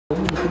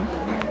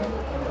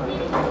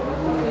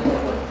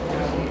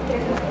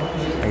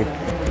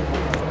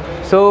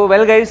So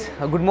well guys,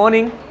 good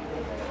morning.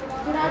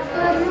 Good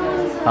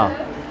afternoon,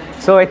 sir.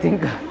 So I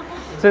think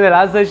so in the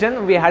last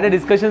session we had a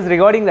discussions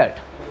regarding that.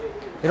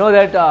 You know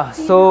that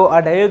so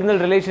a diagonal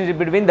relationship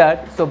between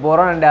that, so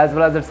boron and as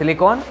well as the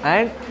silicon,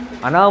 and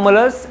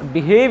anomalous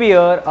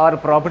behavior or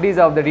properties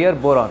of the dear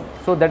boron.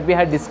 So that we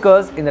had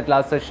discussed in that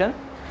last session.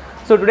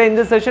 So today in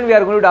this session we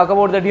are going to talk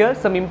about that here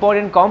some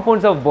important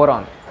compounds of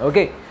boron.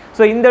 Okay.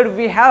 So in that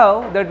we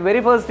have that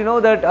very first, you know,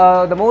 that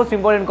the most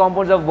important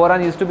compounds of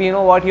boron used to be, you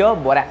know what here,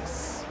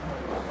 borax.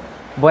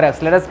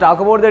 Borax. Let us talk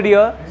about that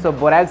here. So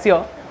borax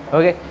here.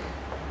 Okay.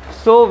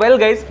 So well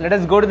guys, let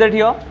us go to that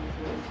here.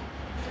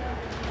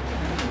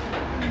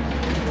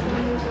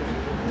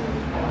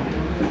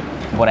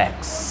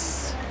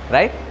 Borax,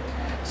 right?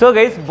 So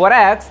guys,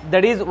 borax,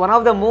 that is one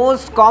of the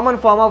most common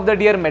form of the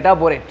dear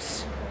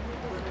metaborates.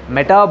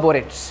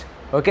 Metaborates.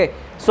 Okay.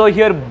 So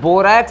here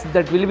borax,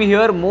 that will be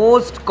here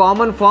most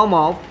common form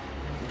of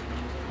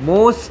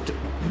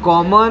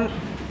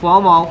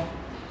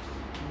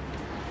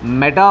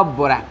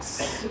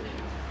metaborax.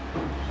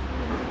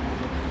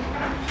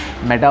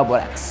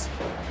 Metaborax.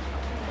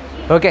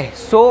 Okay.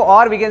 So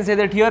or we can say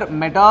that here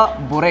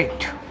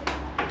metaborate.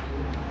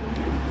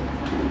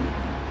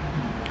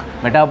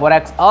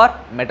 Metaborax or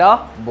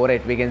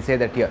metaborate, we can say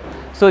that here.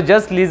 So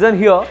just listen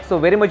here. So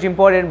very much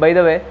important, by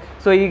the way.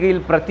 So ಈಗ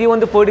ಇಲ್ಲಿ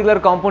ಪ್ರತಿಯೊಂದು particular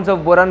compounds of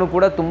boron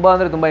ಕೂಡ ತುಂಬ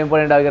ಅಂದರೆ ತುಂಬ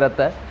important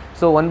ಆಗಿರುತ್ತೆ.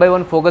 So one by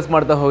one focus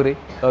ಮಾಡ್ತಾ ಹೋಗ್ರಿ,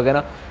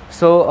 ಓಕೆನಾ.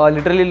 ಸೊ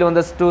ಲಿಟ್ರಲಿ ಇಲ್ಲಿ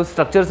ಒಂದಷ್ಟು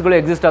ಸ್ಟ್ರಕ್ಚರ್ಸ್ಗಳು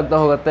ಎಕ್ಸಿಸ್ಟ್ ಆಗ್ತಾ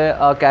ಹೋಗುತ್ತೆ,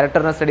 ಆ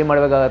ಕ್ಯಾರೆಕ್ಟರ್ನ ಸ್ಟಡಿ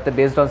ಮಾಡಬೇಕಾಗುತ್ತೆ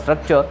based on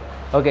structure.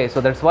 Okay, so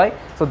that's why.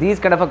 So these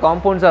kind of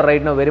compounds are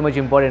right now very much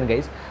important,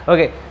 guys.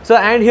 Okay, so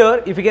and here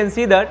if you can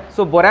see that,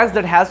 so borax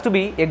that has to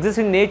be exist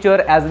in nature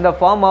as in the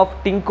form of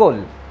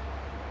tincole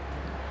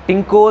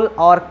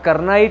or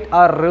kernite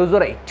or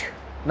rosorite.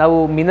 ನಾವು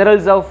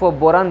minerals of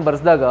boron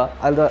ಬರ್ಸಿದಾಗ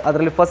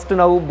ಅದರಲ್ಲಿ first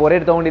ನಾವು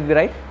ಬೋರೇಟ್ ತೊಗೊಂಡಿದ್ವಿ,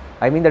 right?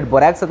 I mean that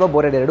borax ಅಥವಾ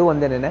ಬೋರೇಟ್ ಎರಡು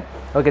ಒಂದೇನೆ.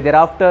 Okay, there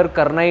after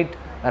ಕರ್ನೈಟ್,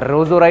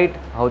 ರೋಸೋರೈಟ್,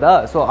 ಹೌದಾ?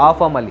 So ಆ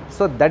ಫಾರ್ಮಲ್ಲಿ.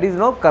 So that is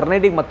no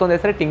ಕರ್ನೈಟಿಗೆ ಮತ್ತೊಂದು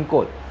ಹೆಸರು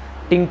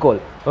ಟಿಂಕೋಲ್.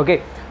 Okay,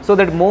 so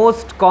that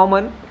most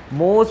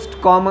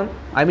common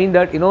I mean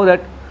that you know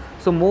that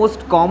so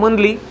most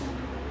commonly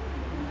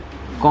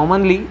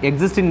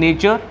exist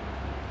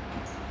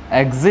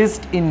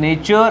in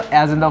nature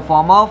as in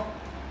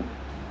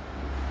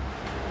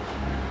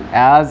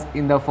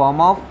the form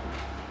of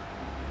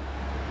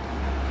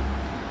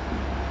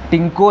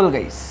tincole,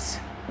 guys.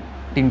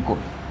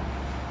 Tincole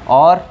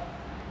or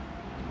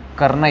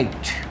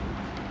kernite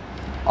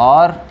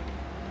or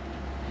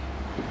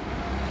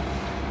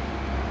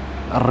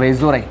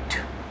rosorite.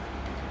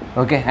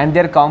 Okay, and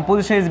their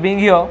composition is being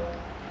here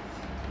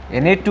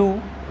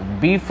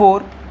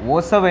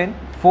Na2B4O7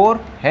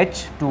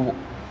 4H2O.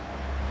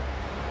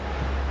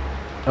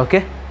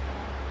 Okay,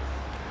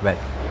 well,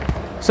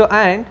 so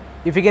and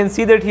if you can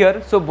see that here,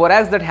 so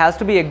borax that has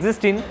to be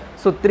exist in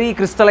so 3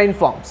 crystalline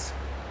forms.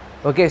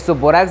 Okay, so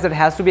borax that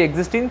has to be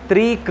exist in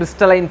 3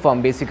 crystalline form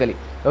basically.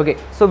 Okay,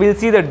 so we'll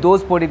see that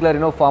those particular,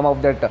 you know, form of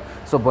that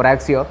so borax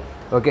here.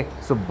 Okay,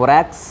 so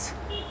borax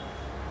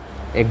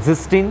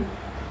exist in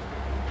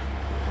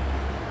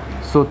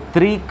so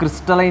 3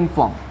 crystalline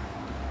form,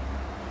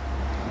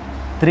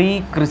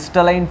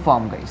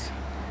 guys.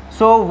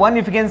 So one,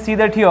 if you can see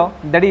that here,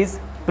 that is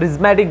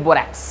prismatic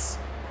borax.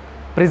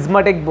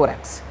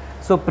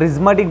 So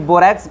prismatic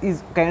borax is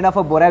kind of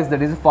a borax,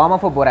 that is a form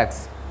of a borax.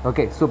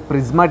 Okay, so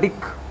prismatic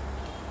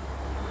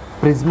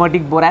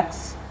borax,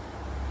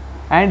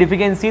 and if you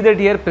can see that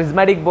here,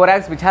 prismatic borax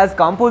which has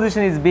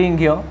composition is being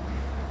here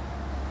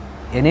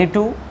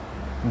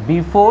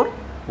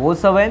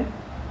Na2B4O7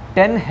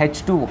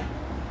 10H2O.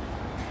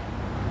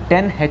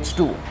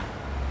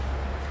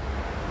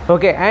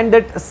 Okay, and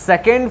that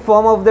second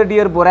form of the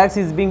dear borax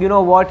is being, you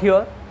know what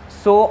here,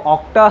 so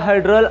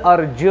octahedral or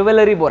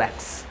jewelry borax.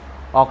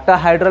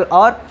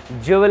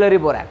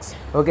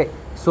 Okay,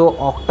 so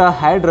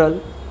octahedral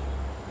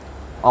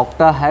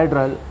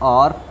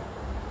or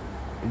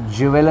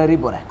jewelry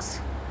borax,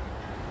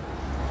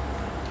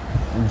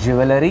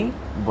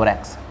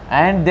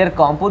 and their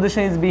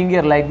composition is being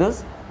here like this.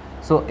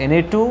 So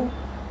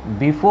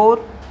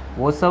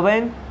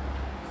Na2B4O7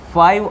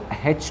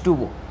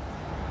 5H2O.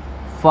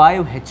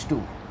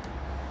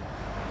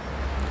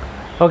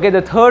 Okay,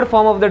 the third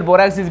form of that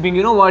borax is being,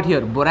 you know what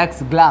here,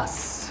 borax glass.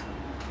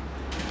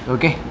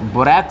 Okay,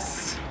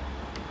 borax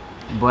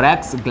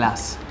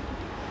glass.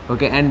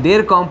 Okay, and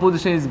their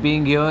composition is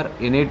being here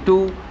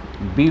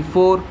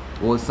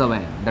Na2B4O7,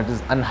 that is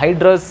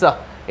anhydrous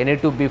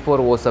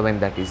Na2B4O7,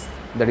 that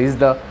is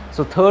the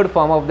so third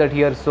form of that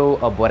here, so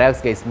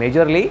borax, guys,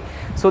 majorly.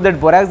 So that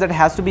borax that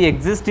has to be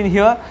exist in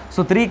here,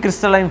 so 3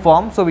 crystalline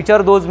form. So which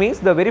are those means,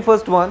 the very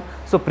first one,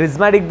 so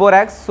prismatic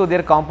borax, so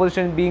their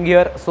composition being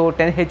here so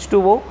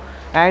 10H2O,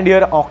 and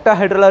here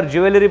octahedral or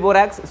jewelry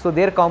borax, so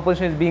their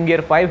composition is being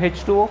here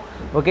 5H2O.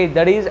 Okay,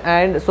 that is,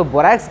 and so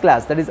borax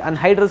glass, that is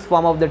anhydrous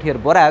form of that here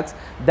borax,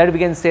 that we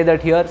can say that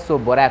here, so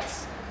borax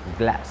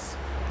glass.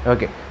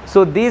 Okay, so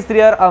these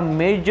three are a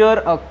major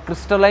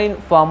crystalline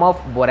form of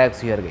borax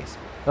here, guys.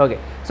 Okay,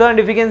 so and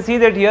if you can see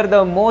that here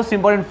the most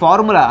important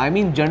formula, I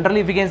mean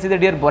generally if you can see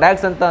that here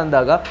borax anta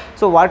andaga,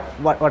 so what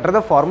are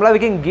the formula we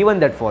can given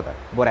that for that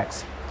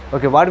borax.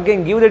 Okay, what we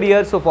can give that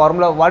here, so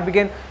formula what we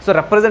can, so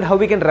represent, how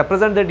we can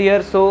represent that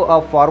here, so a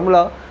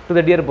formula to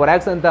the dear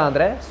borax anta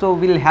andre, so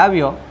we will have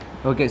here.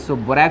 Okay, so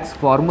borax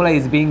formula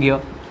is being here.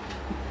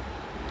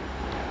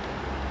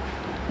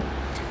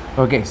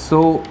 Okay,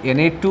 so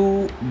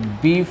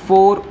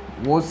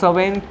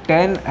Na2B4O7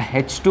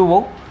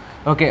 10H2O.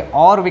 Okay,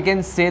 or we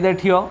can say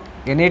that here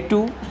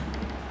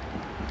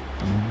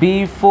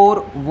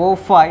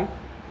Na2B4O5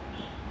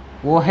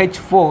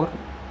 OH4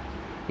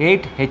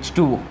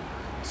 8H2O.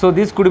 So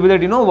this could be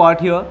that, you know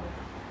what here,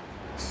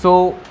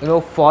 so you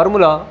know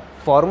formula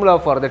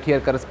for that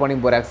here corresponding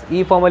borax.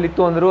 E form alli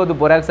ittu andru adu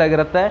borax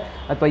agirutte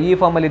athwa E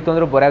form alli ittu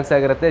andru borax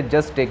agirutte.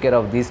 Just take care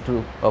of these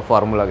two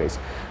formula, guys.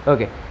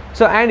 Okay,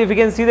 so and if you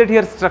can see that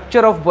here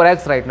structure of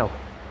borax right now.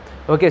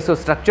 Okay, so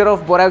structure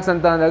of borax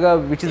anta andaga,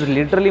 which is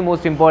literally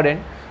most important,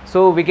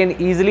 so we can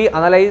easily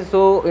analyze,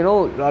 so you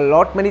know a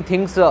lot many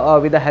things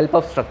with the help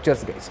of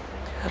structures, guys.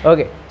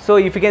 Okay, so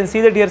if you can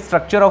see that here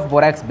structure of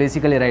borax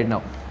basically right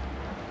now,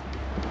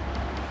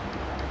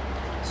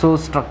 so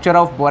structure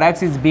of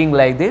borax is being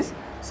like this.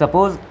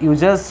 Suppose you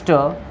just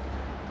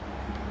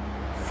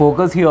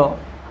focus here.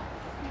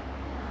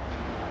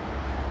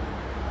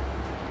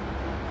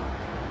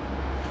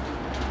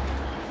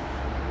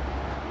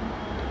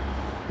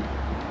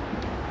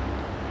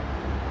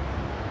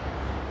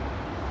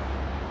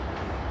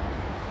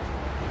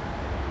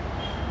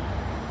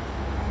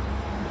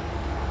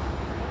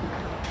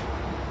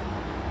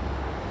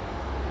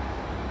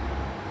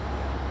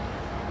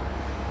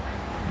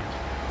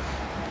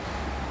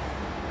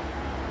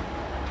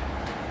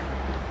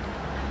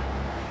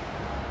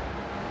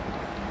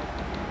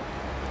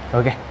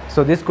 Okay,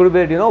 so this could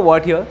be, you know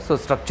what here, so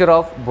structure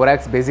of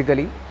borax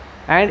basically.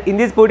 And in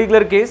this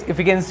particular case, if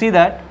you can see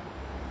that,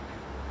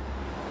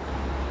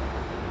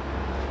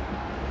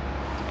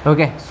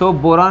 okay, so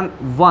boron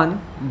 1,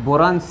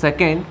 boron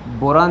 2nd,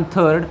 boron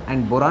 3rd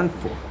and boron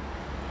 4.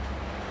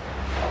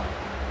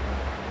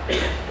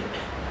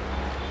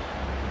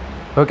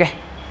 Okay,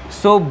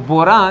 so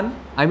boron,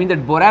 I mean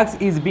that borax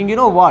is being, you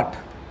know what,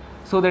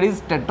 so that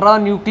is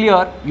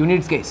tetranuclear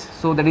units, case.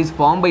 So that is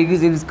formed by, it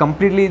is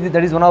completely,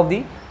 that is one of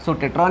the, so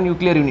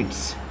tetranuclear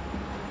units.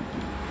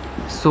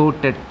 So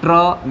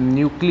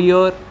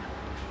tetranuclear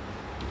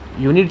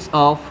units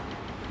of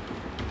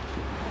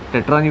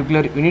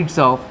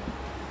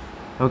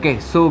okay,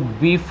 so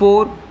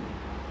B4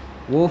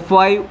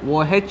 O5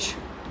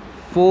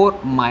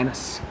 OH4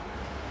 minus.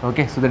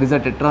 Okay, so that is the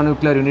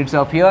tetranuclear units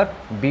of here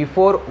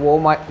B4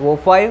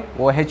 O5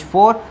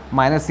 OH4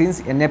 minus,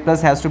 since Na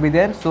plus has to be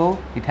there, so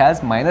it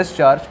has minus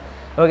charge.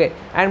 Okay,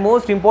 and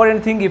most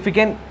important thing, if we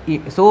can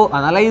so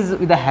analyze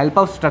with the help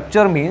of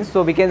structure means,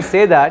 so we can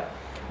say that,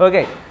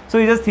 okay, so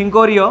you just think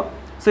over here,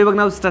 so ಇವಾಗ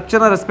ನಾವು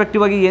ಸ್ಟ್ರಕ್ಚರ್ನ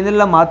respective ಆಗಿ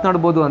ಏನೆಲ್ಲ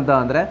ಮಾತನಾಡ್ಬೋದು ಅಂತ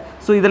ಅಂದರೆ,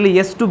 so ಇದರಲ್ಲಿ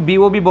ಎಷ್ಟು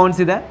BOB bonds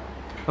ಇದೆ,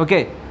 ಓಕೆ,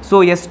 ಸೊ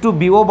ಎಷ್ಟು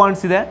BO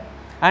ಬಾಂಡ್ಸ್ ಇದೆ,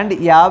 ಆ್ಯಂಡ್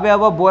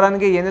ಯಾವ್ಯಾವ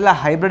ಬೋರಾನ್ಗೆ ಏನೆಲ್ಲ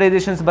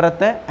ಹೈಬ್ರಿಡೈಸೇಷನ್ಸ್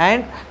ಬರುತ್ತೆ,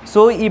 ಆ್ಯಂಡ್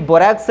ಸೊ ಈ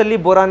ಬೊರಾಕ್ಸಲ್ಲಿ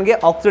ಬೋರಾನ್ಗೆ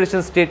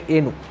ಆಕ್ಸಿಡೇಷನ್ ಸ್ಟೇಟ್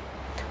ಏನು.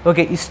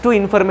 ಓಕೆ, ಇಷ್ಟು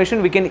information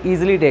we can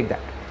easily take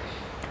that.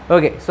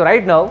 Okay, so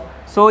right now,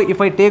 so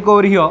if I take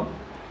over here,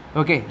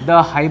 okay, the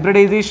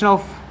hybridization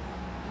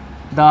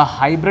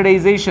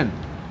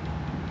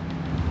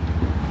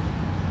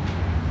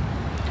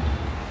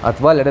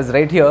athwa let us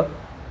write here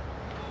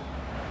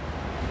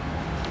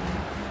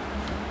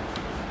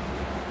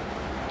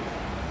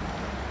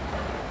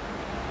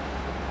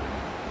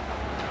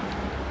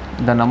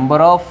the number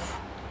of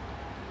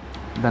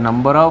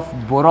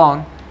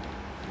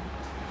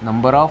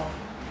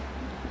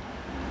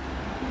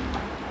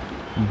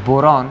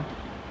boron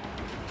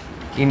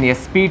in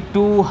sp2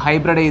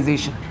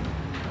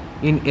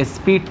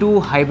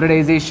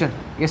 hybridization,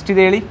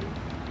 ಎಷ್ಟಿದೆ ಹೇಳಿ.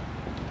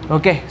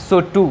 Okay, so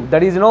 2,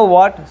 that is, you know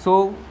what, so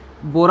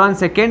boron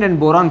 2nd and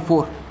boron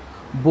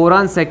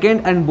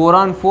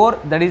 4,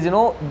 that is, you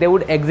know, they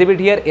would exhibit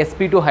here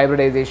sp2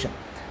 hybridization.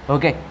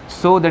 Okay,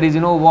 so that is,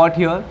 you know what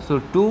here, so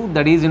 2,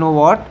 that is, you know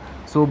what,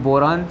 so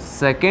boron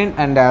 2nd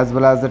and as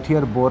well as that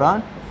here boron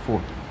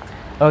 4.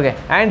 Okay,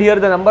 and here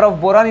the number of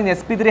boron in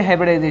sp3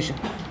 hybridization,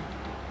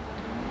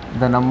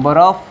 the number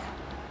of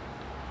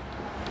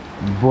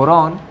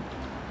boron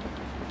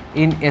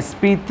in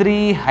sp3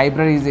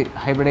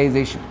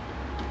 hybridization.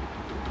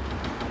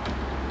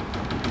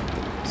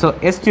 So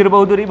ಎಷ್ಟು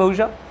ಇರಬಹುದು ರೀ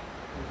ಬಹುಶಃ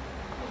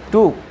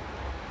 2.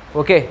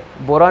 Okay,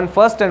 boron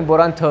 1st and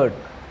boron 3rd.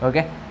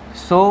 Okay,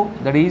 so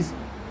that is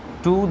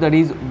 2, that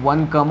is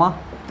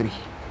 1,3.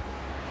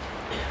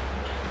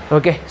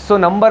 Okay, so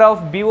number of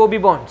BOB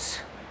bonds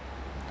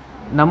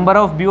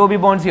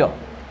here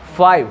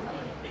 5,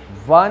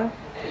 1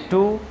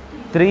 2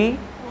 3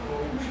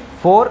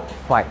 4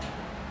 5.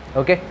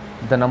 Okay,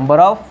 the number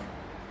of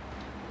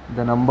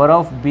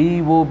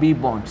BOB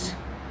bonds.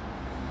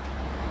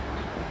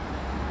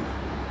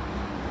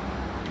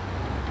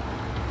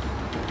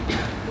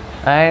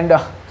 And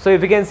so if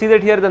you can see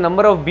that here the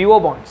number of BO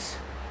bonds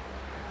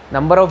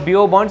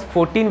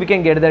 14, we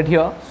can get that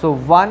here. So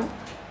 1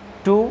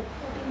 2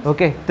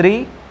 okay,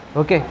 3,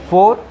 okay,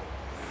 4,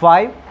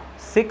 5,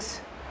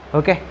 6,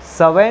 okay,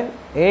 7,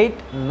 8,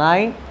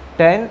 9,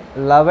 10,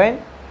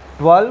 11,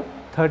 12,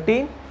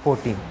 13,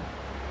 14.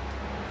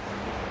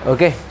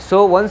 Okay,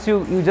 so once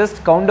you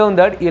just count down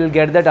that, you will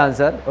get that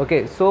answer.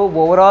 Okay, so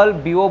overall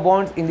BO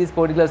bonds in this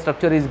particular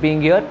structure is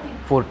being here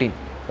 14.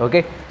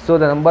 Okay, so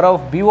the number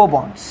of BO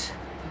bonds,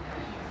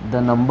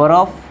 the number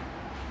of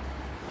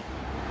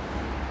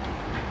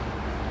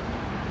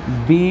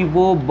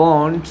BO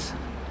bonds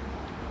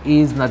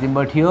is nothing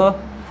but here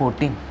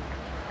 14.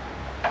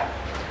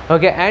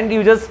 Okay, and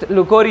you just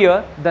look over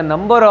here, the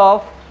number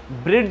of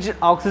bridge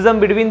oxygen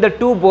between the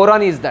two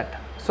boron is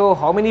that. So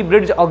how many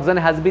bridge oxygen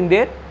has been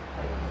there?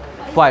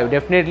 5.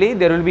 Definitely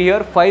there will be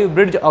here 5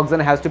 bridge oxygen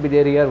has to be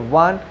there here.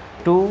 1,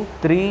 2,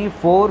 3,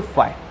 4,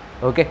 5.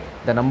 Okay,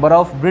 the number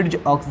of bridge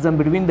oxygen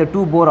between the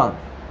two boron.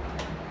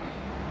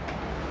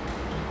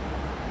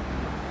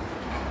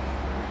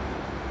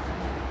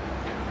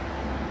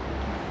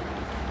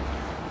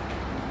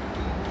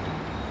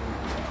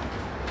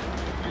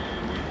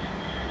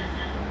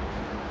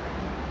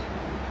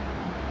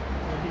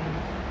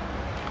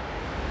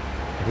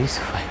 Is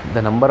 5.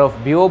 The number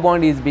of BO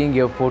bond is being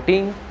here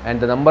 14 and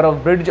the number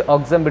of bridge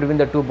oxygen between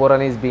the two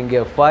boron is being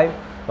here 5.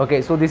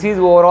 Okay, so this is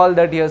overall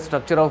that here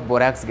structure of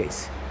borax,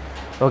 guys.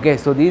 Okay,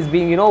 so these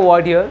being, you know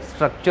what here,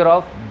 structure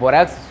of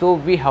borax. So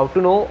we have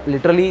to know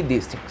literally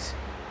these things.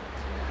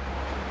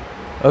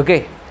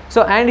 Okay,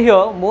 so and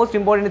here most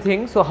important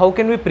thing, so how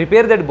can we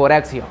prepare that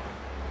borax here?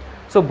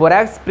 So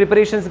borax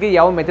preparations ke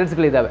yav methods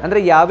ಗಳಿದಾವೆ ಅಂದ್ರೆ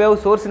ಯಾವ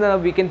source ಇಂದ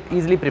we can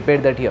easily prepare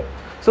that here.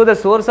 So the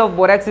source of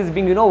borax is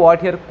being, you know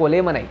what here,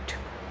 colemanite.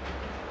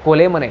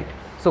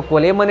 So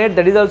colemanite,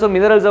 that is also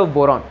minerals of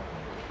boron.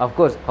 Of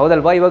course,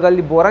 ಹೌದಲ್ವಾ, ಇವಾಗ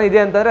ಅಲ್ಲಿ boron ಇದೆ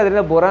ಅಂತಂದ್ರೆ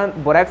ಅದರಿಂದ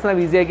borax ನಾವು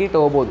ಈಸಿಯಾಗಿ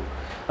ತಗೋಬಹುದು.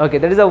 Okay,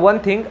 that is the one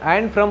thing.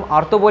 And from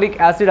orthoboric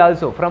acid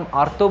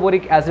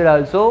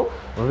also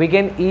we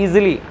can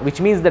easily, which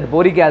means that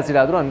boric acid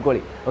ಆದರೂ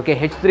ಅನ್ಕೊಳ್ಳಿ. Okay,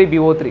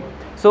 H3BO3.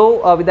 So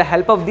with the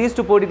help of these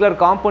two particular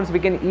compounds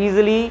we can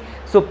easily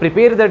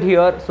prepare that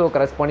here, so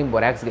corresponding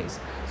borax, guys.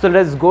 So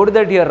let's go to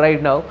that here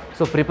right now.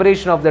 So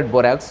preparation of that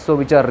borax, so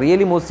which are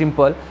really most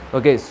simple.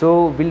 Okay, so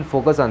we'll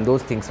focus on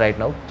those things right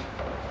now.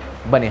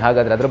 ಬನ್ನಿ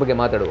ಹಾಗಾದ್ರೆ ಅದರ ಬಗ್ಗೆ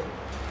ಮಾತಾಡುವ.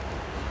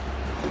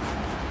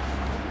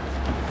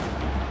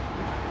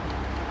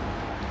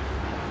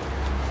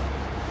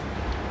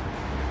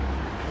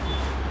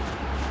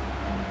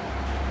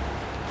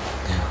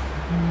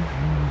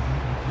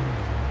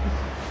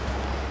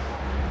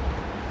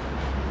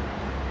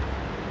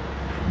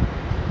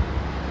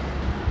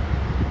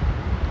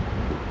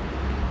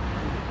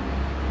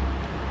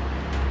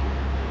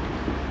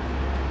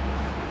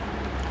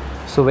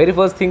 So very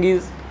first thing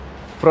is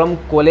from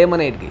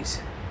colemanite, guys.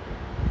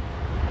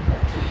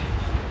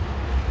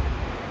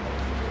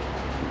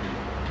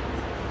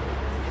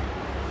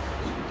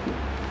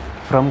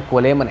 From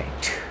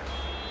colemanite.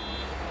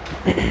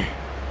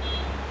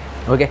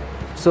 Okay,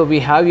 so we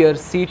have here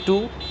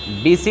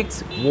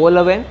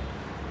C2B6O11.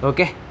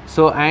 Okay,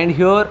 so and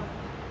here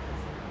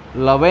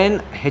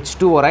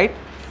 11H2O, right?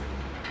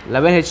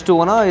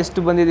 11H2O na ಎಷ್ಟು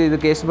ಬಂದಿದೆ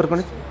ಇದಕ್ಕೆ, ಎಷ್ಟು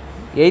ಬರ್ಕೊಂಡಿದೆ,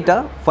 8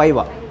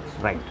 5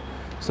 right?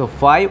 So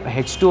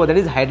 5H2O, that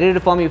is hydrated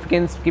form. If you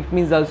can skip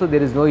means also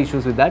there is no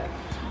issues with that.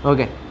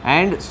 Okay,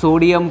 and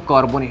sodium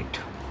carbonate.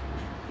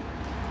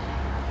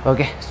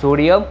 Okay,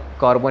 sodium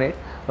carbonate.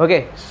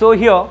 Okay, so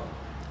here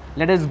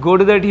let us go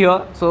to that here.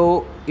 So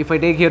if I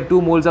take here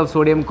 2 moles of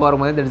sodium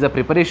carbonate, that is the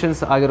preparations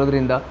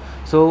ಆಗಿರೋದ್ರಿಂದ,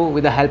 so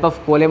with the help of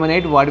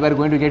colemanite what we are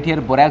going to get here,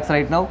 borax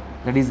right now,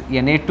 that is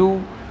Na2,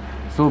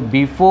 so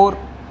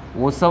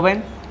B4O7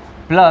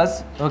 plus,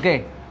 okay,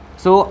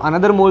 so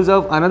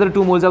another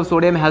 2 moles of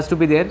sodium has to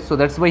be there. So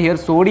that's why here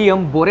sodium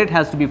borate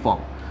has to be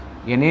formed,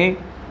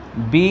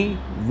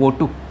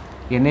 NaBO2,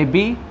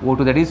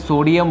 that is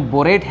sodium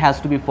borate has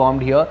to be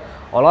formed here.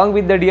 Along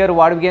with that here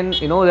what we can,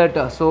 you know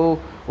that, so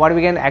what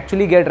we can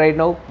actually get right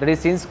now, that is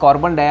since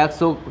carbon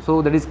dioxide,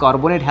 so that is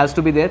carbonate has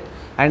to be there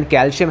and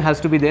calcium has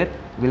to be there,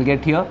 we'll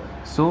get here,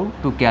 so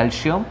to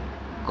calcium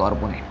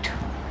carbonate.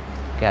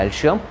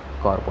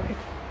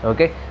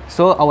 Okay,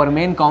 so our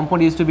main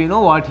compound is to be, you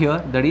know what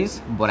here, that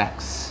is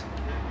borax.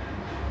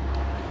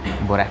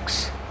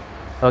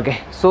 Okay,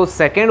 so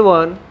second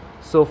one,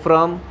 so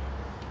from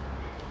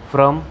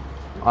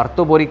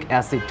orthoboric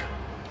acid.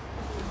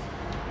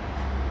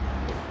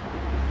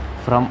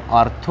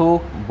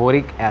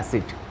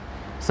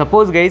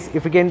 Suppose guys,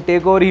 if you can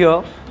take over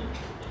here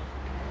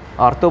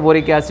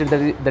orthoboric acid,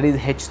 that is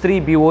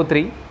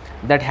H3BO3,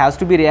 that has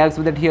to be reacts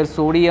with that here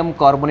sodium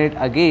carbonate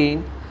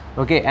again.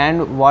 Okay,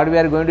 and what we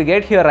are going to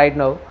get here right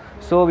now,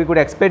 so we could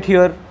expect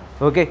here,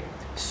 okay,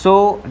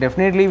 so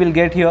definitely we'll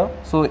get here,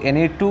 so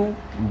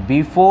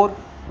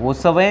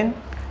Na2B4O7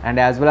 and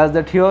as well as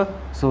that here,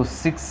 so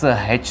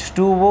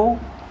 6H2O,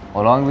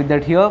 along with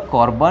that here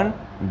carbon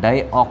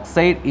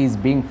dioxide is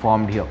being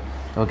formed here.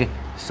 Okay,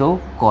 so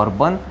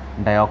carbon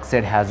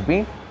dioxide has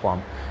been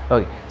formed.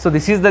 Okay, so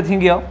this is the thing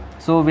here,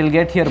 so we'll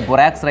get here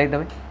borax right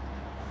away,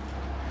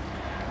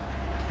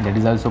 that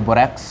is also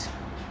borax.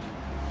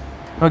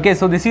 Okay,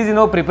 so this is, you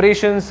know,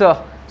 preparations,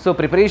 So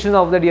preparation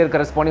of that here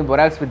corresponding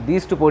borax with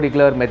these two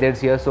particular methods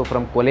here. So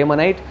from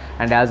colemanite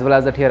and as well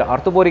as that here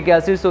orthoboric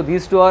acid. So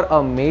these two are a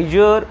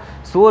major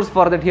source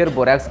for that here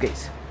borax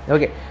guys.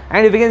 Okay,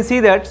 and if you can see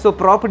that, so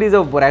properties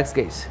of borax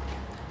guys.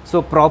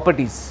 So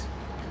properties.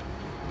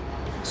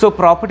 So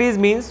properties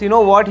means, you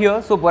know what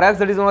here? So borax,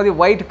 that is one of the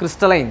white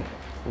crystalline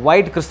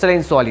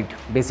solid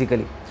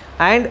basically,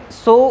 and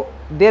so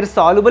their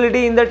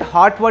solubility in that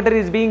hot water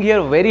is being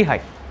here very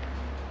high.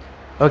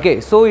 Okay,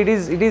 so it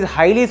is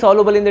highly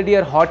soluble in that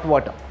here hot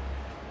water.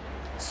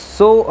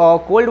 So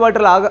cold water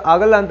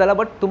agalla antala,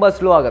 but tumba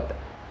slow agutte.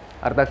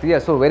 Artha agtideya?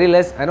 So very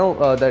less, I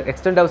know the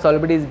extent of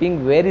solubility is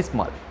being very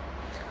small.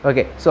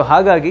 Okay, so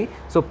hagagi,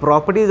 so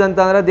properties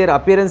antandra their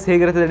appearance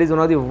hegirutte, that is one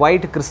of the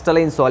white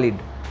crystalline solid.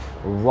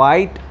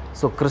 White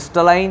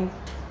crystalline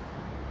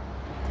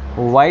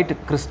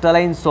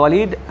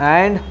solid,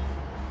 and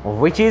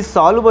which is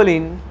soluble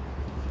in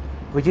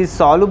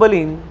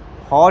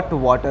hot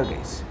water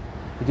guys,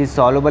 which is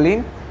soluble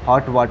in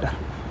hot water.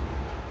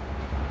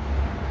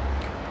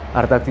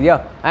 Artha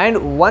agtideya?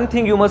 And one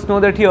thing you must know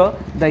that here,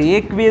 the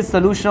aqueous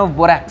solution of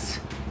borax,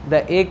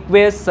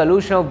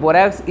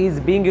 is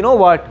being, you know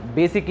what,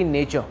 basic in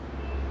nature.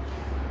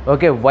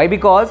 Okay, why?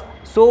 Because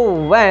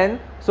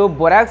so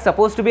borax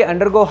supposed to be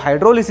undergo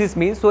hydrolysis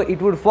means, so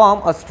it would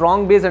form a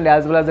strong base and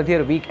as well as that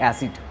here weak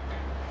acid.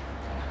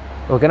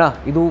 Okay na,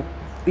 idu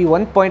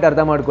one point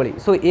artha madkoli.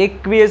 So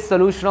aqueous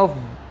solution of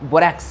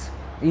borax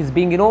is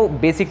being, you know,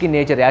 basic in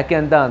nature. Yake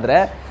anta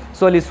andre,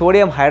 so ali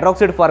sodium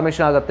hydroxide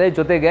formation agutte,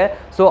 jotege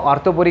so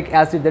orthoboric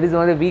acid, that is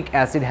one of the weak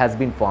acid has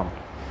been formed.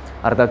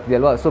 Artha agtide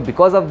alva? So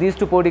because of these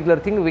two particular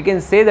things, we can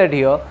say that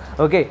here.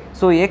 Okay,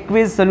 so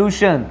aqueous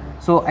solution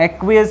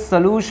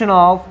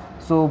of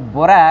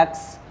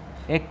borax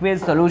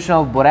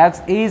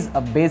is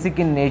a basic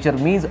in nature,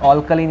 means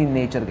alkaline in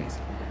nature guys.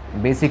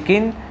 Basic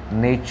in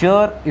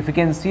nature. If you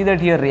can see that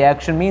here,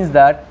 reaction means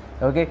that,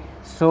 okay,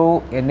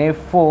 so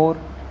Na4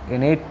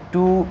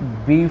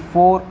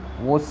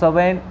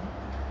 Na2B4O7.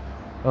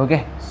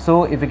 Okay,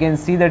 so if you can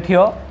see that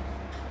here,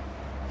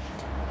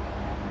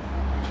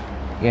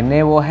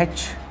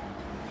 NaOH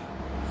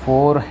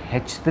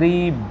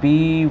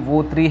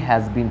 4H3BO3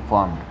 has been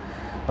formed.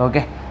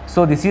 Okay,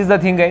 so this is the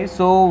thing guys.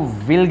 So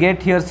we'll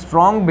get here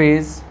strong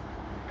base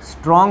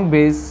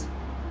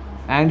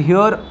and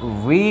here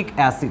weak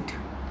acid,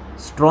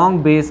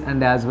 strong base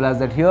and as well as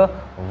that here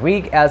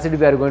weak acid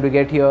we are going to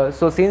get here.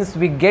 So since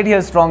we get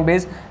here strong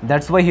base,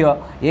 that's why here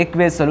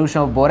aqueous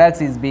solution of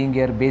borax is being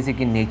here basic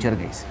in nature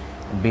guys,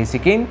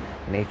 basic in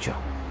nature.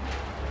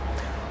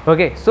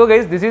 Okay, so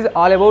guys, this is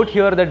all about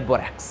here that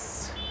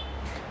borax.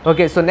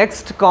 Okay, so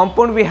next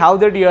compound we have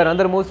that here,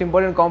 another most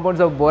important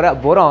compounds of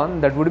boron,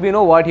 that would be, you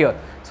know what here.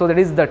 So that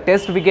is the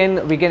test we can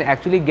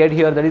actually get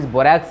here, that is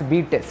borax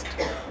bead test,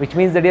 which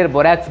means that here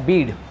borax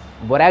bead,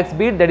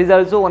 that is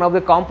also one of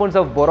the compounds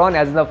of boron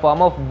as in the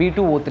form of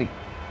B2O3,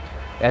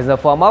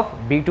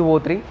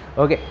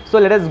 Okay, so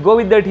let us go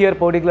with that here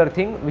particular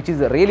thing, which is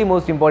the really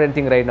most important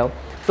thing right now.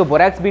 So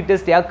borax bead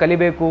test yaak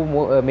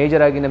kalibeku major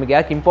agi namage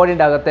yaak important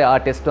agutte aa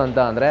test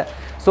anta andre,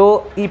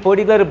 so ee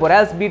particular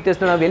borax bead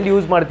test na navu elli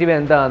use ಮಾಡ್ತೀವಿ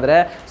ಅಂತ ಅಂದ್ರೆ,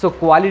 so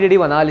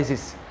qualitative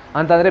analysis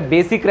ಅಂತಂದರೆ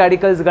basic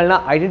ರಾಡಿಕಲ್ಸ್ಗಳನ್ನ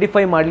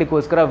identify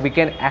ಮಾಡಲಿಕ್ಕೋಸ್ಕರ we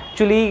can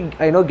actually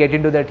get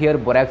in to that here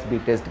borax B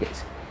test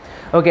guys.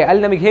 Okay,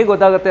 ಅಲ್ಲಿ ನಮಗೆ ಹೇಗೆ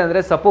ಗೊತ್ತಾಗುತ್ತೆ ಅಂದರೆ,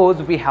 suppose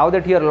we have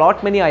that here lot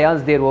many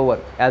ions there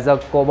over as a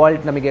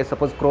cobalt, ನಮಗೆ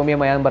suppose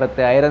chromium ion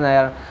ಬರುತ್ತೆ, iron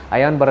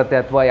ion ಬರುತ್ತೆ,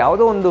 ಅಥವಾ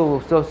ಯಾವುದೋ ಒಂದು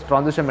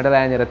ಟ್ರಾನ್ಸಿಷನ್ ಮೆಟಲ್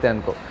ಅಯಾನ್ ಇರುತ್ತೆ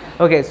ಅನ್ಕೋ.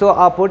 ಓಕೆ, ಸೊ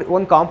ಆ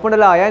ಒಂದು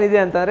ಕಾಂಪೌಂಡಲ್ಲಿ ಅಯಾನ್ ಇದೆ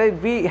ಅಂತಂದರೆ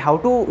we have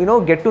to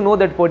get to know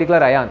that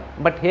particular ion.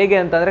 But ಹೇಗೆ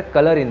ಅಂತಂದರೆ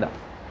ಕಲರಿಂದ.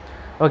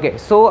 ಓಕೆ,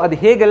 ಸೊ ಅದು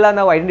ಹೇಗೆಲ್ಲ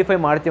ನಾವು ಐಡೆಂಟಿಫೈ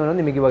ಮಾಡ್ತೀವಿ ಅನ್ನೋದು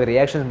ನಿಮಗೆ ಇವಾಗ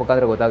ರಿಯಾಕ್ಷನ್ಸ್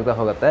ಮುಖಾಂತರ ಗೊತ್ತಾಗ್ತಾ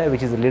ಹೋಗುತ್ತೆ,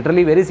 which is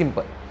literally very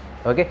simple.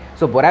 Okay,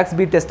 so borax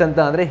beet test ಅಂತ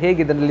ಅಂದರೆ ಹೇಗೆ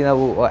ಇದರಲ್ಲಿ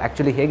ನಾವು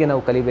ಆ್ಯಕ್ಚುಲಿ ಹೇಗೆ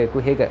ನಾವು ಕಲಿಬೇಕು,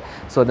 ಹೇಗೆ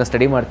ಸೊ ಅದನ್ನ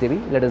ಸ್ಟಡಿ ಮಾಡ್ತೀವಿ.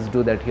 Let us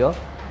do that here.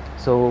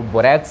 So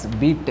borax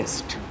beet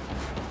test.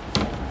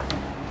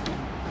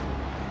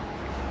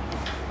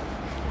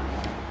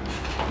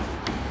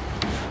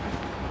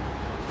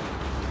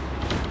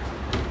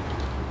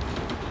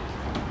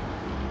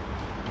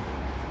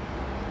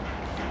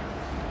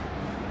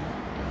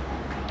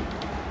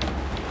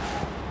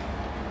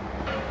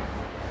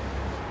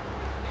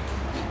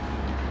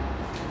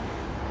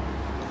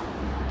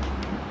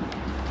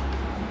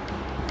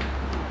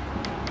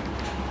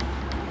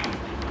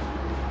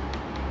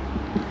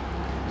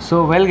 So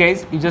well guys,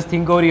 you just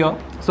think over here.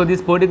 So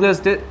this particular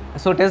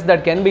test that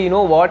can be,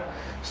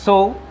 so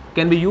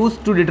can be used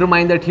to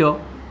determine that here,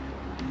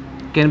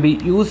 can be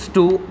used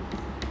to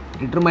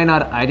determine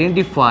or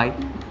identify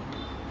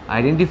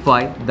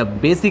the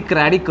basic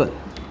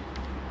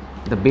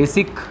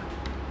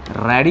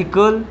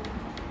radical.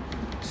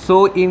 So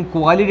in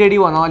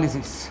qualitative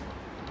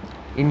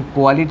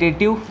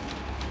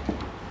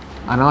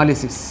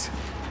analysis.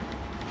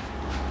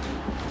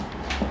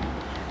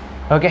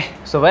 Okay,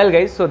 so well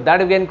guys, so that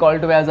we can call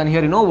to as on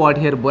here, what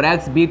here, borax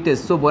bead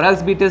test. So borax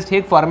bead test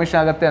ಹೇಗೆ formation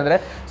ಆಗುತ್ತೆ ಅಂದರೆ,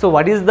 so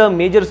what is the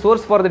major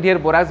source for that here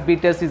borax bead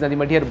test is nothing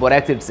but here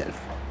borax itself.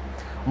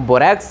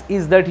 Borax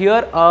is that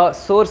here a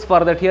source for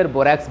that here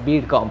borax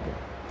bead compound.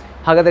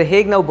 ಹಾಗಾದರೆ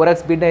ಹೇಗೆ ನಾವು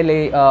borax ಬೀಡ್ನಲ್ಲಿ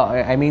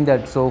I mean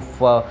that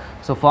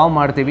so form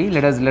ಮಾಡ್ತೀವಿ,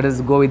 let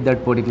us go with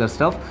that particular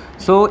stuff.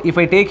 So if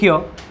I take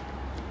here,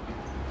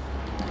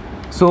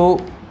 so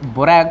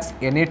borax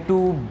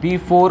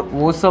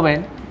Na2B4O7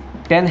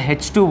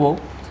 10H2O.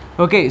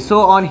 Okay, so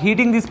on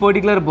heating this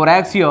particular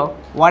borax here,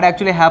 what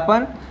actually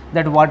happened,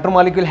 that water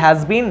molecule has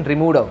been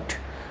removed out.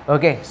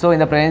 Okay, so in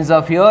the presence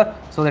of here,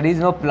 so that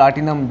is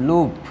platinum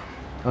loop.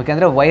 Okay,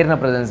 ಅಂದರೆ ವೈರ್ನ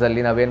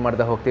ಪ್ರೆಸೆನ್ಸಲ್ಲಿ ನಾವೇನು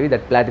ಮಾಡ್ತಾ ಹೋಗ್ತೀವಿ,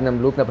 that platinum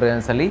ಲೂಪ್ನ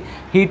ಪ್ರೆಸೆನ್ಸಲ್ಲಿ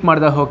heat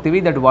ಮಾಡ್ತಾ ಹೋಗ್ತೀವಿ,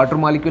 that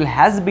water molecule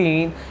has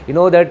been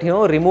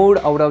removed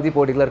out of the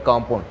particular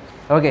compound.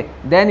 Okay,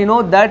 then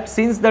that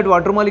since that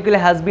water molecule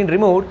has been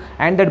removed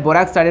and that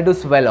borax started to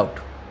swell out.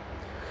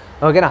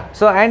 Okay, now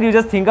so and you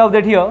just think of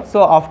that here. So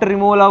after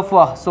removal of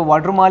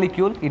water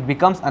molecule, it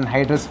becomes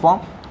anhydrous form.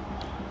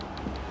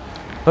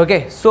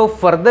 Okay, so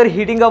further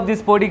heating of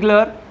this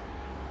particular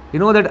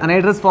that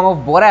anhydrous form of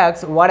borax,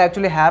 what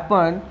actually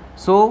happened,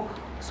 so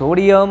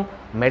sodium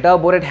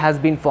metaborate has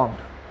been formed.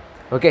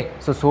 Okay,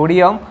 so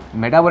sodium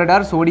metaborate or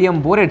sodium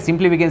borate,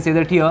 simply we can say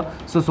that here.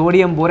 So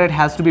sodium borate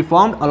has to be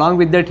formed. Along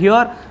with that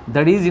here,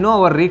 that is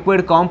our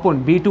required compound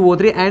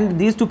B2O3, and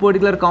these two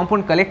particular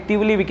compound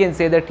collectively we can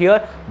say that here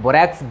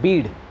borax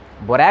bead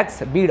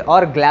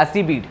or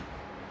glassy bead.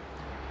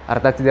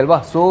 ಅರ್ಥ ಆಗ್ತಿದೆ ಅಲ್ವಾ?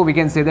 So we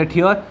can say that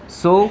here,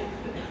 so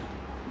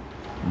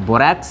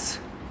borax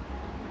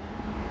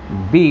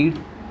bead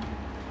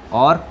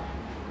or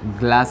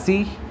glassy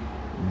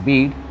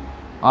bead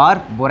or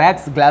borax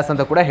glass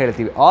ಅಂತ ಕೂಡ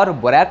ಹೇಳ್ತೀವಿ, or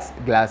borax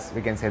glass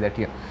we can say that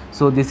here.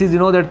 So this is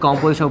that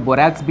composition of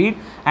borax bead,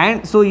 and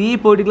so ಈ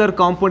particular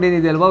compound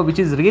ಏನಿದೆ ಅಲ್ವಾ, which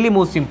is really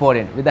most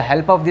important. With the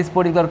help of this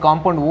particular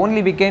compound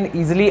only we can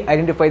easily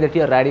identify that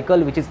here radical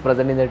which is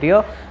present in that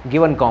here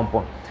given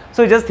compound. So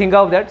just think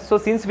of that. So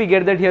since we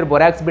get that here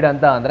borax bead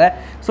anta andre,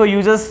 so you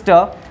just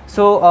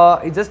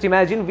just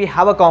imagine we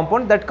have a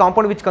compound, that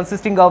compound which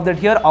consisting of that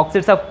here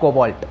oxides of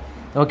cobalt.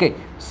 Okay,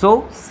 so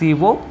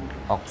CO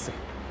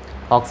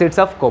oxides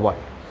of cobalt.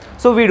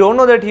 So we don't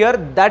know that here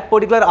that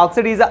particular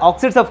oxide is the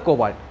oxides of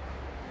cobalt.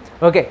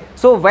 Okay,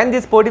 so when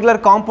this particular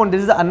compound,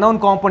 this is the unknown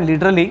compound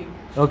literally.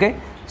 Okay,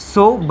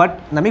 so but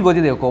ನಮಗೆ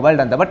ಗೊತ್ತಿದೆ cobalt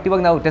ಅಂತ, but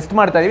ಇವಾಗ ನಾವು test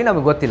ಮಾಡ್ತಾ ಇದೀವಿ,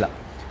 ನಮಗೆ ಗೊತ್ತಿಲ್ಲ.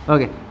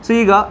 Okay, so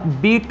ಈಗ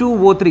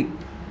B2O3,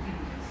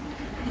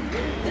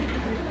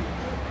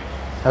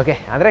 ಓಕೆ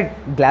ಅಂದರೆ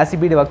ಗ್ಲಾಸಿ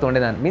ಬೀಡ್ ಇವಾಗ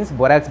ತೊಗೊಂಡೆ ನಾನು, ಮೀನ್ಸ್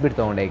ಬೋರಾಕ್ಸ್ ಬೀಡ್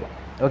ತೊಗೊಂಡೆ ಈಗ.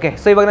 ಓಕೆ,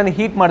 ಸೊ ಇವಾಗ ನಾನು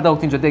ಹೀಟ್ ಮಾಡ್ತಾ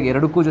ಹೋಗ್ತೀನಿ, ಜೊತೆಗೆ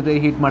ಎರಡಕ್ಕೂ ಜೊತೆಗೆ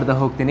ಹೀಟ್ ಮಾಡ್ತಾ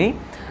ಹೋಗ್ತೀನಿ.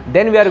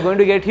 Then we are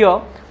going to get here,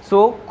 so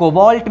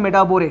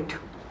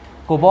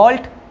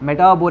cobalt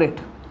metaborate.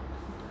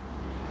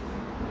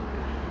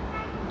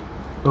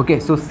 Okay,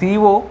 so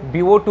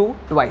COBO2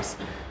 twice.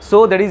 So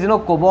that is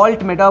cobalt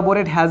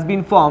metaborate has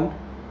been formed.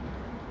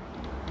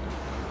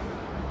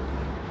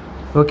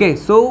 Okay,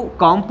 so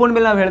compound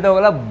ಮೇಲೆ ನಾವು ಹೇಳ್ತಾ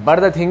ಹೋಗಲ್ಲ, but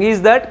the thing is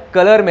that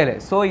color ಮೇಲೆ,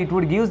 so it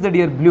would gives that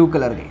here blue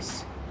color guys.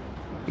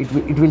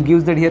 It will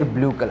gives that here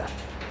blue color.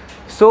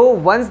 So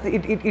once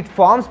it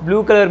forms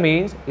blue color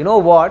means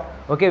what,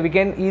 okay, we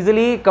can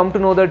easily come to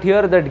know that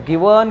here that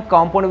given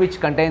compound which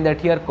contain that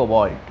here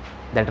cobalt,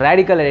 that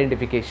radical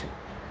identification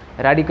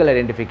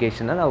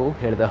ನಾವು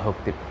ಹೇಳ್ತಾ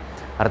ಹೋಗ್ತೀವಿ.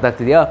 ಅರ್ಥ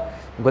ಆಗ್ತಿದೆಯಾ,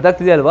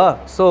 ಗೊತ್ತಾಗ್ತಿದೆಯಾ ಅಲ್ವಾ?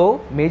 So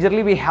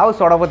majorly we have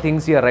sort of a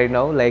things here right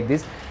now like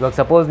this. ಇವಾಗ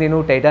suppose ನೀನು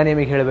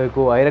ಟೈಟಾನಿಯಮಿಗೆ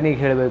ಹೇಳಬೇಕು, ಐರನಿಗೆ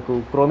ಹೇಳಬೇಕು,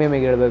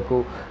 ಕ್ರೋಮಿಯಮಿಗೆ ಹೇಳಬೇಕು,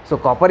 ಸೊ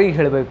ಕಾಪರಿಗೆ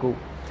ಹೇಳಬೇಕು.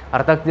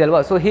 ಅರ್ಥ ಆಗ್ತಿದೆ ಅಲ್ವಾ?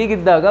 ಸೊ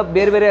ಹೀಗಿದ್ದಾಗ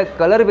ಬೇರೆ ಬೇರೆ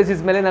ಕಲರ್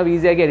ಬೇಸಿಸ್ ಮೇಲೆ ನಾವು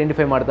ಈಸಿಯಾಗಿ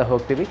ಐಡೆಂಟಿಫೈ ಮಾಡ್ತಾ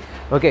ಹೋಗ್ತೀವಿ.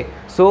 Okay,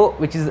 so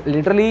which is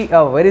literally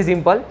very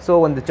simple. So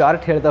ಒಂದು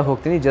ಚಾರ್ಟ್ ಹೇಳ್ತಾ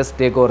ಹೋಗ್ತೀನಿ, just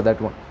take over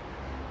that one.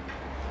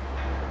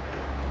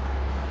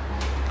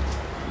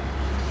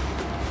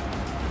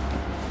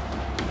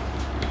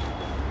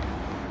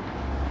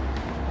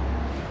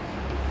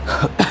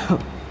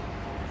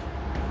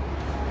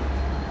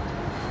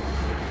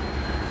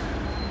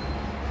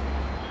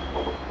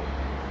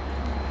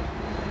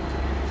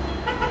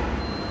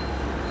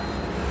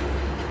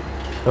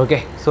 Okay,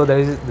 so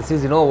this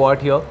is what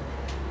here,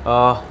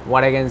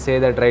 what I can say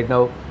that right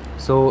now.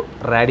 So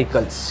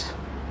radicals,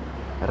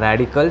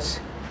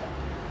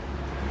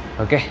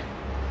 okay,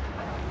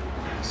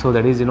 so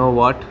that is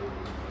what,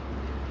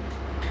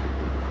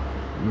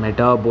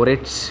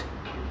 metaborates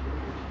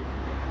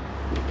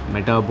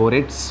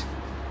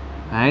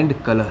and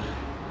color.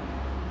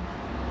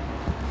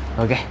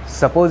 Okay,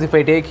 suppose if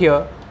I take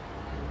here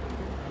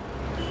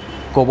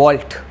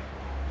cobalt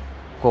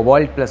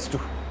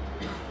 +2,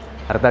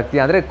 ಅರ್ಥ ಆಗ್ತಿದೆ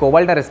ಅಂದರೆ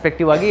ಕೋಬಾಲ್ಟ್ನ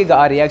respective ಆಗಿ ಈಗ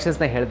ಆ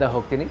ರಿಯಾಕ್ಷನ್ಸ್ನ ಹೇಳ್ತಾ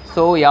ಹೋಗ್ತೀನಿ.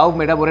 So ಯಾವ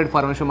ಮೆಟಾಬೋರೇಟ್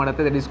formation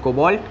ಮಾಡುತ್ತೆ, that is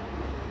cobalt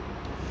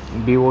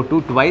BO2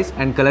 twice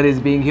and color is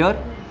being here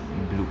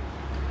blue.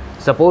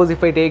 Suppose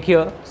if I take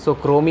here, so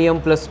chromium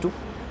 +2,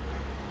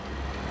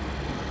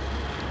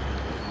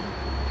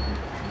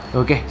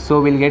 okay, so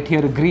we'll get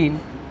here green.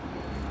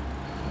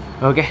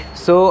 Okay,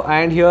 so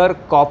and here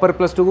copper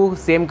 +2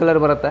 same color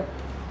ಬರುತ್ತೆ.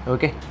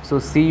 Okay, so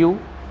Cu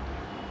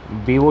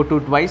BO2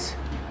 twice.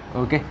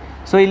 Okay,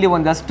 so ಇಲ್ಲಿ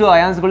ಒಂದಷ್ಟು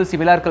ಅಯಾನ್ಸ್ಗಳು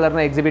similar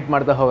ಕಲರ್ನ exhibit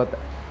ಮಾಡ್ತಾ ಹೋಗುತ್ತೆ.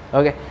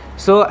 Okay,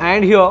 so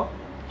and here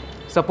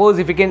suppose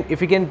if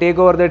you can take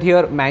over that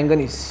here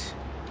manganese,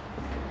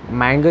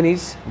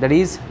 that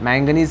is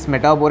manganese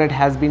metaborate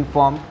has been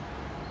formed.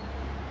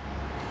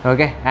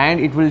 Okay, and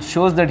it will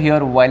shows that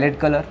here violet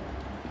color.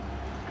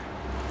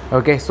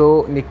 Okay, so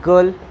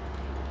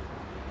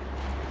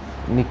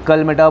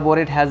nickel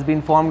metaborate has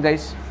been formed,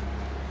 guys.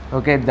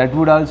 Okay, that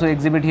would also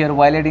exhibit here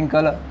violet in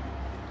color.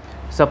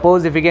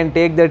 Suppose if we can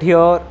take that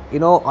here,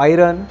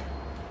 iron.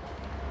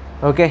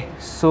 Okay,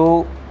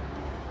 so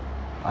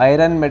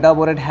iron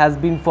metaborate has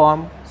been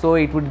formed, so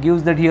it would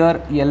gives that here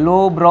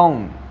yellow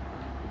brown,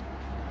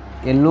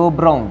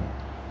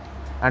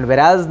 and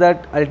whereas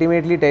that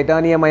ultimately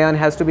titanium ion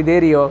has to be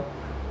there here.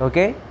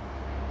 Okay,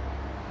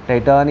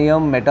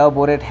 titanium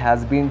metaborate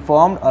has been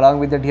formed, along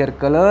with that here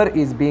color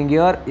is being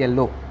here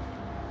yellow.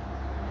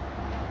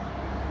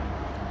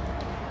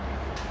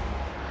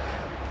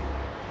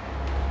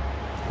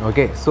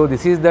 Okay, so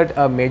this is that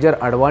major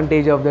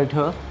advantage of that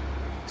here.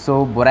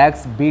 So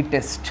borax bead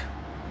test,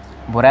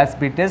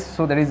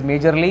 so that is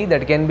majorly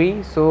that can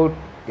be, so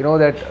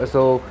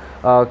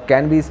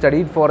can be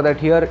studied for that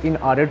here in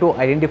order to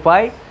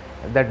identify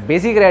that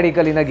basic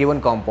radical in a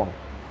given compound.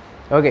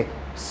 Okay,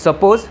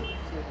 suppose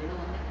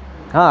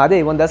ಅದೇ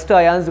ಒಂದಷ್ಟು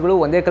ಅಯಾನ್ಸ್ಗಳು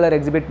ಒಂದೇ colour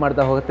exhibit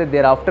ಮಾಡ್ತಾ ಹೋಗುತ್ತೆ,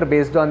 there after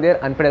based on there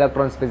unpaid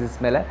electron species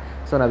ಮೇಲೆ.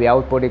 So ನಾವು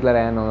ಯಾವ್ದು particular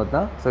ion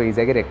ಅನ್ನೋದನ್ನ so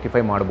ಈಸಿಯಾಗಿ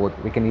ರೆಕ್ಟಿಫೈ ಮಾಡ್ಬೋದು,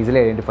 we can easily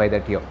identify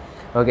that here.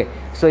 Okay,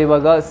 so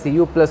ಇವಾಗ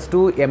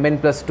Cu+2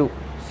 Mn+2,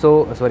 so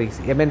sorry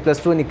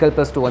Mn+2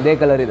 Nickel+2 ಒಂದೇ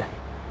ಕಲರ್ ಇದೆ.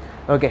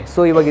 ಓಕೆ, ಸೊ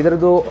ಇವಾಗ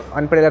ಇದರದ್ದು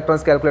ಅನ್ಪೇಡ್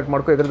ಎಲೆಕ್ಟ್ರಾನ್ಸ್ ಕ್ಯಾಲ್ಕುಲೇಟ್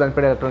ಮಾಡ್ಕೊ, ಇದ್ರದ್ದು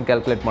ಅನ್ಪೇಡ್ ಎಲೆಕ್ಟ್ರಾನ್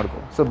ಕ್ಯಾಲ್ಕುಲೇಟ್ ಮಾಡ್ಕೊ.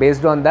 So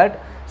based on that,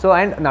 so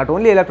and not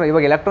only electron,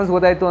 ಇವಾಗ electrons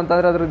ಗೊತ್ತಾಯಿತು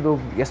ಅಂತಂದರೆ ಅದರದ್ದು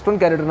ಎಷ್ಟೊಂದು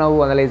ಕ್ಯಾರೆಕ್ಟರ್ ನಾವು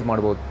ಅನಲೈಸ್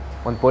ಮಾಡ್ಬೋದು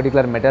ಒಂದು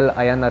ಪರ್ಟಿಕ್ಯುಲರ್ ಮೆಟಲ್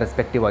ಅಯಾನ್ನ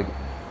ರೆಸ್ಪೆಕ್ಟಿವ್ ಆಗಿ.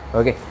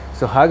 ಓಕೆ,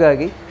 ಸೊ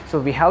ಹಾಗಾಗಿ so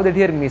we have that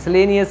here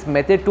miscellaneous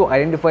method to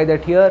identify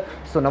that here.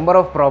 So number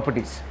of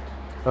properties.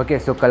 Okay,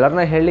 so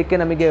ಕಲರ್ನ ಹೇಳಲಿಕ್ಕೆ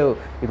ನಮಗೆ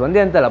ಇದೊಂದೇ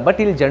ಅಂತಲ್ಲ, ಬಟ್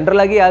ಇಲ್ಲಿ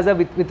ಜನರಲಾಗಿ as a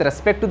with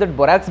respect to that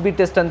borax beet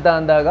test ಅಂತ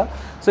ಅಂದಾಗ,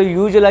 ಸೊ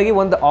ಯೂಶಲಾಗಿ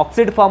ಒಂದು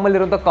ಆಕ್ಸೈಡ್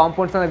ಫಾರ್ಮಲ್ಲಿರುವಂಥ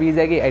ಕಾಂಪೌಂಡ್ಸ್ನ ನಾವು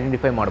ಈಸಿಯಾಗಿ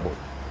ಐಡೆಂಟಿಫೈ ಮಾಡ್ಬೋದು.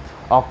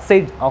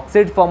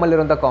 ಆಕ್ಸೈಡ್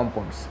ಫಾರ್ಮಲ್ಲಿರುವಂಥ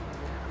ಕಾಂಪೌಂಡ್ಸ್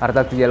ಅರ್ಥ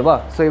ಆಗ್ತಿದೆಯಲ್ವಾ.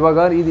 ಸೊ ಇವಾಗ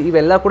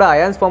ಇವೆಲ್ಲ ಕೂಡ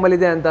ಅಯಾನ್ಸ್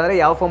ಫಾರ್ಮಲ್ಲಿದೆ ಅಂತಂದರೆ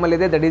ಯಾವ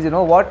ಫಾರ್ಮಲ್ಲಿದೆ, that is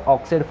what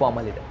oxide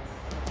ಫಾರ್ಮಲ್ಲಿದೆ.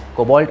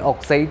 Cobalt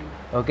oxide,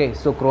 okay,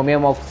 so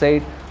chromium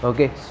oxide,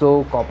 okay, so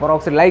copper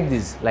oxide, like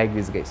this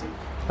guys.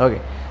 Okay,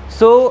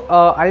 so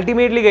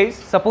ultimately guys,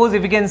 suppose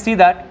if you can see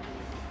that,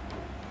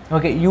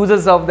 okay,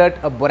 uses of that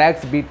borax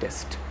bead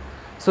test.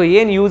 So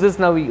uses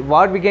now,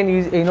 what we can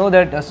use,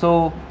 that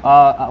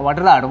what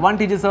are the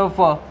advantages of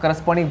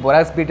corresponding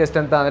borax bead test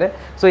anta andre.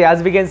 So as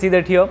we can see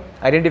that here,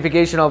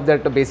 identification of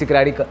that basic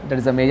radical, that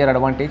is a major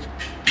advantage.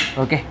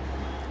 Okay,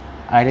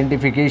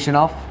 identification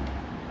of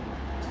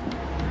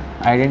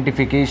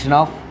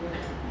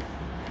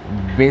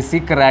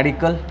basic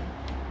radical.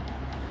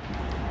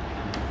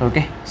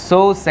 Okay, so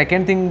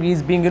second thing is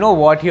being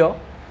what here.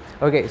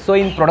 Okay, so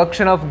in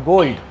production of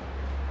gold,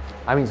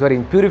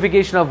 in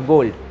purification of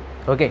gold.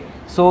 Okay,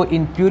 so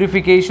in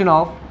purification of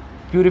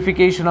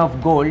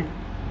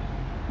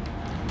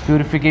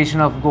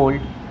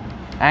gold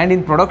and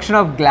in production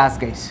of glass,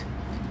 guys.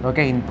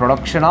 Okay, in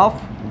production of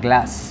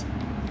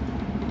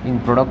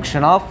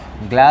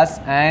glass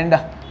and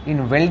in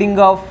welding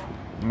of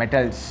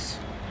metals.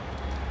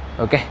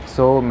 Okay,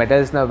 so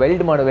ಮೆಟಲ್ಸ್ನ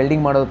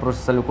welding ಮಾಡೋ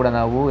ಪ್ರೊಸೆಸ್ಸಲ್ಲೂ ಕೂಡ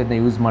ನಾವು ಇದನ್ನ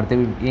use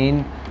ಮಾಡ್ತೀವಿ ಇನ್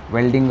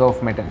welding of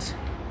metals.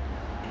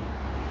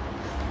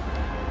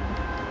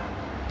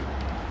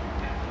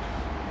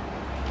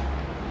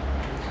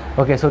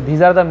 Okay, so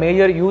these are the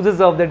major uses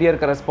of that year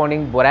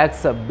corresponding borax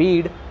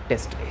bead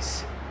test guys.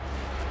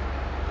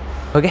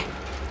 Okay,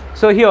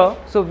 so here,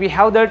 so we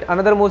have that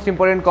another most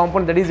important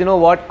compound, that is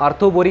what,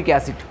 orthoboric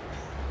acid.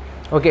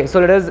 Okay, so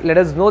let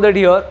us know that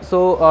here. So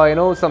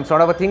some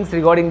sort of things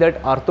regarding that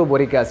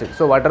orthoboric acid.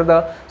 So what are the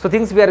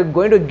things we are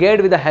going to get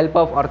with the help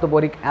of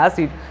orthoboric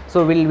acid? So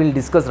we'll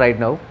discuss right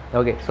now.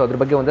 Okay, so adra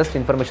ಬಗ್ಗೆ ಒಂದಷ್ಟು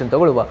information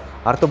ತಗೊಳ್ಳುವ.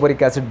 orthoboric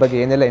acid ಬಗ್ಗೆ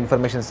ಏನೆಲ್ಲ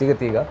information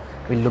ಸಿಗುತ್ತೆ ಈಗ,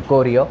 we'll look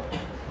over here.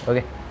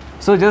 Okay,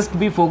 so just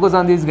be focused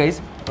on these guys.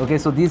 Okay,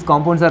 so these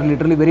compounds are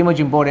literally very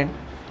much important.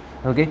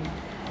 Okay,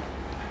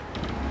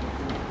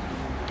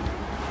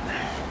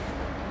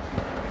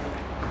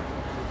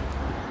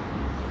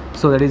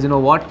 so that is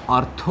what,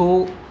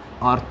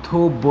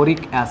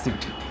 orthoboric acid.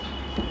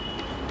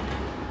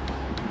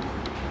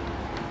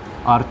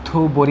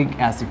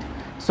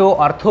 So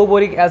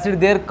orthoboric acid,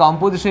 their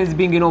composition is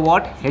being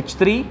what,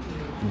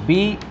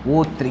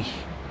 H3BO3.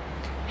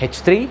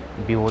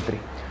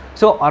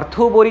 So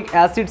orthoboric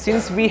acid,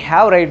 since we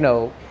have right now,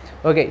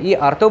 okay, ee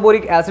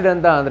orthoboric acid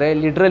anta andre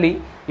literally,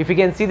 if you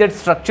can see that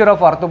structure of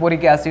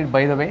orthoboric acid,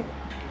 by the way,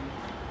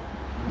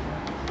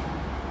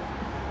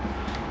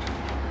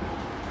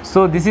 so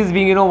this is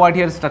being what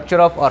here,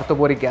 structure of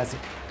orthoboric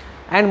acid.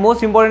 And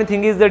most important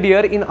thing is that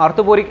here in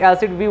orthoboric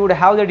acid we would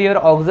have that here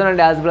oxygen and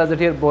as well as that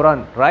here boron,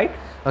 right?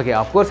 Okay,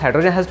 of course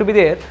hydrogen has to be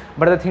there,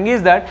 but the thing is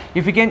that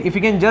if you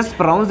can just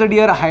pronounce that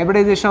here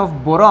hybridization of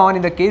boron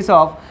in the case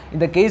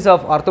of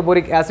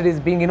orthoboric acid is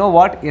being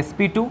what,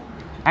 sp2,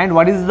 and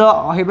what is the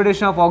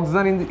hybridization of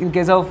oxygen in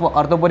case of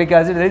orthoboric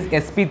acid, that is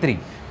sp3.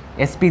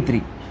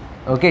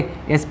 Okay,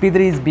 sp3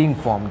 is being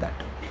formed that.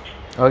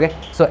 Okay,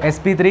 so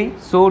sp3,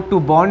 so to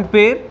bond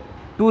pair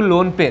to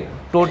lone pair,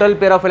 total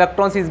pair of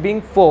electrons is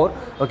being 4.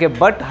 Okay,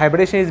 but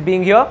hybridization is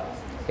being here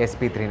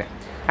sp3 ne.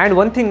 And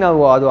one thing now,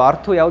 adu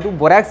artho yadu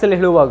borax alli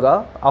heluvaga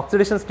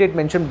oxidation state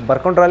mention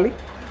barkonಡ್ರಲ್ಲಿ,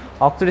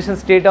 oxidation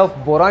state of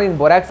boron in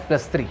borax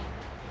 +3,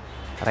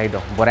 right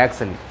down borax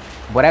alli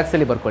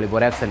ಬೊರಾಕ್ಸಲ್ಲಿ ಬರ್ಕೊಳ್ಳಿ,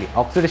 ಬೊರಾಕ್ಸಲ್ಲಿ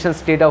oxidation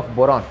state of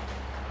boron,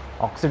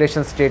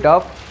 oxidation state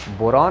of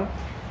boron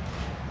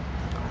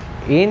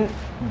in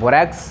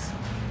borax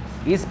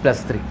is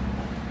 +3.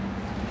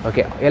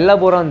 Okay, ಎಲ್ಲ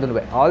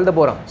ಬೋರಾನ್ದು, all the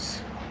ಬೋರಾನ್ಸ್.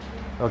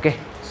 Okay,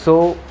 so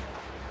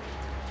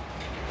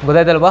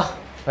ಗೊತ್ತಾಯ್ತಲ್ವಾ?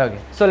 Okay,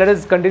 so let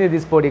us continue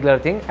this particular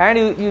thing. And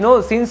you know,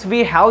 since we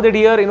have that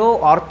here, you know,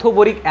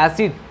 orthoboric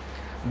acid,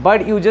 but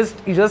you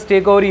just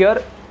take over here,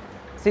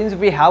 since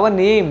we have a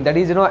name that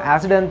is, you know,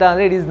 acid anta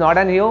andre, it is not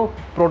an, you know,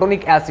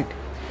 protonic acid.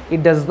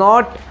 It does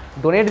not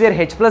donate their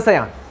H+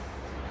 ion.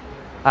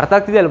 ಅರ್ಥ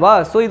ಆಗ್ತಿದೆ ಅಲ್ವಾ?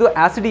 So ಇದು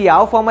acid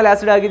ಯಾವ ಫಾರ್ಮಲ್ಲಿ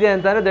acid ಆಗಿದೆ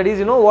ಅಂತಂದರೆ that is,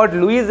 you know what,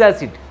 Louis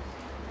acid.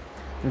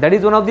 That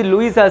is one of the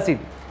Louis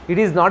acid. It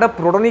is not a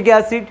ಪ್ರೋಟೋನಿಕ್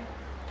acid.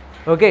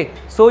 Okay,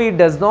 so it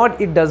does not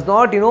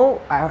you know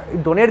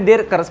donate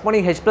their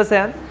corresponding H+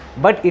 ion,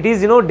 but it is,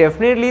 you know,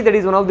 definitely that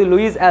is one of the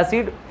Lewis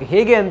acid.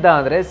 ಹೇಗೆ ಅಂತ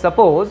ಅಂದರೆ,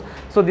 suppose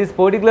so this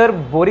particular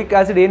boric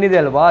acid ಏನಿದೆ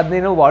ಅಲ್ವಾ,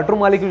 ಅದನ್ನೇನೋ water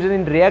molecules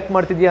react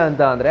ಮಾಡ್ತಿದ್ಯಾ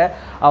ಅಂತ ಅಂದರೆ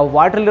ಆ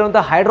ವಾಟರ್ಲಿರುವಂಥ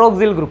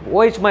hydroxyl group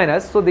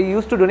OH-, so they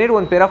use to donate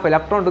one pair of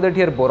electron to that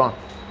here boron.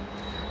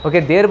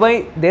 Okay, thereby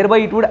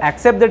it would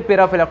accept that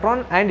pair of electron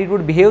and it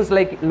would behaves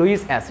like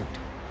Lewis acid.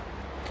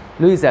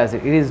 Lewis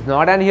acid, it is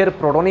not an here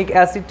protonic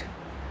acid.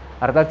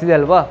 ಅರ್ಥ ಆಗ್ತಿದೆ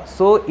ಅಲ್ವಾ?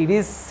 So it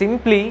is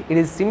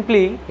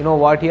simply you know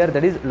what here,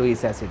 that is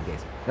Louis acid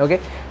guys. Okay,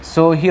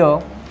 so here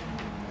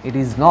it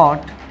is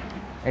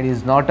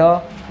not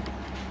a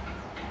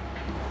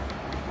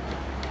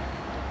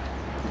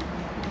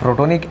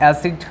protonic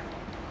acid,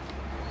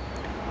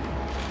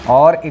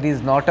 or it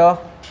is not a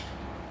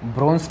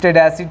Bronsted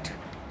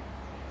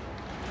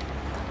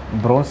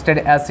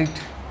acid.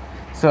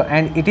 So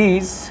and it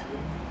is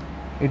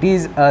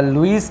a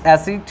Lewis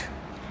acid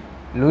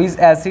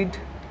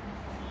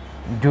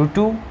due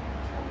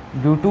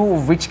to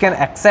which can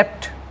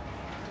accept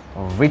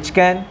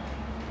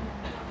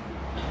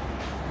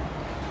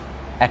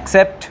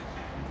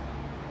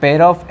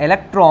pair of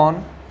electron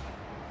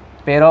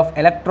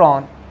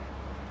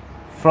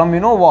from,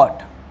 you know what,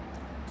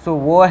 so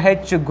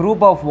OH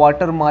group of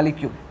water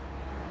molecule,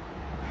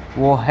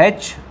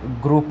 OH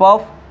group of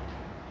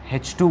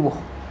H2O,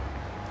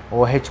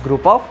 OH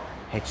group of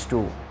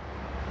H2O.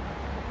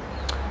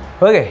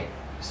 Okay,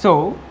 so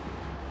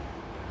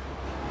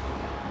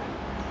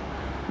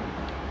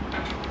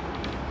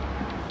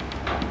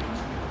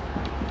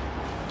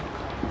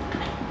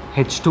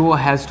H2O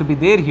has to be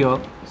there here,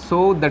 so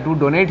that would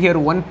donate here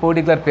one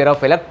particular pair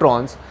of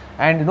electrons,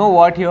 and you know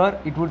what, here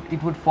it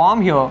would form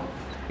here,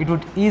 it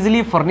would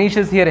easily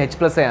furnishes here H+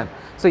 ion.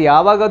 So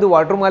ಯಾವಾಗ ಅದು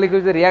water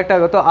molecule react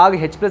ಆಗುತ್ತೋ ಆಗ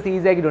H+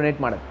 ಈಸಿಯಾಗಿ donate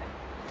ಮಾಡುತ್ತೆ.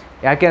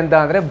 ಯಾಕೆ ಅಂತ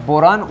ಅಂದರೆ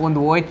boron ಒಂದು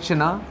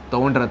OH-ನ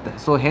ತೊಗೊಂಡಿರುತ್ತೆ,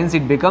 so hence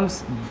it becomes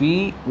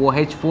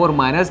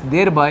BOH4-,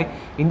 there by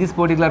in this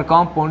particular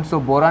compound, so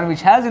boron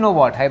which has, you know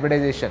what,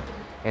 hybridisation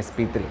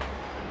sp3.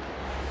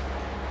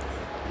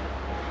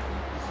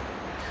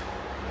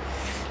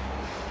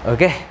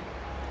 Okay,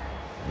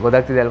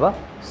 ಗೊತ್ತಾಗ್ತಿದೆ ಅಲ್ವಾ?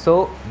 So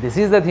this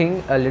is the thing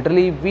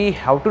literally we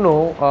have to know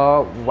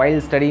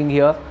while studying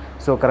here.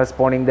 So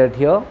corresponding that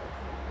here,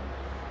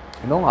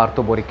 you know,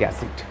 ಆರ್ಥೋಬೋರಿಕ್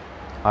acid.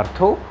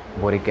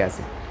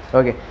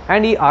 Okay,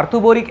 and ಈ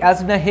ಆರ್ಥೋಬೋರಿಕ್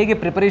ಆ್ಯಸಿಡ್ನ ಹೇಗೆ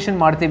preparation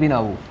ಮಾಡ್ತೀವಿ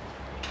ನಾವು?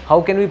 How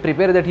can we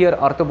prepare that here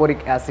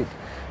ಆರ್ಥೋಬೋರಿಕ್ acid?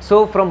 So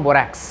from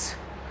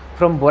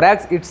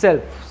borax it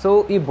self. So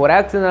ಈ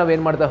ಬೊರಾಕ್ಸ್ನ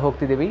ನಾವೇನು ಮಾಡ್ತಾ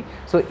ಹೋಗ್ತಿದ್ದೀವಿ,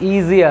 so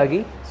ಈಸಿಯಾಗಿ,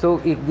 so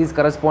ಈ this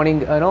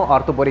corresponding no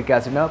ಆರ್ಥೋಬೋರಿಕ್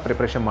ಆ್ಯಸಿಡ್ನ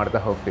preparation ಮಾಡ್ತಾ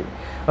ಹೋಗ್ತೀವಿ.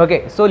 Okay,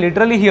 so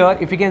literally here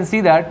if you can see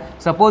that,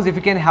 suppose if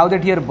you can have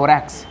that here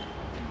borax,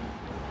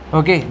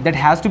 okay, that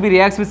has to B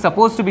reacts with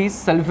suppose to B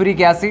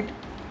sulphuric acid.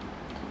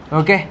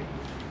 Okay,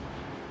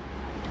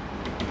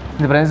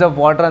 in the presence of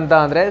water anta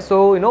andre, so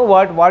you know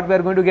what we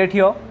are going to get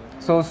here,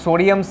 so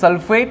sodium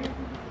sulfate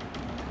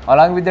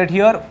along with that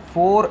here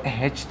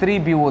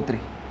 4H3BO3,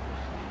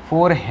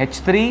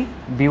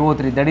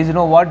 that is, you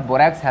know what,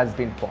 boric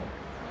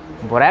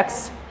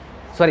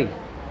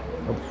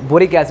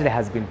acid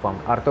has been formed,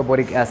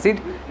 orthoboric acid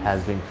has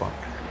been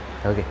formed.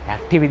 Okay,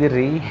 active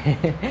idirri.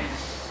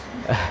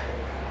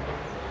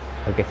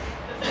 Okay,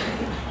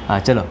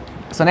 chalo,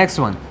 so next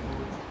one.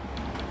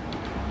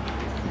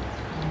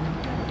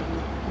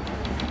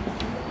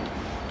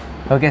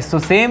 Okay, so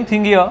same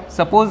thing here,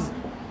 suppose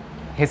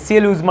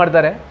HCl use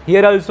ಮಾಡ್ತಾರೆ,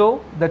 here also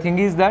the thing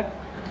is that,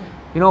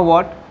 you know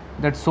what,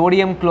 that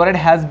sodium chloride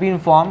has been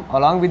formed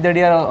along with that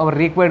here our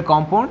required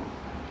compound,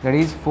 that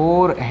is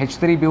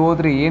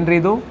 4H3BO3. ಏನ್ರಿ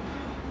ಇದು?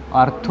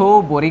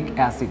 ಆರ್ಥೋಬೋರಿಕ್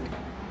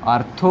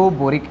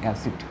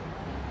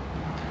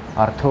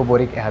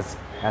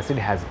acid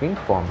has been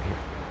formed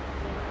here.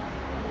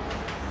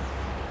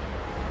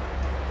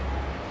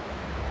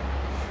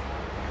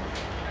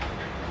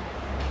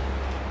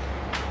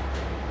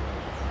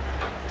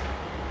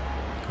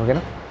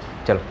 ಓಕೆನಾ?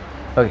 ಚಲೋ,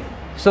 okay,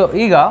 so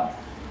ಈಗ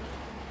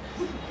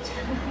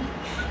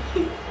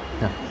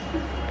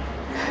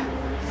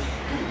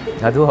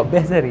ಅದು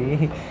ಅಭ್ಯಾಸ ರೀ.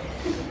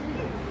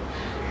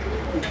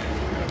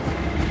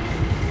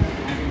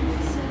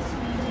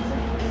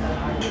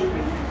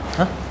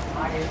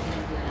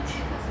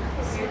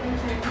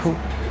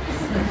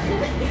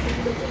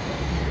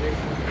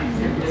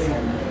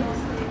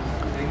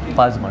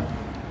 Pass ಮಾಡಿ.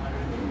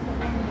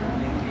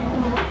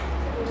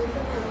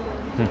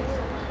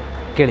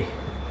 ಕೇಳಿ.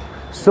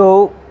 ಸೊ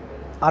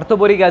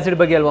ಆರ್ಥೋಬೋರಿಕ್ ಆ್ಯಸಿಡ್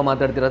ಬಗ್ಗೆ ಅಲ್ವಾ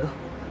ಮಾತಾಡ್ತಿರೋದು,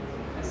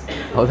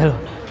 ಹೌದಲ್ವ?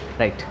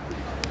 ರೈಟ್.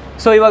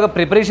 ಸೊ ಇವಾಗ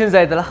ಪ್ರಿಪ್ರೇಷನ್ಸ್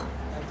ಆಯ್ತಲ್ಲ,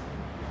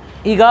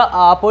 ಈಗ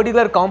ಆ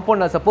ಪರ್ಟಿಕ್ಯುಲರ್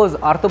ಕಾಂಪೌಂಡ್ನ ಸಪೋಸ್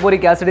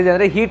ಆರ್ಥೋಬೋರಿಕ್ ಆ್ಯಸಿಡ್ ಇದೆ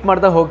ಅಂದರೆ ಹೀಟ್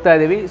ಮಾಡ್ತಾ ಹೋಗ್ತಾ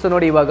ಇದ್ದೀವಿ. ಸೊ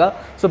ನೋಡಿ ಇವಾಗ,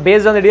 so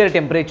based on the dear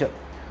temperature,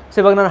 so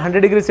ಇವಾಗ ನಾನು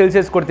 100 ಡಿಗ್ರಿ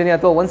ಸೆಲ್ಸಿಯಸ್ ಕೊಡ್ತೀನಿ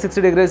ಅಥವಾ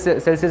 160 ಡಿಗ್ರಿ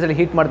ಸೆಲ್ಸಿಯಸಲ್ಲಿ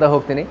ಹೀಟ್ ಮಾಡ್ತಾ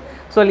ಹೋಗ್ತೀನಿ.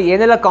 ಸೊ ಅಲ್ಲಿ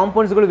ಏನೆಲ್ಲ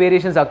ಕಾಂಪೌಂಡ್ಸ್ಗಳು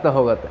ವೇರಿಯೇಷನ್ಸ್ ಆಗ್ತಾ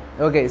ಹೋಗುತ್ತೆ.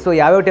 ಓಕೆ, ಸೊ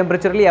ಯಾವ್ಯಾವ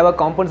ಟೆಂಪ್ರೇಚರಲ್ಲಿ ಯಾವ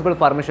ಕಾಂಪೌಂಡ್ಸ್ಗಳು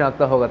ಫಾರ್ಮೇಷನ್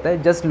ಆಗ್ತಾ ಹೋಗುತ್ತೆ,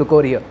 just look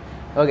over here.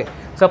 Okay,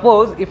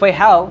 suppose if I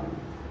have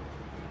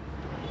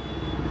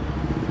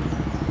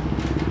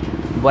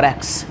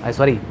borax,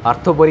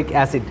 ಆರ್ಥೋಬೋರಿಕ್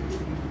acid,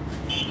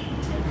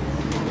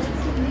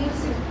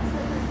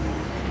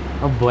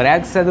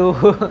 borax ಅದು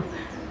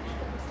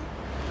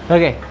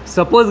okay,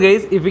 suppose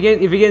guys, if you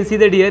can see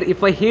that here, if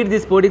I heat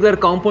this particular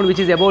compound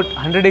which is about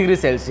 100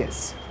 degrees Celsius,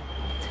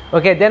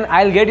 okay, then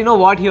I'll get, you know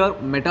what, here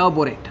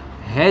metaborate,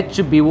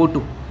 HbO2,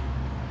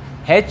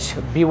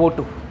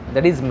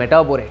 that is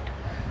metaborate.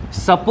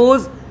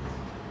 Suppose,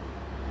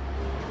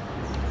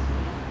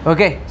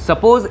 okay,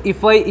 suppose if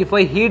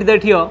I heat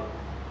that here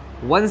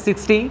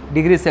 160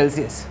 degrees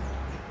Celsius,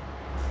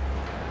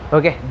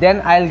 okay, then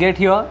I'll get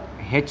here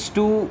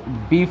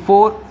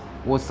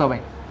H2B4O7,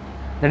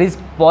 that is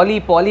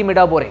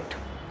polymetaborate.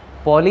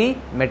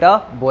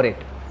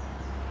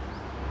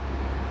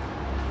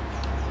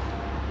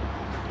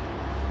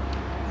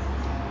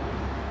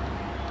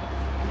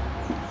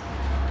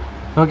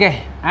 Okay,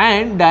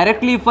 and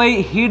directly if I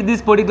heat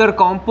this particular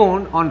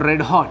compound on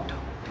red hot,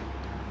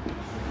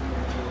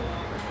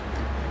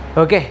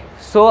 okay,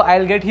 so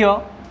I'll get here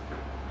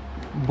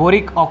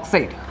boric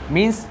oxide,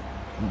 means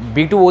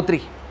B2O3,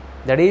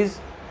 that is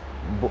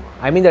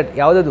that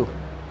ಯಾವುದದು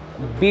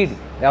bead,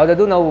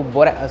 ಯಾವುದದು ನಾವು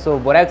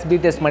borax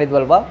bead test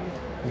ಮಾಡಿದ್ವಲ್ವಾ,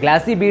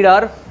 ಗ್ಲಾಸಿ bead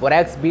R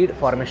borax bead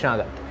formation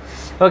ಆಗುತ್ತೆ.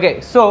 Okay,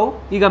 so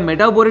ಈಗ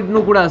ಮೆಟಾಬೋರಿಟ್ನು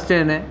ಕೂಡ ಅಷ್ಟೇ,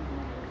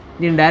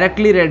 ನೀನು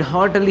directly red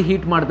ಹಾಟಲ್ಲಿ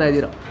heat ಮಾಡ್ತಾ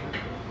ಇದ್ದೀರ.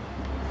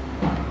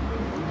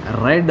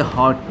 Red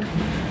hot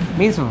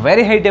means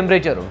very high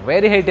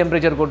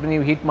temperature ಕೊಟ್ಟು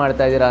ನೀವು ಹೀಟ್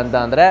ಮಾಡ್ತಾ ಇದ್ದೀರಾ ಅಂತ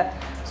ಅಂದರೆ,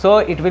 so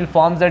it will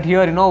forms that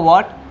here, you know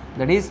what,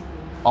 that is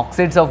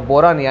oxides of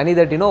boron, ಯಾನಿ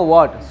that you know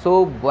what, so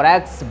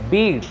borax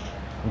bead,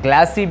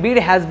 glassy bead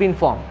has been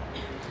formed.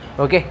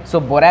 Okay, so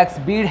borax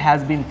bead has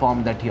been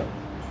formed that here,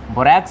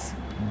 borax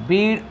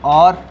bead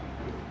or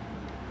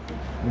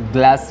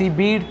glassy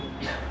bead,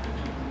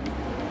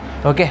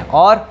 okay,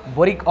 or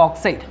boric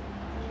oxide,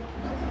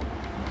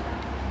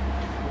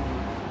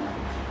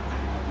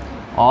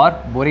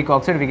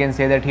 we can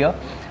say that here.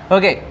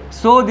 Okay,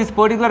 so this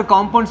particular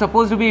compound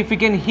supposed to be, if we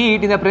can heat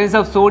in the presence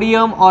of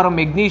sodium or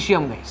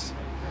magnesium guys,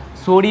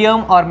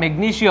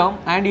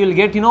 and you will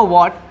get, you know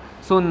what,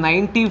 so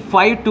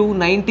 95 to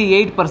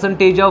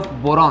 98% of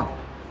boron,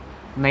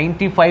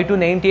 95 to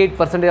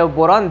 98% of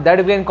boron, that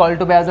we can call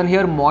to be as on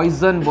here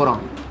Moissan boron,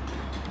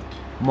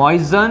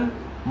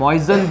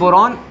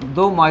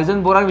 though Moissan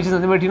boron which is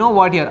nothing but, you know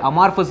what, here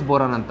amorphous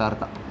boron anta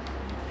artha,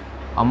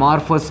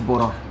 amorphous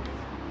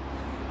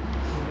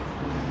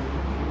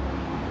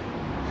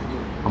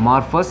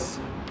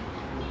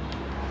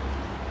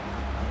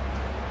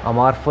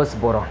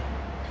boron.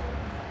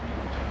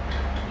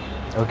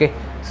 Okay,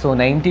 so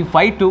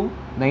 95 to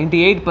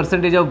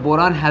 98% of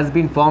boron has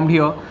been formed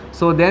here.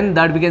 So then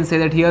that we can say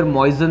that here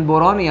Moissan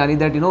boron, yani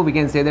that, you know, we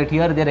can say that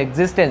here their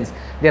existence,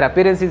 their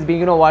appearance is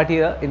being, you know what,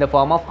 here in the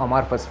form of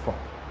amorphous form.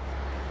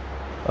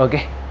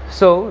 Okay,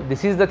 so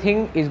this is the thing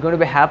is going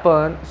to be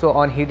happen. So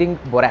on heating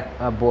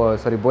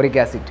boric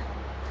acid,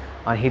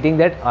 on heating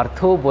that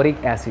orthoboric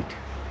acid,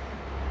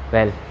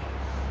 well,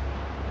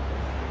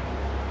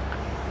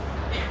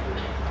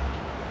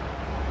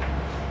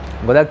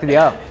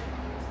 ಗೊತ್ತಾಗ್ತಿದೆಯಾ?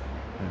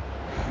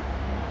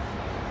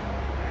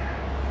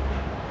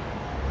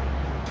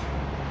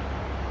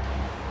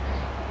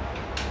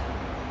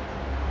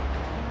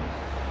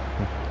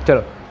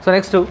 Chalo. So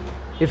next,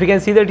 if you can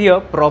see that here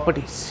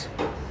properties.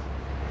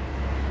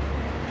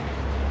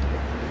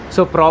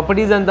 So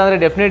properties antandre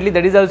definitely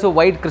that is also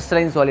white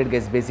crystalline solid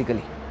guys,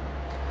 basically.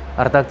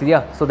 ಅರ್ಥ ಆಗ್ತಿದೆಯಾ?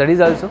 So that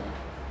is also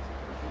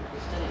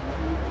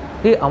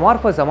ಈ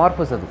amorphous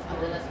ಅದು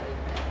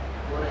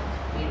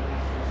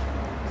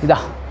ಇದಾ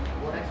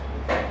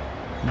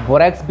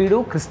borax ಬೀಡು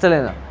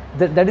ಕ್ರಿಸ್ಟಲಿನ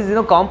that is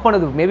ಏನೋ compound,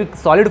 ಅದು may be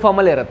solid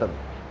ಫಾರ್ಮಲ್ಲೇ ಇರುತ್ತೆ ಅದು.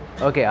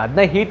 Okay,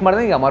 ಅದನ್ನ ಹೀಟ್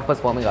ಮಾಡಿದ್ರೆ ಈಗ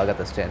ಅಮಾರ್ಫಸ್ ಫಾರ್ಮಿಂಗ್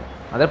ಆಗುತ್ತೆ ಅಷ್ಟೇ,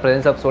 ಅಂದರೆ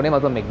ಪ್ರೆಸೆನ್ಸ್ ಆಫ್ ಸೋಡಿಯಂ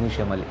ಅಥವಾ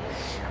ಮೆಗ್ನೀಷಿಯಮಲ್ಲಿ.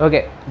 ಓಕೆ,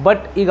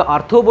 ಬಟ್ ಈಗ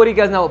ಆರ್ಥೋಬೋರಿಕ್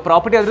ಆಸಿಡ್ ನಾವು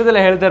ಪ್ರಾಪರ್ಟಿ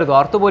ಅದರದ್ದೆಲ್ಲ ಹೇಳ್ತಾ ಇರೋದು,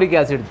 ಆರ್ಥೋಬೋರಿಕ್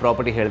ಆಸಿಡ್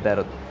ಪ್ರಾಪರ್ಟಿ ಹೇಳ್ತಾ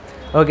ಇರೋದು.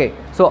 Okay,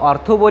 so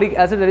orthoboric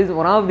acid, that is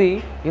one of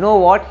the, you know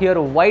what, here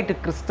white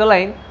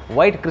crystalline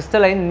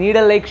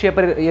needle like shape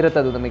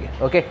iruttadu namage.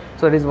 Okay,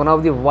 so it is one of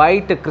the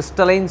white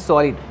crystalline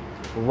solid,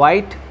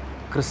 white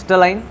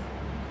crystalline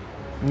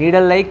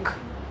needle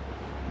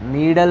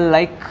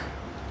like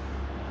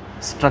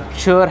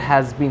structure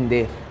has been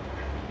there.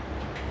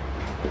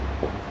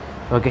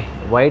 Okay,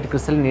 white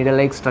crystalline needle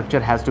like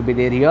structure has to be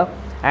there here,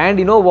 and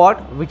you know what,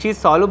 which is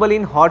soluble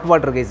in hot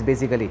water guys,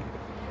 basically,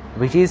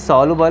 which is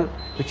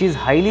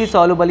highly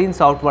soluble in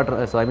salt water,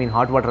 so I mean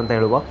hot water anta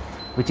heluva,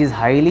 which is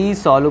highly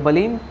soluble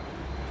in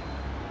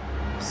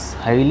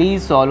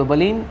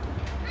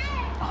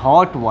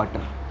hot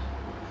water.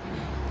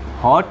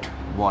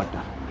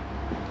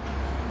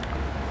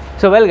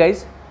 So well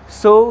guys,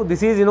 so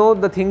this is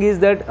the thing is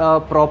that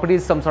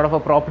properties, some sort of a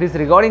properties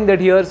regarding that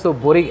here. So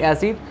boric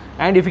acid,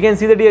 and if you can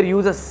see that here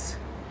uses,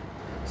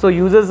 so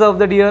uses of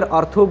that here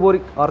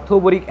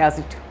orthoboric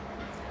acid.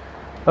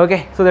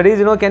 Okay, so that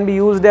is can be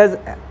used as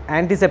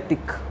antiseptic,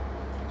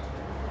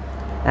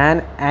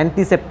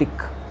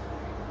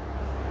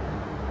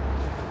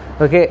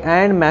 okay,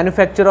 and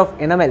manufacture of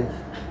enamel,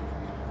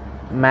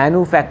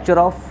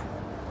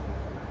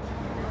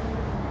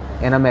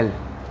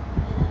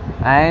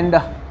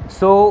 and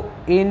so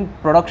in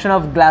production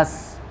of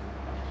glass.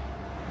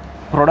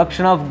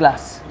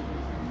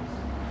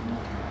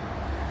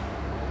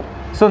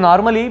 So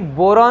normally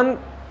boron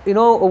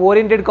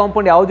oriented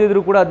compound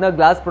ಯಾವುದಿದ್ರೂ ಕೂಡ ಅದನ್ನ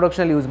glass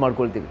ಪ್ರೊಡಕ್ಷನಲ್ಲಿ use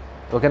ಮಾಡ್ಕೊಳ್ತೀವಿ.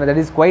 ಓಕೆನಾ, that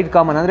is quite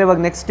common. ಅಂದರೆ ಇವಾಗ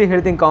next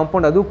ಹೇಳ್ತೀನಿ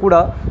compound, ಅದು ಕೂಡ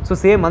so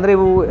same. ಅಂದರೆ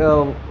ಇವು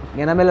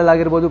ಎನಮೆಲ್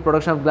ಆಗಿರ್ಬೋದು,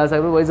 ಪ್ರೊಡಕ್ಷನ್ ಆಫ್ ಗ್ಲಾಸ್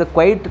ಆಗಿರ್ಬೋದು, is a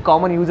quite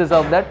common uses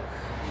of that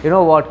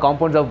what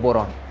compounds of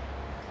boron.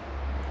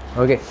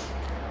 Okay,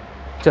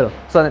 ಚಲೋ.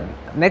 So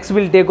next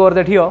will take over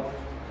that here.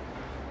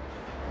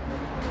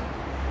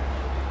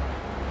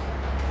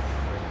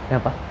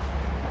 ಏನಪ್ಪ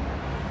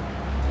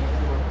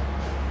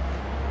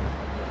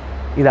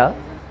ಇದಾ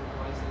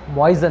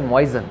moisin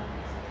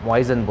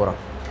boron.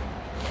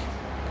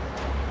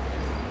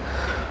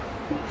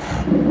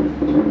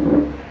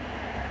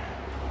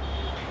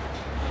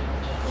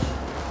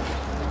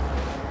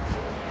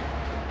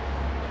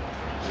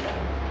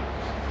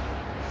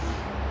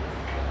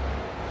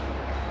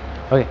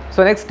 Okay, so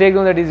next take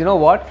down that is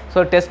what,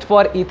 so test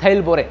for ethyl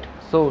borate.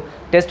 So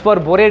test for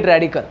borate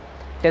radical,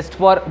 test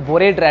for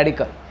borate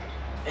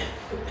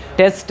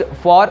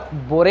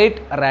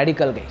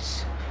radical guys.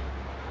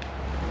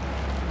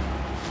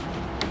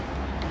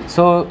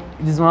 So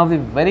it is one of the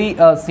very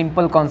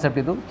simple concept.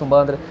 ಇದು ತುಂಬ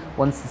ಅಂದರೆ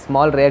ಒಂದು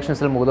small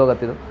ರಿಯಾಕ್ಷನ್ಸಲ್ಲಿ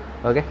ಮುಗಿದೋಗತ್ತಿದು.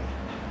 Okay,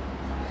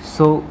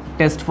 so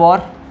test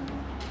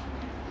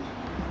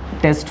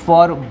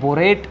for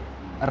ಬೋರೇಟ್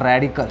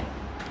radical.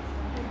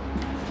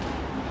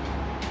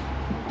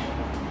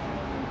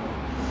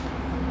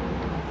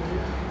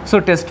 So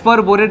test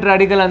for ಬೋರೇಟ್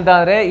radical ಅಂತ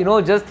ಅಂದರೆ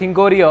just think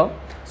over here.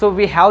 So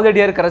we have that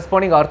here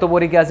corresponding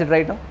ಆರ್ಥೋಬೋರಿಕ್ acid,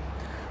 right?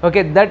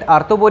 Okay, that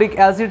orthoboric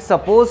acid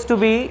supposed to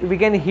be, we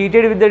can heat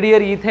it with the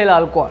dear ethyl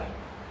alcohol.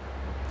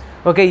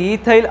 Okay,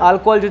 ethyl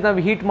alcohol jothe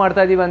ನಾವು heat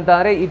ಮಾಡ್ತಾ ಇದೀವಿ ಅಂತ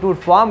ಅಂದರೆ it would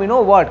form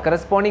what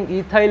corresponding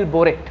ethyl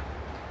borate.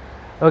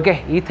 Okay,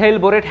 ethyl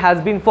borate has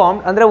been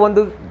formed. ಅಂದರೆ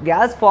ಒಂದು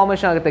gas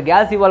formation ಆಗುತ್ತೆ,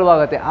 gas evolve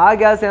ಆಗುತ್ತೆ. ಆ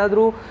ಗ್ಯಾಸ್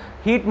ಏನಾದರೂ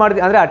ಹೀಟ್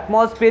ಮಾಡಿದ್ವಿ ಅಂದರೆ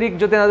ಅಟ್ಮಾಸ್ಫಿಯರಿಕ್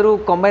ಜೊತೆ ಏನಾದರೂ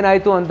ಕಂಬೈನ್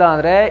ಆಯಿತು ಅಂತ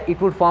ಅಂದರೆ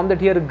it would form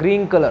that here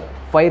green colour,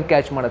 fire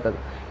catch ಮಾಡುತ್ತೆ ಅದು.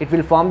 It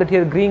will form that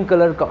here green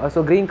colour.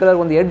 So green colour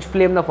ಒಂದು ಎಡ್ಜ್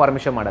ಫ್ಲೇಮ್ನ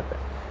ಫಾರ್ಮೇಷನ್ ಮಾಡುತ್ತೆ.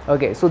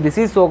 Okay, so this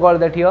is so called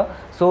that here.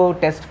 So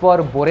test for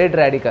borate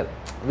radical,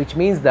 which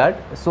means that,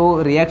 so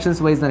reactions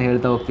wise ನಾನು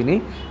ಹೇಳ್ತಾ ಹೋಗ್ತೀನಿ,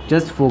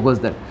 just focus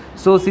that.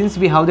 So since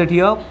we have that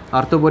here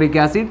orthoboric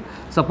acid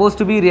supposed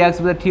to be reacts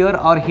with that here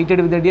or heated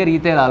with that here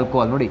ethyl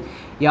alcohol. ನೋಡಿ,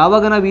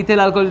 ಯಾವಾಗ ನಾವು ethyl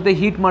alcohol ಜೊತೆ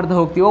heat ಮಾಡ್ತಾ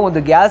ಹೋಗ್ತೀವೋ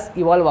ಒಂದು gas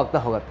evolve ಆಗ್ತಾ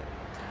ಹೋಗುತ್ತೆ.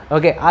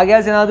 ಓಕೆ, ಆ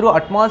gas ಏನಾದರೂ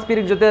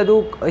ಅಟ್ಮಾಸ್ಫಿಯರಿಕ್ ಜೊತೆ ಅದು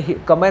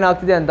ಕಂಬೈನ್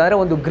ಆಗ್ತಿದೆ ಅಂತಂದರೆ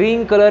ಒಂದು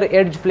ಗ್ರೀನ್ ಕಲರ್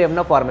ಎಡ್ಜ್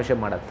ಫ್ಲೇಮ್ನ ಫಾರ್ಮೇಷನ್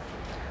ಮಾಡುತ್ತೆ.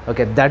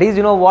 Okay, that is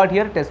what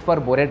here test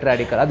for ಬೋರೇಟ್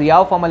radical. ಅದು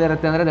ಯಾವ ಫಾರ್ಮಲ್ಲಿ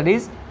ಇರುತ್ತೆ ಅಂದರೆ that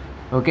is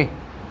okay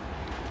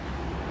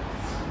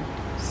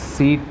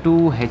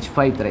C2H5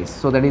 thrice.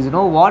 So that is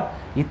what,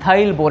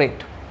 ethyl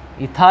borate.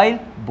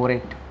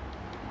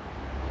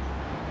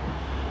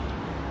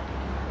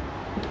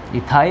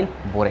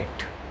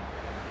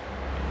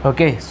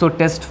 Okay, so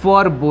test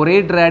for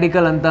borate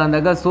radical anta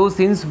andaga. So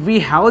since we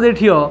have that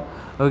here,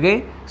 okay,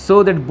 so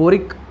that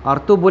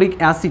orthoboric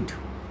acid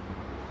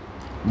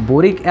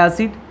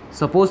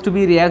supposed to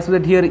be reacts with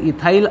that here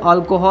ethyl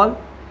alcohol.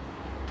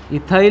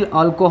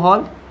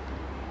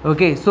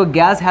 Okay, so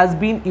gas has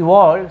been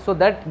evolved. So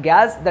that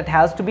gas that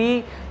has to be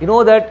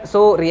that so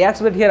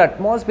reacts with here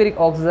atmospheric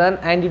oxygen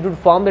and it would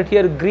form that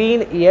here green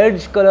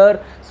edge color,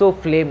 so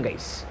flame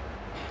guys.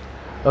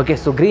 Okay,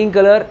 so green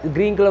color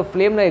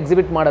flame na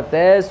exhibit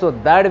ಮಾಡುತ್ತೆ. So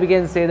that we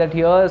can say that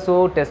here, so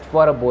test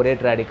for a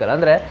borate radical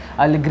ಅಂದರೆ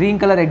ಅಲ್ಲಿ green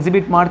colour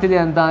exhibit ಮಾಡ್ತಿದೆ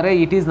ಅಂತ ಅಂದರೆ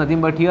it is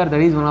nothing but here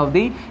that is one of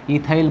the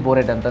ethyl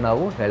borate ಅಂತ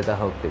ನಾವು ಹೇಳ್ತಾ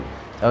ಹೋಗ್ತೀವಿ.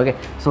 Okay,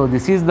 so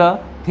this is the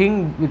thing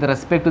with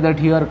respect to that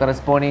here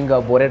corresponding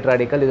ಬೋರೇಟ್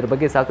radical. ಇದ್ರ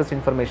ಬಗ್ಗೆ ಸಾಕಷ್ಟು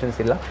ಇನ್ಫಾರ್ಮೇಷನ್ಸ್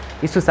ಇಲ್ಲ,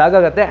 ಇಷ್ಟು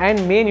ಸಾಕಾಗುತ್ತೆ.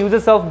 And main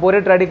uses of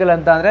ಬೋರೇಟ್ radical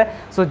ಅಂತ ಅಂದರೆ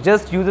so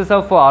just uses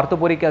of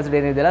ಆರ್ಥೋಬೋರಿಕ್ acid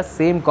ಏನಿದೆಯಲ್ಲ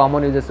ಸೇಮ್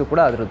ಕಾಮನ್ ಯೂಸಸ್ಸು ಕೂಡ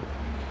ಅದರದ್ದು.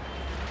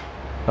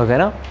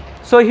 ಓಕೆನಾ?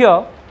 So here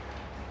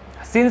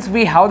since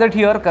we have that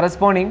here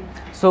corresponding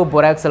so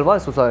borax ಅಲ್ವಾ,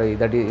 so sorry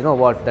that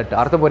what that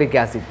ಆರ್ಥೋಬೋರಿಕ್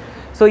acid.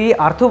 So ಈ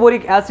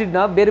ಆರ್ಥೋಬೋರಿಕ್ ಆ್ಯಸಿಡ್ನ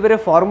ಬೇರೆ ಬೇರೆ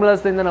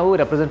ಫಾರ್ಮುಲಾಸ್ದಿಂದ ನಾವು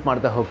ರೆಪ್ರೆಸೆಂಟ್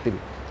ಮಾಡ್ತಾ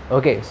ಹೋಗ್ತೀವಿ.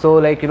 ಓಕೆ, ಸೊ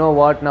ಲೈಕ್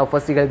ವಾಟ್ ನಾವು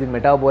ಫಸ್ಟಿಗೆ ಹೇಳ್ತೀವಿ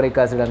ಮೆಟಾಬೋರಿಕ್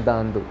ಆಸಿಡ್ ಅಂತ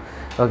ಅಂದು.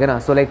 ಓಕೆನಾ?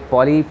 ಸೊ ಲೈಕ್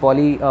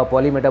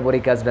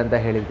ಪಾಲಿಮೆಟಾಬೋರಿಕ್ ಆಸಿಡ್ ಅಂತ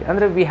ಹೇಳಿದ್ವಿ.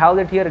 ಅಂದರೆ we have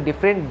that here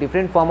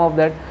different form of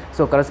that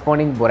so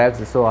corresponding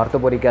borax, so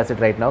ಆರ್ಥೋಬೋರಿಕ್ acid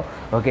right ನಾವು.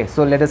 Okay, so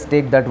let us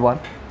take that one.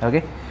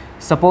 Okay,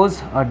 suppose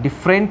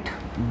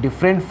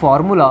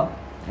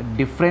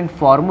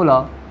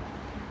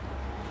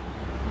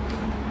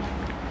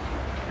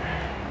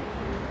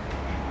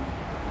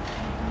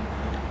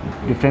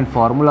different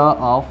formula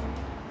of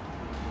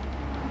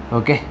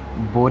okay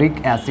boric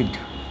acid.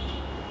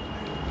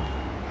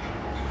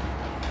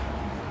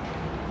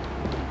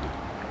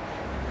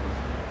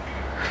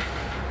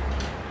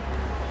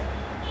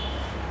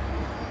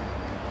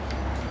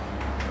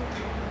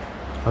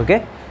 Okay,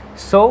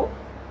 so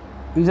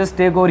you just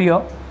take over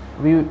here,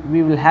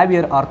 we will have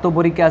here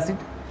orthoboric acid,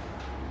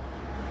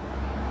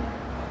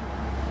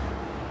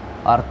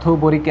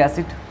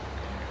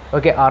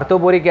 okay,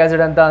 orthoboric acid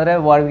anta andre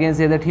what we can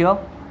say that here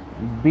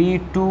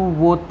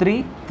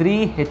B2O3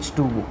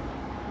 3H2O,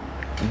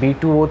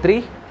 B2O3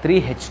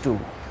 3H2O.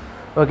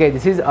 Okay,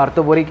 this is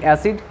orthoboric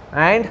acid.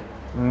 And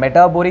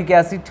metaboric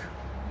acid,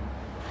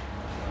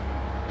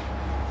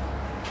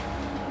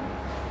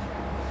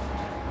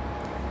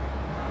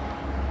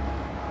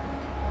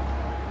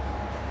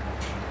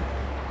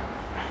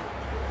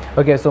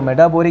 okay, so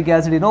metaboric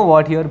acid, you know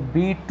what here,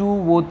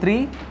 B2O3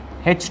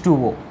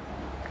 H2O,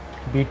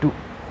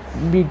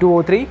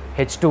 B2O3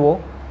 H2O.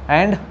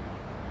 And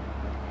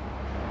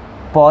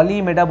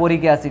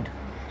polymetaboric acid,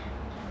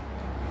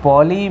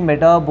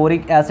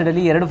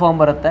 ಅಲ್ಲಿ ಎರಡು form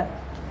ಬರುತ್ತೆ.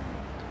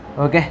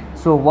 Okay,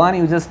 so one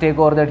you just take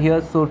over that here,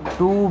 so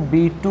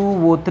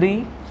 2B2O3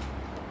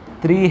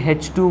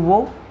 3H2O.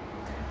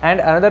 And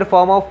another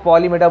form of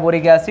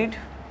polymetaboric acid,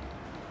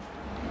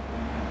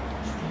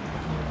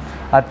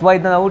 ಅಥವಾ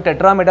ಇದನ್ನ ನಾವು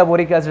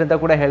ಟೆಟ್ರಾಮೆಟಾಬೋರಿಕ್ acid ಅಂತ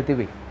ಕೂಡ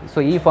ಹೇಳ್ತೀವಿ. So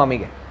ಈ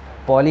ಫಾರ್ಮಿಗೆ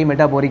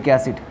ಪಾಲಿಮೆಟಾಬೋರಿಕ್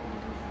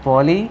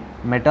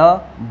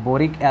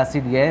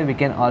ಆಸಿಡ್ಗೆ we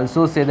can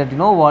also say that you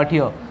know what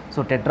here, so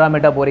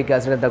ಟೆಟ್ರಾಮೆಟಾಬೋರಿಕ್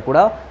acid ಅಂತ ಕೂಡ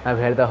ನಾವು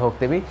ಹೇಳ್ತಾ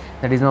ಹೋಗ್ತೀವಿ.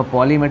 That is no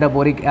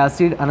ಪಾಲಿಮೆಟಾಬೋರಿಕ್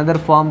acid.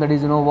 Another form that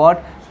is know what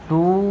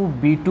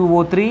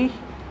 2B2O3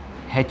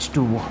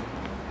 H2O.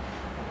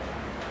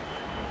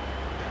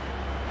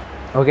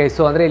 Okay,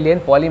 so ಅಂದರೆ ಇಲ್ಲಿ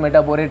ಏನು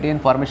ಪಾಲಿಮೆಟಾಬೋರೇಟ್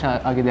ಏನು ಫಾರ್ಮೇಷನ್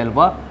ಆಗಿದೆ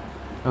ಅಲ್ವಾ,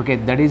 okay,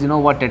 that is know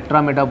what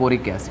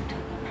ಟೆಟ್ರಾಮೆಟಾಬೋರಿಕ್ acid.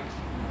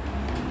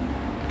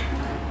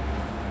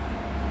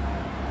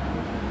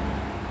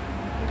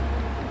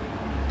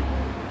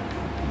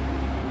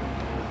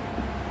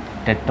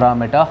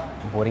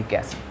 ಟೆಟ್ರಾಮೆಟಾಬೋರಿಕ್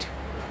acid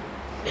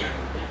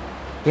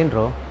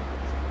ಏನ್ರೋ,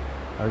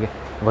 okay,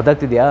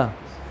 ಗೊತ್ತಾಗ್ತಿದೆಯಾ?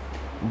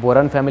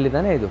 Boron family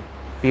ತಾನೇ ಇದು,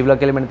 ಪಿ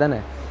ಬ್ಲಾಕ್ ಎಲಿಮೆಂಟ್ ತಾನೆ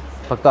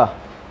ಪಕ್ಕಾ?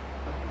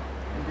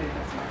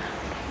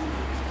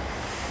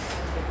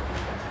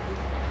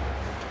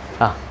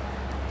 ಹಾಂ,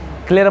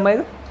 ಕ್ಲಿಯರ್ ಅಮ್ಮ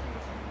ಇದು?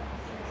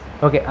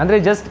 ಓಕೆ, ಅಂದರೆ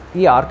ಜಸ್ಟ್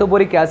ಈ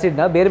ಆರ್ಥೋಬೋರಿಕ್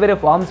ಆ್ಯಸಿಡ್ನ ಬೇರೆ ಬೇರೆ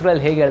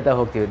ಫಾರ್ಮ್ಸ್ಗಳಲ್ಲಿ ಹೇಗೆ ಹೇಳ್ತಾ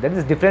ಹೋಗ್ತೀವಿ, that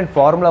is different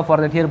formula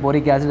for that here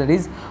boric acid. That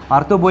is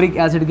ಆರ್ಥೋಬೋರಿಕ್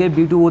ಆ್ಯಸಿಡ್ಗೆ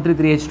B2O3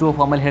 3H2O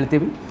ಫಾರ್ಮಲ್ಲಿ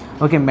ಹೇಳ್ತೀವಿ.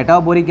 Okay,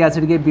 ಮೆಟಾಬೋರಿಕ್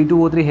ಆ್ಯಸಿಡ್ಗೆ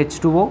B2O3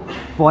 H2O,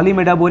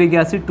 ಪಾಲಿಮೆಟಾಬೋರಿಕ್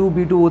acid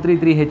 2B2O3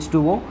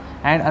 3H2O.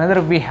 And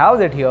another we have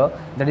that here,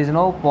 that is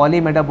no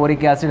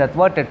ಪಾಲಿಮೆಟಾಬೋರಿಕ್ acid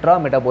ಅಥವಾ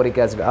ಟೆಟ್ರಾಮೆಟಾಬೋರಿಕ್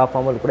ಆ್ಯಸಿಡ್. ಆ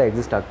ಫಾರ್ಮಲ್ಲಿ ಕೂಡ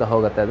ಎಕ್ಸಿಸ್ಟ್ ಆಗ್ತಾ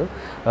ಹೋಗುತ್ತೆ ಅದು.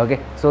 Okay,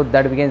 so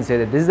that we can say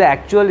that this is the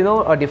actual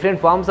different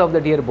forms of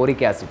that here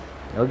boric acid.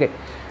 Okay,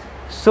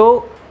 so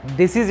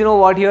this is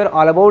what here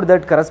all about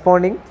that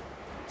corresponding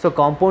so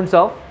compounds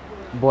of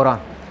boron.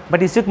 But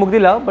istಕ್ಕೆ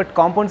ಮುಗ್ದಿಲ್ಲ, but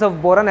compounds of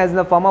boron as in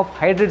the form of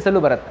hydrates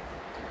ಅಲ್ಲೂ ಬರುತ್ತೆ.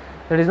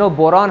 That is no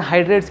boron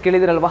hydrates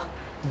ಕೇಳಿದಿರಲ್ವಾ,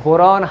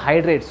 boron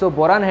hydrates. So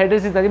boron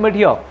hydrates is nothing but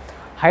here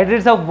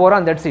hydrates of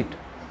boron, that's it.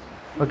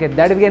 Okay,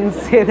 that we can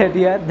say that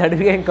here, that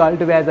we can call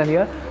to B as an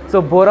here. So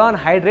boron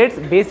hydrates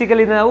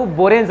basically ನಾವು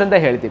ಬೋರೆನ್ಸ್ ಅಂತ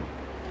ಹೇಳ್ತೀವಿ,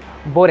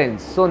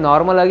 ಬೋರೆನ್ಸ್. So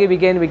normal ಆಗಿ we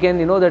can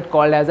that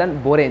called as an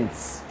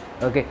ಬೋರೆನ್ಸ್.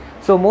 Okay,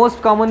 so most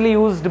commonly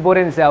used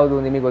ಬೋರೆನ್ಸ್ ಯಾವುದು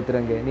ನಿಮಗೆ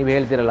ಗೊತ್ತಿರೋಂಗೆ ನೀವು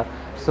ಹೇಳ್ತಿರಲ್ಲ.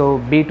 So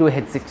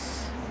B2H6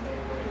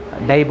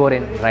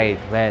 ಡೈಬೋರೆನ್,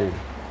 right, well,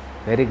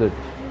 very good.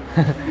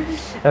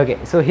 Okay,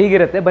 so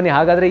ಹೀಗಿರುತ್ತೆ. ಬನ್ನಿ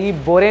ಹಾಗಾದರೆ ಈ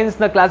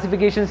ಬೋರೆನ್ಸ್ನ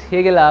ಕ್ಲಾಸಿಫಿಕೇಷನ್ಸ್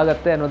ಹೇಗೆಲ್ಲ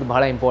ಆಗುತ್ತೆ ಅನ್ನೋದು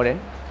ಬಹಳ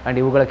ಇಂಪಾರ್ಟೆಂಟ್. ಆ್ಯಂಡ್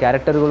ಇವುಗಳ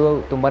ಕ್ಯಾರೆಕ್ಟರ್ಗಳು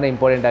ತುಂಬಾ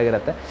ಇಂಪಾರ್ಟೆಂಟ್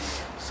ಆಗಿರುತ್ತೆ.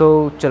 ಸೊ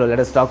ಚಲೋ,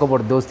 let us talk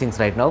about those things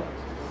right now.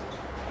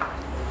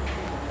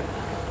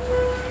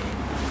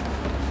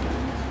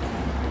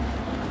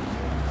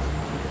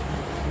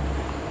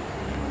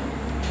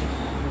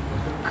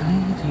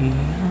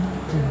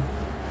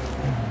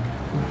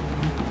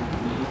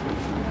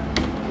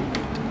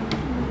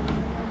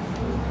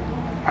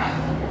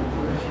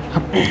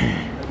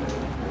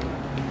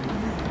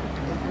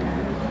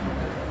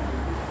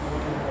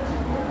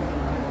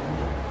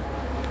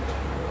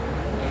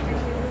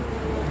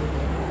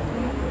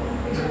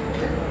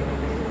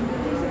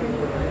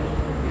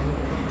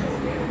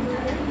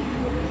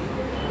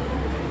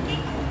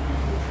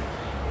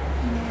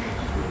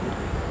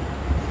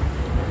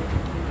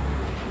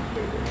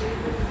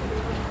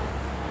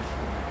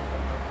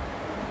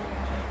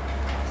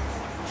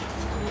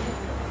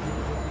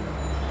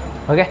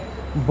 Okay,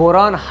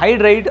 boron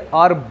hydride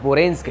or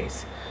boranes case.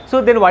 So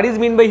then what is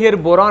mean by here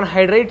boron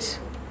hydrates?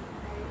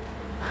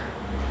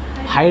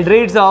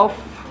 Hydrates of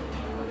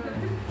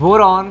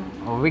boron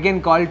we can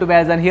call to be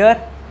as an here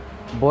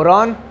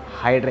boron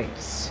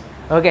hydrates.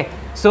 Okay,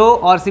 so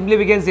or simply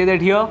we can say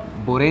that here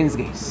boranes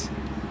case,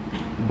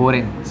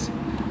 boranes.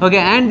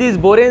 Okay, and these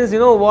boranes,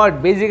 you know what,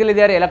 basically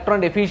they are electron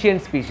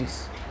deficient species.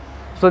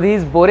 So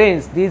these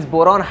boranes, these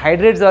boron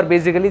hydrates are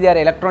basically they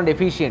are electron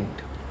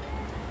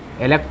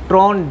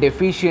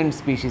deficient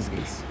species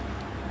guys.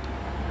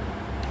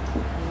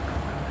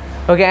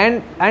 Okay,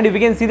 and if we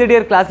can see that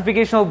here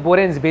classification of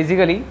boranes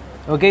basically,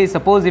 okay,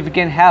 suppose if we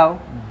can have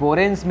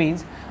boranes means,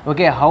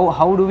 okay,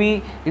 how do we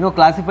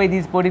classify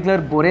these particular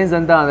boranes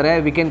anta andre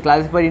we can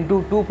classify into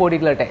two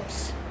particular types.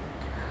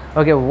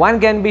 Okay, one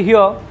can be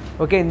here,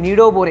 okay,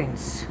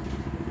 nidoboranes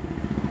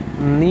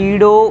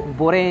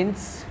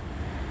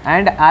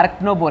and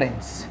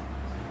arachnoboranes,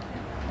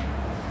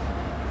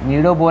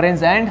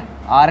 nidoboranes and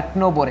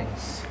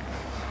arachnoboranes.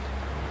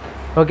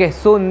 Okay,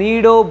 so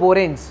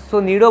nidoboranes.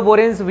 So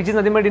nidoboranes, which is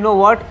nothing but, you know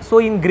what? So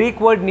in Greek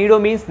word, nido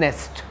means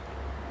nest.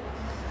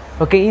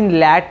 Okay, in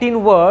Latin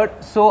word,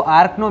 so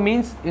arachno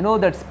means, you know,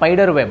 that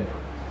spider web.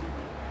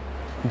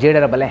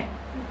 Jedara bale,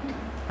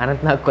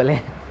 anantna kole.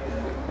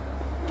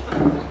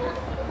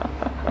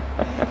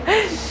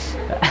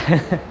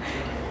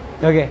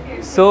 Okay,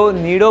 so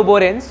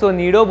nidoboranes. So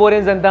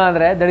nidoboranes anta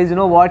andre, that is, you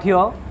know what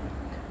here?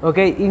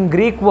 Okay, in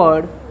Greek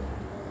word,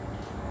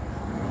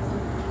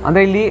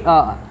 andre illi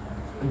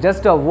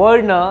just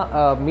ವರ್ಡ್ನ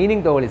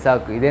meaning ತೊಗೊಳ್ಳಿ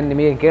ಸಾಕು, ಇದೇನು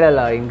ನಿಮಗೆ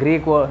ಕೇಳಲ್ಲ. ಇನ್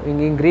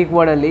Greek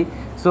ವರ್ಡಲ್ಲಿ,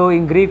 so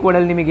in Greek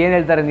ವರ್ಡಲ್ಲಿ ನಿಮಗೆ ಏನು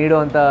ಹೇಳ್ತಾರೆ ನೀಡೋ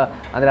ಅಂತ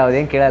ಅಂದರೆ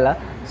ಅದೇನು ಕೇಳಲ್ಲ.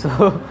 ಸೊ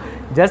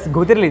ಜಸ್ಟ್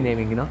ಗೊತ್ತಿರಲಿ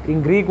ನೇಮಿಂಗ್,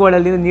 ಇನ್ ಗ್ರೀಕ್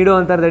ವರ್ಡಲ್ಲಿ ನೀಡೋ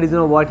ಅಂತಾರೆ, that is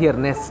know what here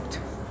next.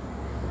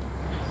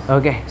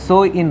 Okay, so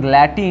in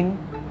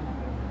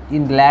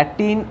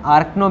Latin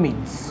ಆರ್ಕ್ನೋ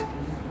means,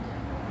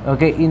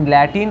 okay, in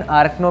Latin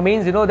ಆರ್ಕ್ನೋ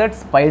means, you know that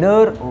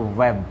spider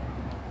web,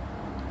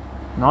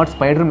 not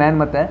spider man,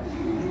 ಮತ್ತು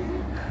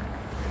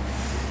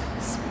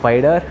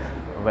spider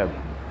web.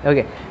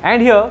 Okay, and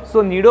here, so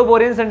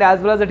nidoboranes and as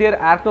well as that here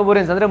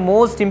arachnoboranes, ಅಂದರೆ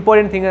most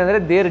important thing ಅಂದರೆ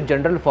there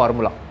general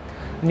formula.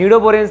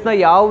 ನಿಡೋಬೋರೆನ್ಸ್ನ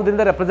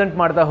ಯಾವುದರಿಂದ represent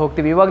ಮಾಡ್ತಾ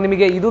ಹೋಗ್ತೀವಿ, ಇವಾಗ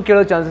ನಿಮಗೆ ಇದು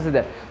ಕೇಳೋ ಚಾನ್ಸಸ್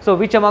ಇದೆ. So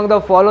which among the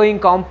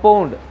following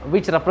compound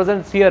which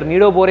represents here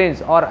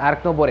ನಿಡೋಬೋರೆನ್ಸ್ R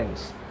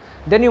ಆರ್ಕ್ನೋಬೋರೆನ್ಸ್,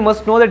 then you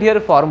must know that here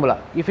formula.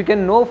 If you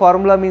can know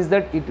formula means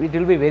that it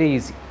will be very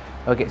easy.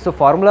 Okay, so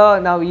formula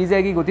ನಾವು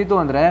ಈಸಿಯಾಗಿ ಗೊತ್ತಿತ್ತು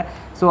ಅಂದರೆ,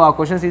 so ಆ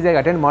questions ಈಸಿಯಾಗಿ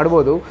attend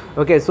ಮಾಡ್ಬೋದು.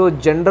 Okay, so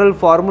general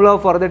formula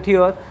for that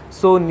here,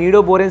 so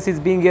ನಿಡೋಬೋರೆನ್ಸ್ is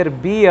being here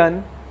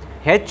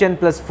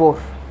BnHn+4,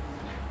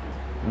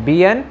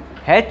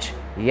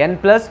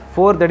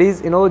 BnHn+4, that is,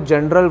 you know,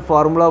 general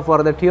formula for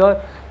that here.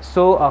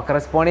 So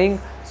corresponding,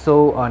 so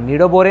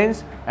nidoboranes,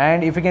 and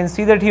if you can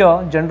see that here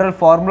general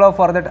formula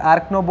for that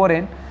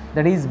arachnoborane,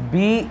 that is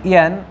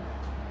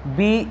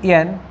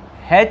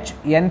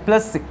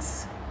BnHn+6,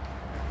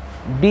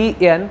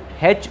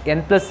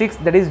 BnHn+6,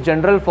 that is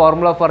general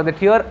formula for that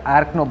here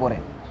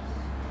arachnoborane,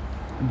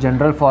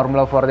 general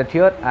formula for that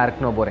here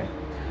arachnoborane.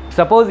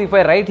 Suppose if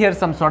I write here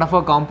some sort of a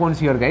compounds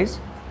here, guys.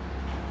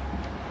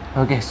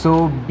 Okay, so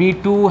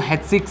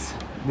B2H6,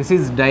 this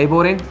is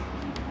diborane.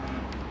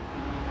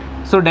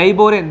 So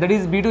diborane, that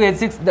is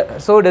B2H6,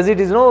 so does it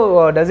is no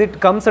does it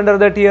comes under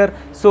that here,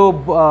 so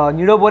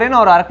nidoborane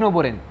or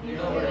arachnoborane?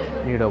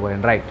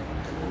 Nidoborane, right.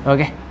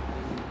 Okay,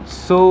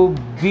 so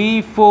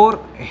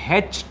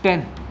B4H10,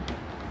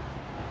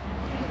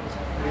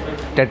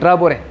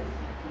 tetraborane,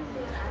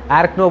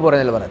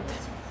 arachnoborane alli barutte.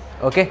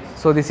 Okay,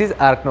 so this is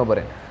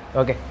arachnoborane.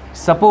 Okay,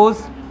 suppose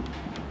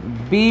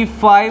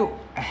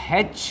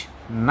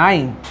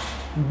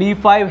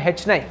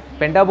B5H9,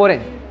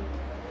 pentaborane,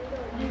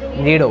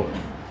 nido.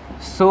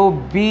 So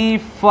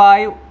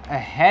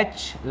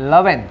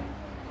B5H11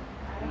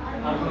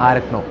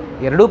 arachno.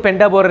 ಎರಡು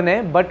ಪೆಂಟಾಬೋರನೆ,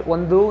 but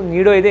ಒಂದು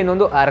ನೀಡೋ ಇದೆ,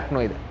 ಇನ್ನೊಂದು ಆರ್ಕ್ನೋ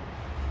ಇದೆ.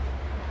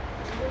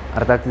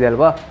 ಅರ್ಥ ಆಗ್ತಿದೆ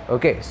ಅಲ್ವಾ?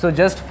 Okay, so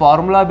just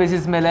formula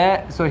basis ಮೇಲೆ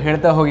ಸೊ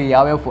ಹೇಳ್ತಾ ಹೋಗಿ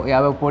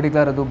ಯಾವ್ಯಾವ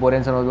ಪರ್ಟಿಕ್ಯುಲರ್ ಅದು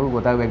ಬೋರೆನ್ಸ್ ಅನ್ನೋದು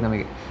ಗೊತ್ತಾಗಬೇಕು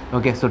ನಮಗೆ.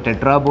 Okay, so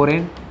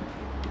ಟೆಟ್ರಾಬೋರೇನ್,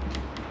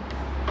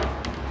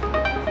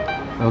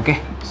 okay,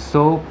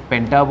 so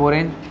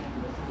ಪೆಂಟಾಬೋರೇನ್,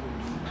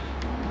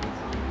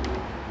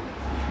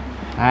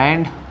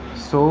 and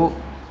so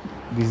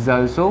this is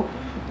also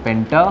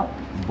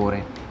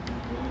pentaborane.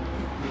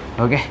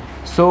 Okay,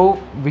 so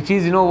which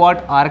is, you know what,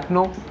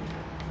 arachno,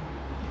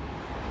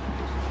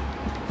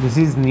 this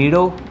is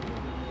nido,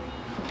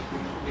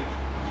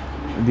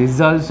 this is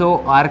also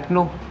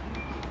arachno,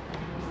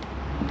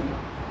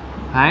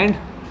 and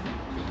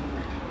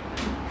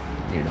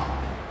nido.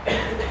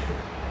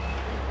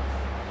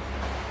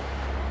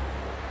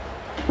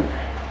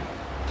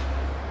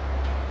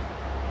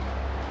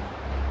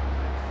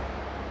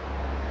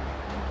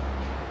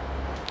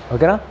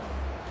 ಓಕೆನಾ?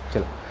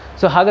 ಚಲೋ.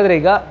 ಸೊ ಹಾಗಾದರೆ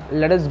ಈಗ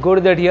let us go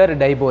to that here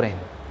ಡೈಬೋರೇನ್.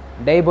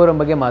 ಡೈಬೋರೇನ್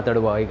ಬಗ್ಗೆ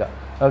ಮಾತಾಡುವ ಈಗ.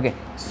 Okay,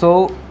 so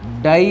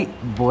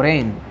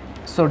ಡೈಬೋರೇನ್,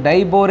 so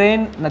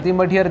ಡೈಬೋರೇನ್ nothing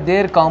but here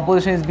there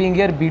composition is being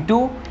here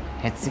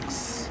B2H6.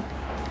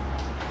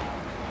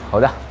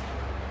 ಹೌದಾ?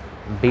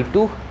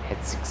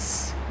 B2H6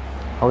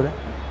 ಹೌದಾ?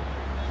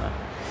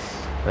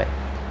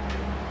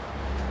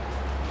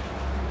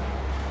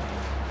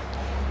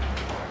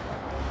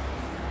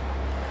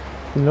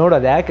 ನೋಡು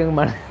ಅದು ಯಾಕೆ ಹಂಗೆ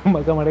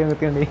ಮಕ್ಕ ಮಾಡ್ಕೊಂಡು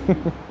ಕೂತ್ಕೊಂಡು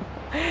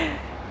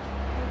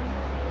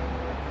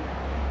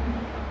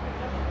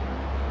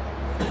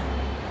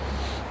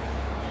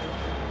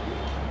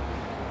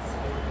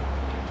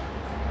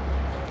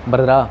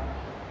ಬರೆದ್ರಾ?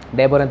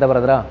 ಡೈಬೋರೇನ್ ಅಂತ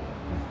ಬರೆದ್ರಾ?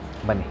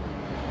 ಬನ್ನಿ.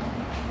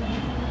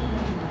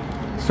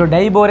 So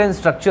ಡೈಬೋರೇನ್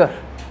structure,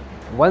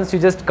 once you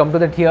just come to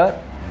that here,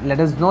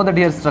 let us know that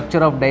here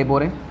structure of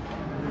ಡೈಬೋರೇನ್.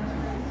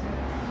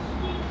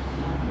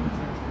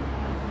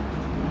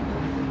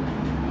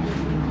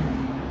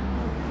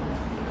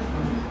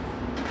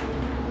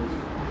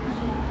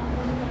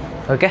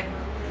 Okay,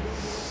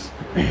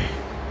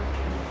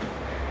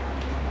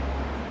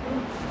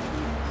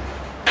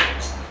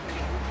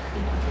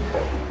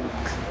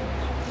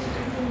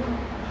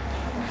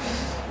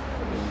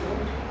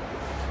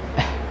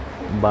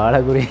 ಭಾಳ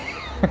ಗುರಿ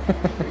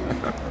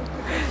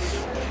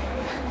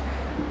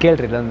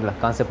ಕೇಳ್ರಿ, ಇಲ್ಲೊಂದಿಲ್ಲ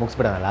ಕಾನ್ಸೆಪ್ಟ್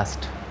ಮುಗಿಸ್ಬಿಡೋಣ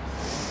ಲಾಸ್ಟ್.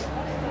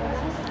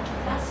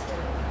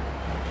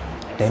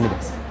 ಟೈಮ್ ಇದೆ.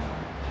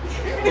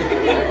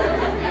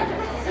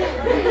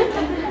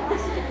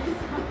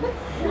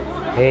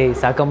 ಏಯ್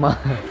ಸಾಕಮ್ಮ,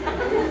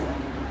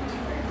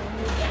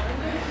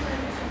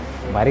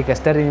 ಭಾರಿ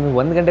ಕಷ್ಟ ರೀ ನಿಮಗೆ.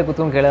 1 ಗಂಟೆ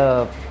ಕೂತ್ಕೊಂಡು ಕೇಳೋ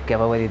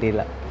ಕೆಪಾಬಿಲಿಟಿ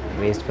ಇಲ್ಲ,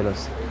 ವೇಸ್ಟ್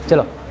ಫೆಲೋಸ್.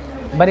 ಚಲೋ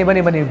ಬನ್ನಿ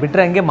ಬನ್ನಿ ಬನ್ನಿ,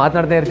 ಬಿಟ್ಟರೆ ಹಂಗೆ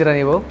ಮಾತನಾಡ್ತಾ ಇರ್ತೀರಾ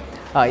ನೀವು.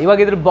 ಇವಾಗ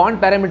ಇದ್ರ ಬಾಂಡ್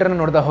ಪ್ಯಾರಾಮೀಟರ್ನ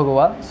ನೋಡ್ತಾ ಹೋಗುವ.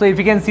 So if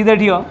you can see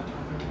that here,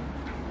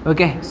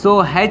 okay, so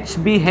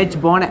HBH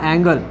bond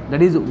angle,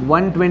 that is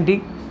 120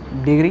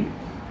 degree,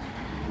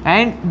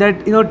 and that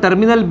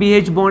terminal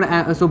BH bond,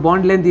 so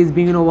bond length is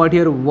being what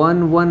here,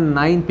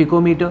 119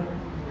 picometer.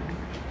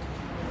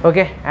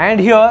 Okay, and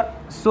here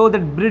so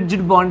that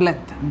bridged bond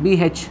length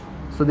BH,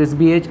 so this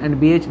BH and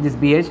BH, this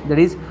BH, that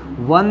is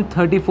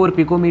 134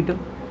 picometer.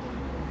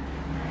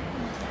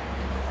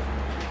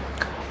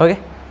 Okay,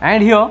 and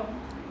here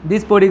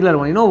this particular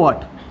one, you know what,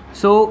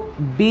 so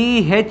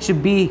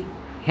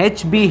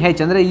HBH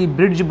ಅಂದರೆ ಈ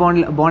bridge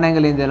bond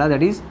angle ಏನಿದೆಯಲ್ಲ,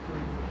 that is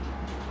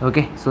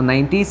okay, so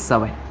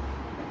 97.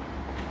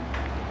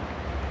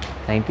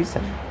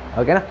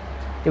 ಓಕೆನಾ.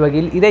 ಇವಾಗ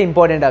ಇಲ್ಲಿ ಇದೇ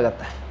important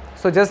ಆಗುತ್ತೆ.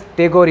 So just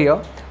take over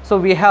here. So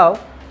we have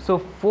so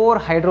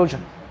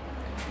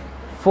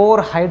 4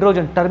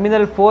 hydrogen,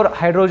 terminal 4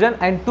 hydrogen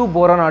and 2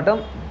 boron atom.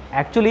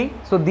 Actually,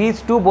 so these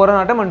 2 boron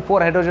atom and 4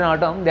 hydrogen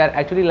atom, they are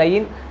actually lie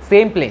in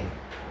same plane,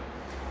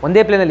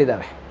 ಒಂದೇ ಪ್ಲೇನಲ್ಲಿ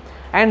ಇದ್ದಾವೆ.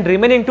 And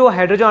remaining 2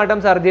 hydrogen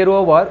atoms are there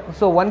over,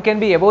 so one can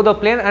be above the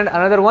plane and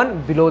another one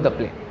below the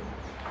plane.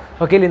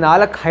 Okay, ಇಲ್ಲಿ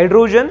 4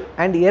 hydrogen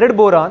and 2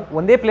 boron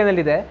ಒಂದೇ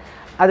ಪ್ಲೇನಲ್ಲಿದೆ.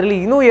 ಅದರಲ್ಲಿ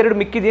ಇನ್ನೂ 2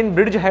 ಮಿಕ್ಕಿದೇನು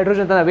bridge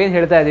hydrogen ಅಂತ ನಾವೇನು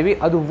ಹೇಳ್ತಾ ಇದ್ದೀವಿ,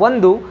 ಅದು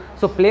ಒಂದು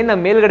ಸೊ ಪ್ಲೇನ್ನ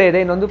ಮೇಲ್ಗಡೆ ಇದೆ,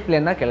 ಇನ್ನೊಂದು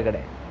ಪ್ಲೇನ್ನ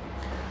ಕೆಳಗಡೆ.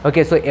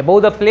 Okay, so above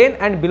the plane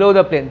and below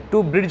the plane,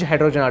 2 bridge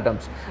hydrogen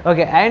atoms.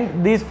 Okay, and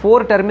these 4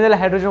 terminal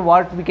hydrogen,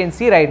 what we can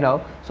see right now,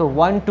 so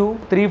 1 2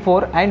 3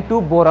 4 and 2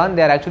 boron,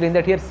 they are actually in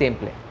that here same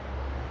plane.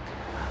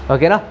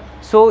 Okay na.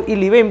 So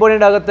ಇಲ್ಲಿ ಇವೇ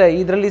important ಆಗುತ್ತೆ.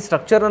 ಇದರಲ್ಲಿ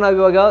ಸ್ಟ್ರಕ್ಚರ್ನ ನಾವು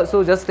ಇವಾಗ so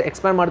just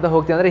expand ಮಾಡ್ತಾ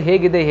ಹೋಗ್ತೀವಿ, ಅಂದರೆ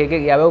ಹೇಗಿದೆ, ಹೇಗೆ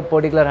ಯಾವ್ಯಾವ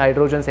ಪರ್ಟಿಕ್ಯುಲರ್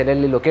ಹೈಡ್ರೋಜನ್ಸ್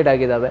ಎಲ್ಲೆಲ್ಲಿ ಲೊಕೇಟ್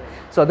ಆಗಿದ್ದಾವೆ,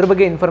 ಸೊ ಅದ್ರ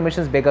ಬಗ್ಗೆ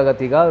ಇನ್ಫಾರ್ಮೇಷನ್ಸ್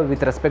ಬೇಕಾಗತ್ತೆ ಈಗ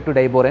ವಿತ್ ರೆಸ್ಪೆಕ್ಟ್ ಟು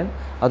ಡೈಬೋರೆನ್.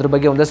 ಅದ್ರ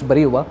ಬಗ್ಗೆ ಒಂದಷ್ಟು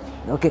ಬರೆಯುವ.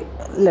 Okay,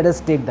 let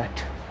us take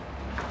that.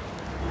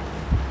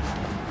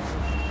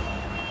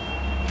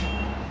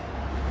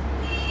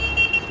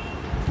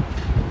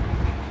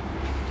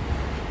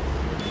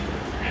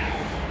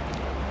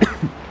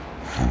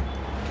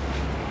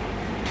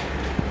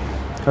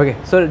 Okay,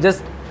 so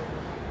just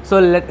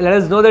let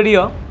us know that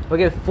here,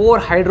 okay, 4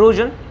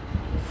 hydrogen,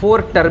 4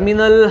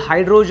 terminal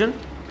hydrogen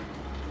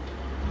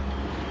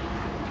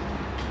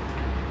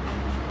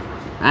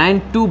and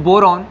 2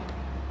 boron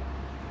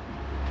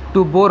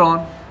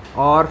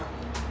or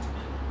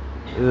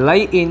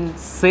lie in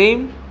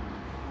same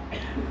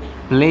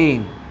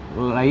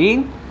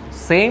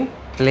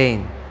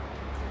plane,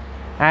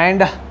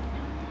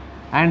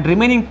 and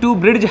remaining 2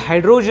 bridge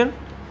hydrogen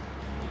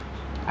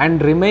and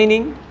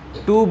remaining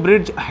 2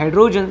 bridge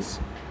hydrogens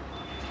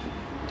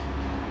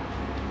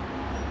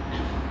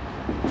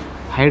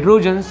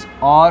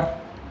or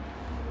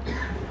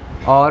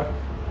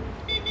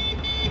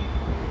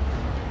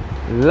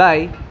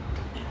lie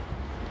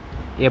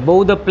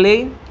above the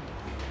plane,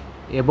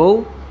 above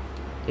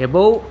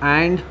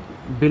and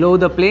below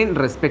the plane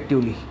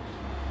respectively,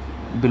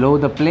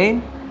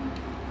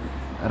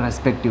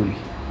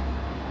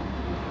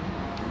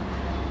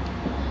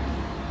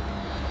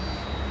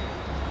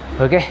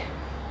 Okay,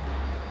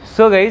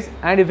 so guys,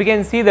 and if we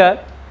can see that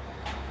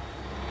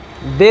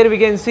there we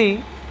can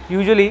see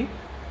usually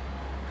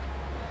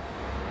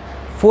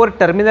 4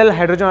 terminal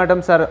hydrogen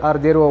atoms are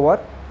there over,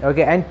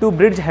 okay, and 2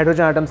 bridge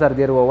hydrogen atoms are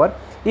there over.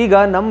 ಈಗ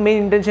ನಮ್ಮ main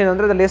intention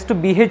ಅಂದರೆ ಅದರಲ್ಲಿ ಎಷ್ಟು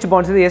BH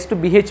bonds ಇದೆ, ಎಷ್ಟು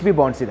BHB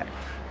bonds ಇದೆ,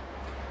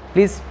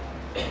 please.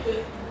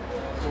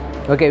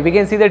 Okay, we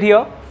can see that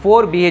here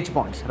 4 BH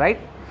bonds, right?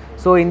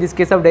 So in this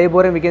case of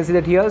diboron we can see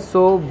that here,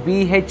 so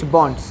BH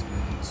bonds,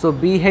 so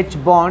BH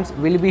bonds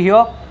will be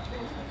here,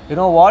 you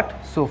know what,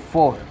 so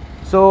 4.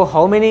 So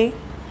how many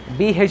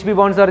BHB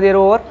bonds are there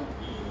over?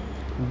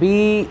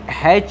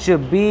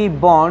 BHB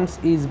bonds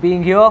is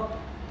being here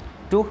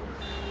 2.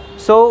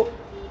 So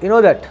you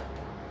know that,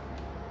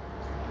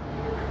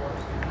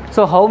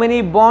 so how many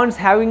bonds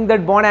having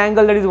that bond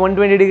angle that is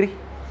 120 degree?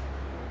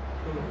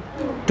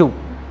 2.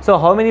 So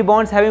how many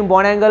bonds having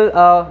bond angle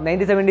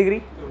 97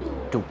 degree?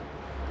 2.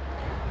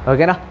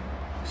 Okay na.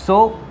 So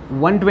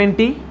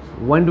 120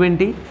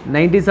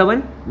 97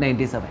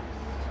 97.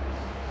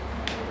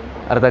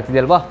 ಅರ್ಥ ಆಗ್ತಿದೆ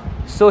ಅಲ್ವಾ?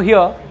 So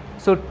here,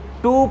 so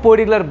 2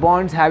 particular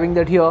bonds having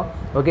that here,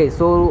 okay,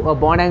 so a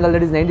bond angle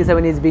that is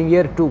 97 is being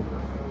here 2.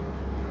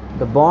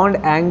 The bond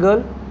angle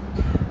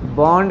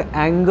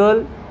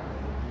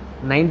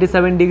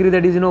 97 degree,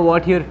 that is, you know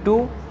what, here 2,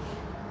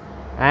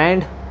 and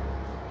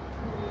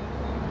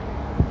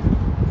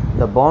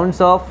the bonds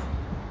of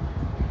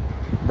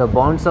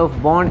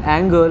bond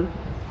angle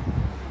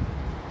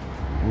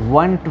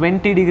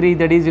 120 degree,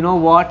 that is, you know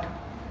what,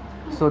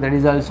 so that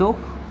is also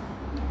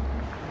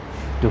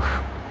 2.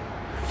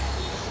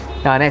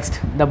 Now next,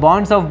 the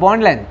bonds of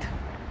bond length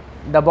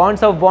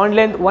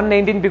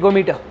 119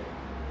 picometer.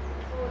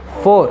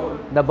 4.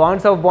 The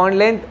bonds of bond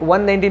length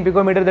 119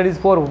 picometer, that is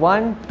 4.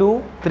 1 2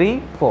 3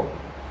 4.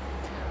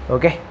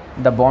 Okay,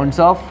 the bonds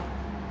of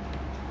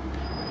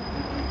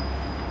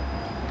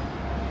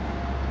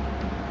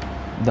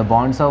the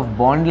bonds of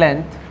bond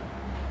length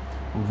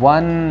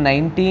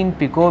 119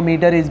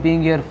 picometer is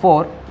being here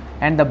 4,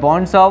 and the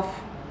bonds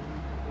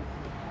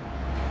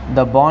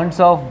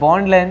of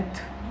bond length,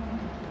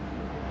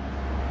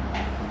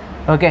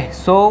 okay,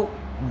 so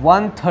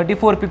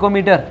 134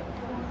 picometer,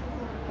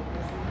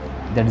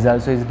 that is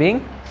also is being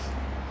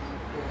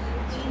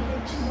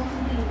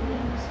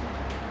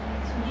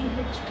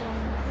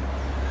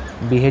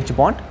BH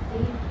bond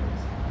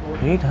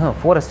 8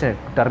 4 ಅಷ್ಟೇ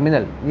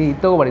terminal. ಇದು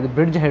ತಗೋಬೇಡಿ, ಇದು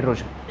bridge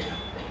hydrogen.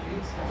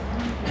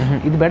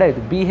 ಇದು ಬೇಡ,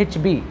 ಇದು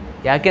BHB.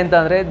 ಯಾಕೆ ಅಂತ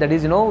ಅಂದರೆ that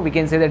is we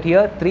can say that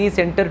here 3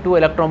 centre 2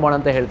 electron bond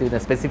ಅಂತ ಹೇಳ್ತೀವಿ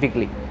ಇದನ್ನು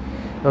ಸ್ಪೆಸಿಫಿಕ್ಲಿ.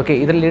 ಓಕೆ,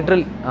 ಇದರಲ್ಲಿ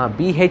ಲಿಟ್ರಲ್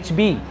BHB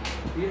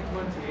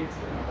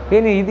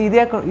ಏನು ಇದು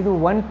ಯಾಕೆ ಇದು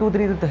 1 2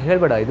 3 ಇದು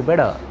ಹೇಳಬೇಡ, ಇದು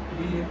ಬೇಡ.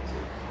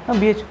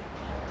 BH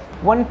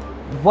 1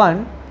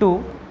 1 2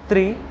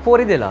 3 4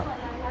 ಇದೆಯಲ್ಲ,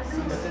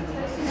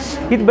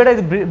 ಇದು ಬೇಡ.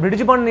 ಇದು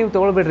ಬ್ರಿಡ್ಜ್ ಬಾಂಡ್ ನೀವು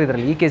ತೊಗೊಳ್ಬೇಡ್ರಿ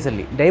ಇದರಲ್ಲಿ. ಈ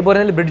ಕೇಸಲ್ಲಿ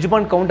ಡೈಬೋರಲ್ಲಿ ಬ್ರಿಡ್ಜ್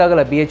ಬಾಂಡ್ ಕೌಂಟ್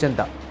ಆಗಲ್ಲ BH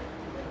ಅಂತ.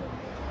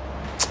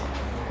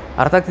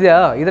 ಅರ್ಥ ಆಗ್ತಿದೆಯಾ?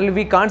 ಇದರಲ್ಲಿ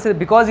ವಿ ಕಾಣಿಸಿದೆ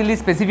ಬಿಕಾಸ್ ಇಲ್ಲಿ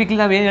ಸ್ಪೆಸಿಫಿಕ್ಲಿ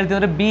ನಾವು ಏನು ಹೇಳ್ತೀವಿ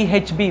ಅಂದರೆ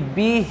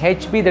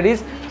BHB that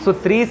is so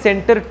 3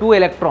 centre 2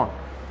 electron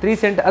 3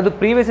 centre. ಅದು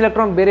ಪ್ರೀವಿಯಸ್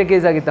ಎಲೆಕ್ಟ್ರಾನ್ ಬೇರೆ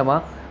case ಆಗಿತ್ತಮ್ಮ.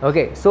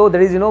 Okay, so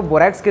that is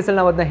borax ಕೇಸಲ್ಲಿ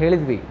ನಾವು ಅದನ್ನ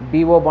ಹೇಳಿದ್ವಿ,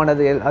 BO ಬಾಂಡ್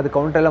ಅದು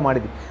ಕೌಂಟೆಲ್ಲ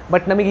ಮಾಡಿದ್ವಿ.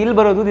 ಬಟ್ ನಮಗೆ ಇಲ್ಲಿ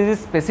ಬರೋದು ದಿಸ್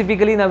ಇಸ್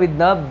ಸ್ಪೆಸಿಫಿಕಲಿ ನಾವು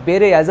ಇದನ್ನ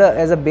ಬೇರೆ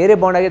ಆ್ಯಸ್ ಅ ಬೇರೆ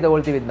ಬಾಂಡಾಗಿ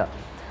ತೊಗೊಳ್ತೀವಿ ಇದನ್ನ.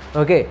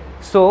 ಓಕೆ,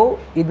 ಸೊ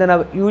ಇದನ್ನ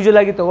ನಾವು ಯೂಶುವಲ್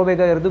ಆಗಿ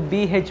ತೊಗೋಬೇಕಾಗಿರೋದು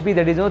BHB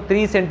that is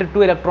 3 centre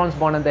 2 electrons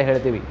bond ಅಂತ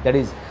ಹೇಳ್ತೀವಿ. ದಟ್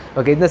ಈಸ್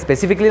ಓಕೆ, ಇದನ್ನ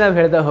ಸ್ಪೆಸಿಫಿಕ್ಲಿ ನಾವು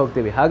ಹೇಳ್ತಾ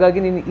ಹೋಗ್ತೀವಿ. ಹಾಗಾಗಿ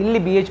ನೀನು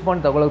ಇಲ್ಲಿ BH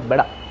ಬಾಂಡ್ ತೊಗೊಳೋದು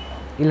ಬೇಡ,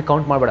 ಇಲ್ಲಿ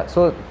ಕೌಂಟ್ ಮಾಡಬೇಡ.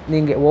 ಸೊ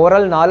ನಿಮಗೆ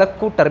ಓವರಾಲ್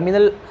 4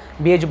 ಟರ್ಮಿನಲ್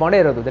BH ಬಾಂಡೇ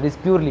ಇರೋದು. That is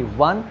purely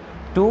 1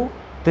 2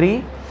 3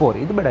 4.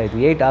 ಇದು ಬೇಡ, ಇದು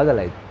 8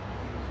 ಆಗಲ್ಲ. ಇದು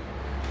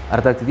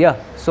ಅರ್ಥ ಆಗ್ತಿದೆಯಾ?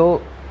 ಸೊ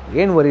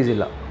ಏನು ವರೀಸ್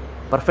ಇಲ್ಲ,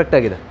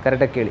 ಪರ್ಫೆಕ್ಟಾಗಿದೆ,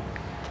 ಕರೆಕ್ಟಾಗಿ ಕೇಳಿ.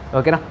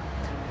 ಓಕೆನಾ?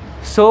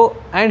 So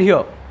and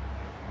here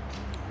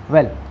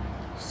well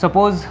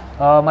suppose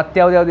ಮತ್ತೆ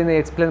ಯಾವ್ದು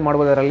ಎಕ್ಸ್ಪ್ಲೇನ್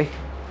ಮಾಡ್ಬೋದು ಅದರಲ್ಲಿ.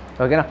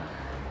 ಓಕೆನಾ?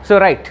 So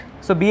right,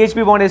 so BHB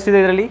bond ಎಷ್ಟಿದೆ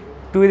ಇದರಲ್ಲಿ?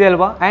 2 ಇದೆ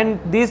ಅಲ್ವಾ? And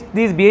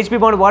these BHB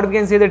bond what we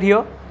can say that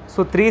here?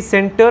 So 3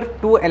 centre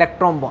 2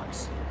 electron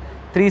bonds.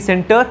 3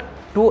 centre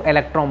 2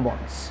 electron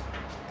bonds.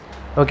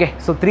 Okay,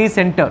 so 3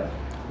 centre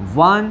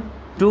 1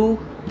 2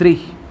 3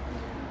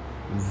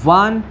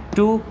 1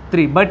 2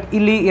 3. But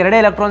ಇಲ್ಲಿ 2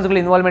 ಎಲೆಕ್ಟ್ರಾನ್ಸ್ಗಳು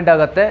ಇನ್ವಾಲ್ವ್ಮೆಂಟ್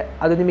ಆಗುತ್ತೆ.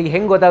 ಅದು ನಿಮಗೆ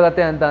ಹೆಂಗೆ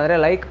ಗೊತ್ತಾಗುತ್ತೆ ಅಂತ ಅಂದರೆ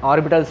ಲೈಕ್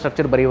ಆರ್ಬಿಟಲ್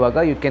ಸ್ಟ್ರಕ್ಚರ್ ಬರೆಯುವಾಗ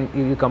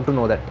you come to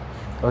know that.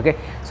 Okay,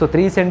 so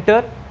 3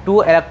 centre 2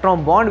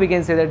 electron bond we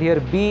can say that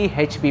here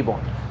BHB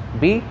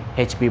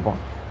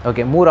bond.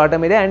 Okay, 3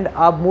 atom ಇದೆ ಆ್ಯಂಡ್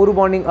ಆ 3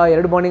 ಬಾಂಡಿಂಗ್, ಆ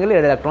 2 ಬಾಂಡಿಂಗಲ್ಲಿ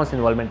 2 ಎಲೆಕ್ಟ್ರಾನ್ಸ್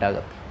ಇನ್ವಾಲ್ವ್ಮೆಂಟ್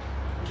ಆಗುತ್ತೆ.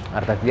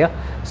 ಅರ್ಥ ಆಗ್ತಿದೆಯಾ?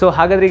 ಸೊ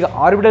ಹಾಗಾದರೆ ಈಗ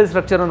ಆರ್ಬಿಟಲ್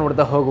ಸ್ಟ್ರಕ್ಚರ್ನ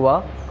ನೋಡ್ತಾ ಹೋಗುವ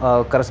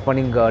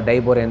corresponding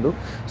ಡೈಬೋರೆಂದು.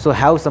 So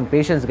have some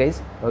patience guys.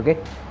 Okay,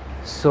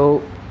 so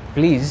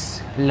please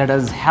let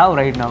us have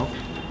right now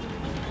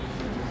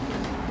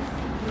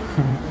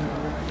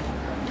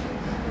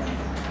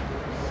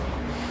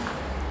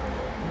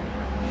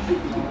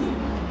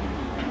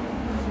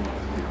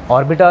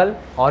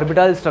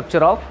orbital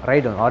structure of,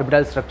 write down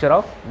orbital structure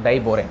of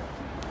diborane.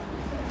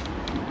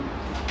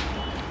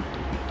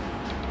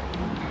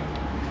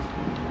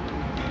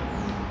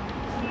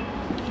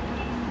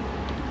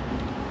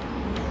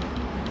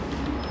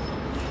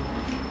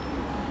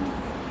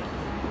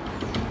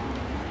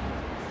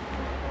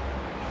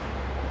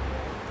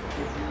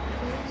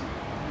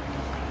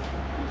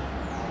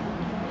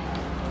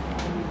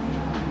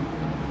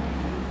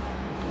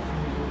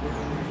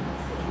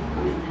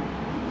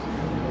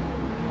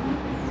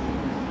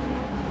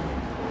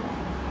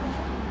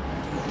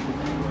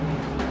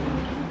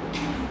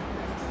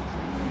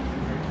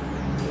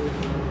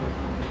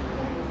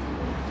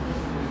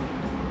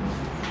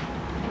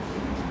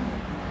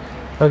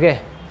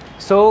 Okay,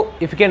 so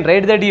if you can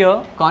write that here,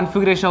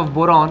 configuration of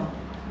boron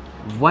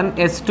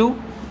 1s2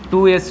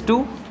 2s2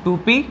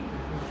 2p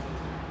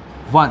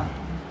 1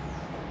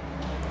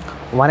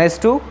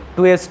 1s2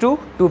 2s2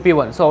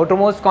 2p1. So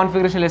outermost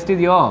configuration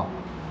ಎಷ್ಟಿದೆಯೋ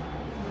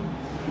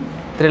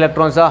 3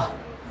 electrons.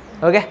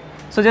 Okay,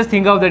 so just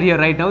think of that here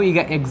right now. ಈಗ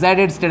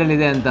excited state ಅಲ್ಲಿ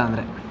ಇದೆ ಅಂತ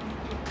ಅಂದರೆ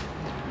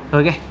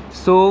okay,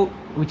 so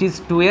which is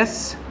 2s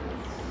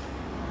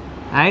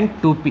and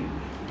 2p.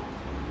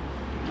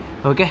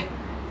 okay,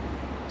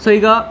 so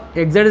ಈಗ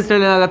excited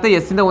state ಏನಾಗುತ್ತೆ,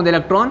 ಎಸ್ಸಿಂದ ಒಂದು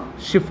electron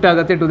shift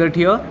ಆಗುತ್ತೆ to that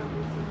here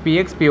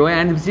px py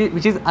and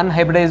which is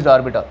ಅನ್ಹೈಬ್ರಿಡೈಸ್ಡ್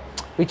orbital,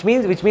 which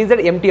means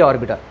that empty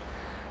orbital.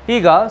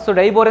 ಈಗ so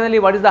ಡೈಬೋರನಲ್ಲಿ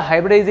what is the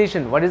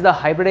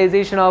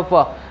hybridization of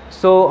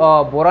so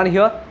boron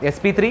here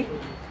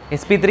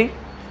sp3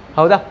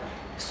 ಹೌದಾ?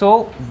 So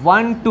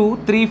 1 2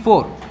 3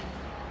 4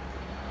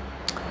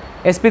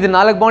 sp3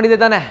 4 bond ಇದೆ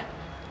ತಾನೆ,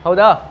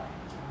 ಹೌದಾ?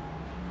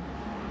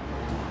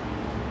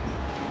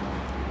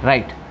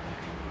 Right.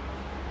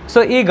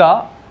 So ಈಗ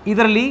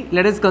ಇದರಲ್ಲಿ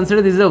let us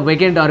consider this is a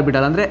vacant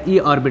orbital, ಅಂದರೆ ಈ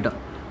orbital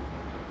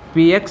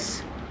px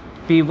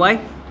py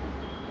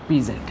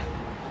pz,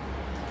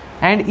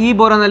 and ಈ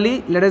ಬೋರಾನಲ್ಲಿ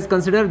let us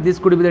consider this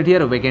could be that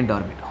here vacant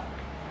orbital.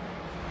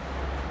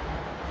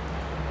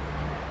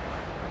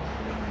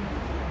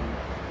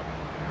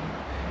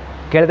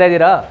 ಕೇಳ್ತಾ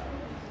ಇದ್ದೀರಾ?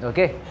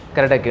 ಓಕೆ,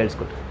 ಕರೆಕ್ಟಾಗಿ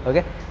ಕೇಳಿಸ್ಕೊಟ್ಟು.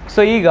 ಓಕೆ,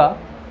 ಸೊ ಈಗ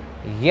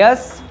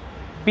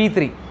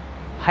sp3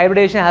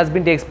 hybridization has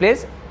been takes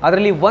place.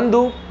 ಅದರಲ್ಲಿ ಒಂದು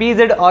pz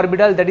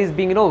orbital that is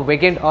being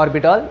vacant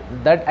orbital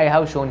that I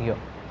have shown here.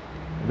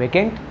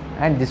 vacant,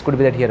 and this could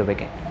be that here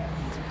vacant.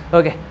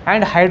 Okay,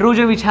 and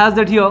hydrogen which has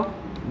that here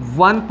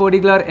one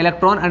particular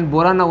electron, and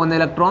boron one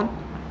electron,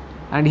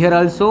 and here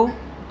also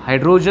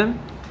hydrogen.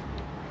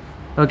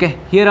 Okay,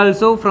 here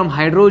also from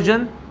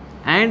hydrogen,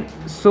 and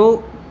so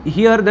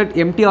here that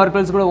empty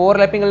orbitals ಕೂಡ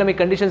overlapping ಅಲ್ಲಿ ನಮಗೆ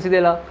conditions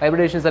ಇದೆಯಲ್ಲ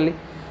hybridisations ಅಲ್ಲಿ.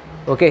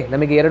 Okay,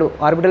 ನಮಗೆ ಎರಡು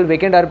orbital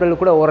vacant orbital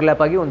ಕೂಡ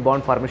overlap ಆಗಿ ಒಂದು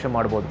ಬಾಂಡ್ ಫಾರ್ಮೇಷನ್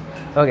ಮಾಡ್ಬೋದು.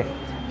 Okay,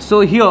 so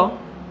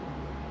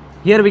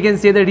here we can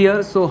say that here,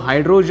 so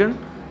hydrogen,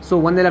 so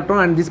one electron,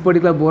 and this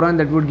particular boron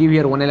that would give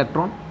here one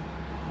electron.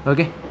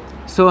 Okay,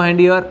 so and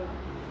here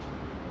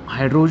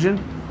hydrogen.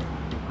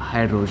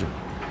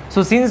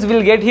 So since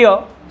we'll get here,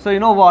 so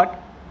you know what,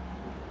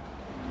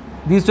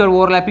 these two are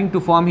overlapping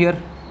to form here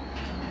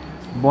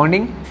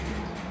bonding,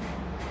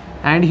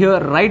 and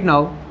here right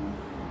now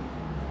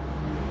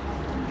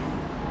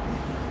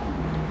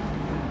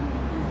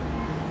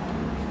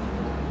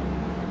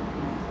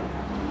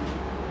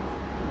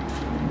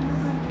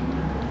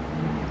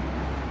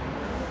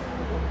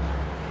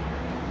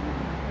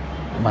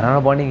banana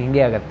bonding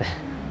ಹಿಂಗೆ ಆಗುತ್ತೆ.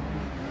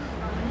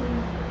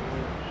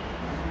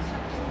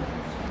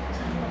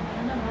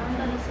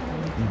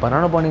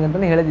 Banana bonding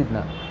ಅಂತಲೇ ಹೇಳಿದ್ದು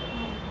ನಾನು,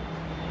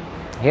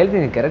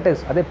 ಹೇಳ್ತೀನಿ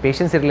ಕರೆಕ್ಟಾಗಿ, ಅದೇ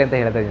patience ಇರಲಿ ಅಂತ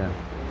ಹೇಳ್ತಾ ಇದ್ದೀನಿ ನಾನು.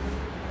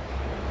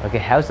 Okay,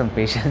 have some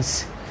patience.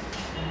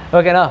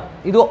 ಓಕೆನಾ,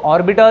 ಇದು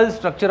orbital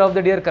structure of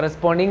the dear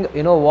corresponding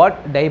what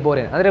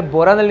ಡೈಬೋರೇನ್. ಅಂದರೆ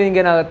ಬೋರಾನಲ್ಲಿ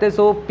ನಿಮ್ಗೆ ಏನಾಗುತ್ತೆ,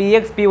 ಸೊ ಪಿ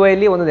ಎಕ್ಸ್ ಪಿ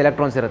ವೈಲಿ ಒಂದೊಂದು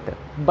ಎಲೆಕ್ಟ್ರಾನ್ಸ್ ಇರುತ್ತೆ,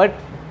 but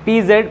P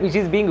Z which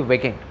is being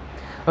vacant.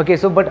 Okay,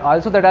 so but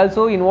also that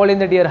also involved in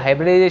the dear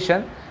hybridization,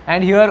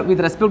 and here with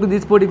respect to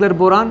this particular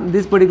boron,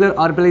 this particular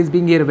orbital is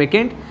being here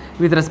vacant.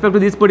 With respect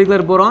to this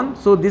particular boron,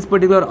 so this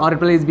particular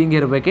orbital is being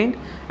here vacant,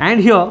 and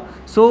here,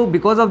 so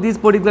because of this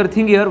particular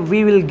thing here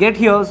we will get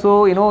here, so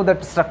that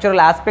structural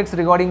aspects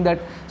regarding that,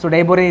 so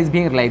diborane is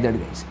being like that,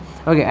 guys.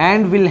 Okay,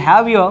 and we'll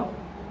have here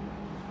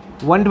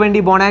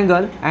 120 bond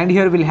angle, and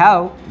here we'll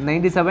have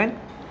 97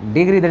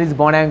 degree, that is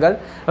bond angle.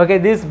 Okay,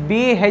 this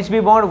BHB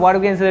bond, what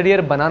we can say that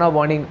here, banana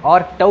bonding or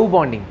tau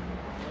bonding,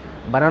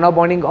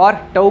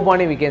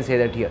 we can say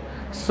that here.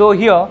 So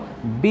here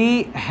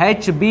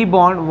BHB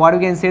bond, what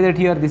we can say that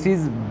here, this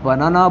is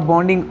banana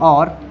bonding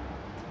or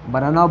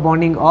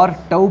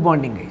tau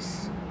bonding, guys,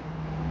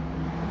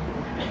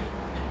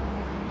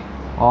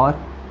 or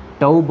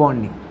tau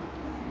bonding.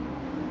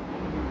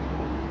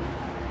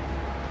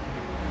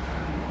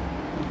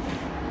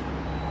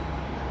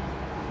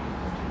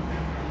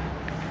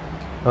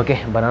 Okay,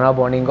 banana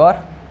bonding or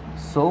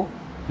so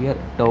here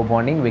tau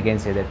bonding, we can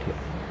say that here.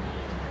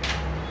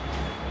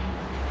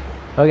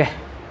 Okay,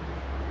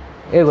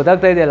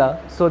 ಗೊತ್ತಾಗ್ತಾ ಇದೆಯಲ್ಲ.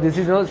 So this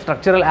is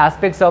structural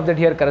aspects of that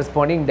here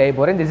corresponding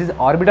ಡೈಬೋರೇನ್. This is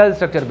orbital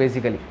structure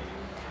basically,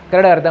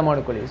 correct ಅರ್ಥ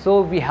ಮಾಡ್ಕೊಳ್ಳಿ. So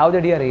we have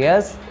that here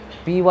S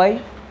P Y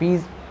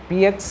P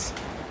X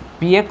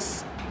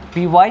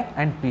P Y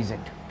and P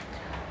Z.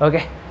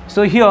 Okay,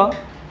 so here,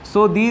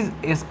 so these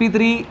sp3,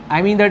 I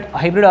mean that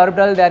hybrid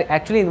orbital, they are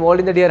actually involved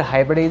in the dear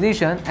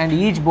hybridization, and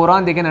each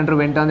boron they can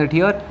underwent on that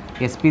here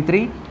sp3,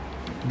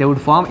 they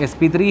would form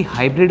sp3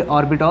 hybrid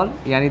orbital,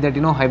 yani that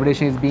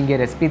hybridization is being here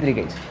sp3,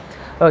 guys.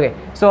 Okay,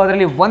 so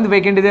ಅದರಲ್ಲಿ ಒಂದು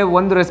vacant ಇದೆ,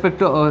 ಒಂದು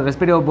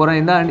respective boron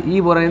ಇಂದ, and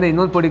ಈ boron ಇಂದ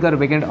ಇನ್ನೊಂದು particular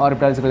vacant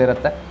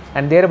ಆರ್ಬಿಟಲ್ಸ್ಗಳಿರುತ್ತೆ,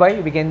 and there by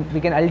we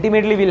can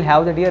ultimately will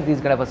have that here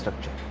these kind of a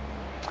structure.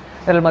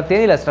 ಅದರಲ್ಲಿ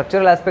ಮತ್ತೇನಿಲ್ಲ,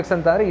 ಸ್ಟ್ರಕ್ಚರಲ್ ಆಸ್ಪೆಕ್ಟ್ಸ್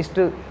ಅಂತಂದರೆ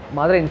ಇಷ್ಟು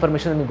ಮಾತ್ರ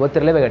ಇನ್ಫಾರ್ಮೇಷನ್ ನಿಮಗೆ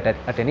ಗೊತ್ತಿರಲೇಬೇಕು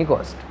at any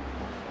cost.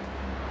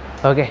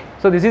 Okay,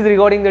 so this is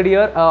regarding the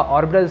dear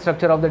orbital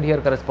structure of the dear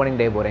corresponding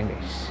diborane,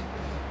 guys.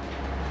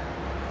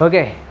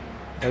 Okay,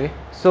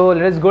 so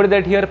let us go to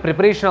that here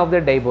preparation of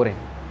the diborane.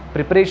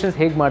 Preparations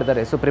ಹೇಗೆ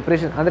ಮಾಡ್ತಾರೆ, so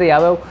preparation ಅಂದರೆ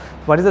ಯಾವ್ಯಾವ,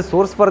 what is the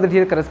source for that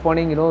here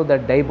corresponding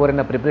that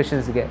ಡೈಬೋರೇನ್ನ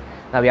ಪ್ರಿಪ್ರೇಷನ್ಸ್ಗೆ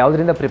ನಾವು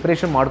ಯಾವುದರಿಂದ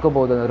preparation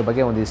ಮಾಡ್ಕೋಬೋದು ಅನ್ನೋದ್ರ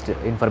ಬಗ್ಗೆ ಒಂದಿಷ್ಟು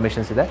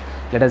ಇನ್ಫಾರ್ಮೇಷನ್ಸ್ ಇದೆ.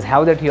 Let us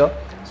have that here.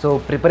 So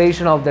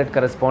preparation of that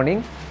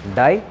corresponding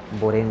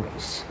ಡೈಬೋರೇನ್,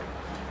 guys.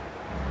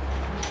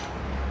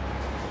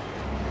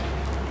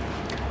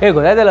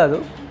 ಗೊತ್ತಾಯ್ತಲ್ಲ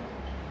ಅದು.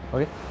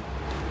 Okay,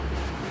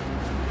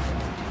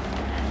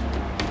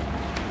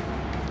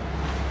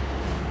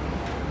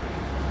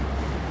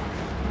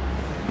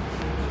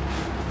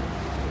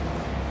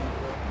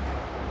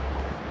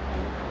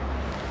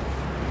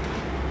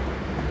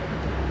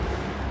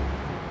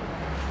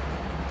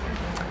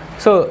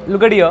 so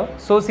look at here.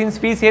 So since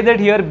we say that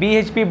here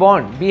BHB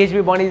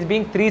bond is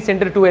being 3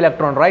 center 2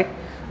 electron, right?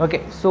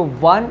 Okay, so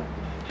 1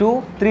 2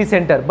 3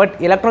 center,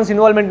 but electrons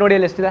involvement ನೋಡಿ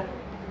ಅಲ್ಲಿ ಎಷ್ಟಿದೆ,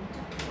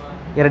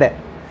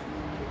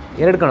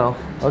 ಎರಡು ಕಣೋ.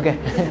 Okay,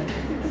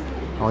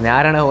 ಅವನು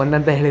ಯಾರಣ್ಣ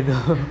ಒಂದಂತ ಹೇಳಿದ್ದು.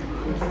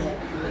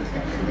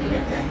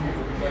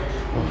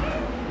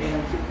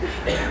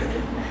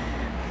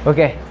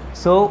 Okay,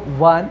 so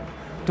 1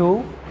 2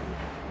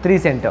 3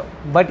 center,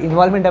 but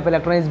involvement of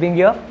electron is being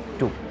here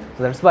 2. So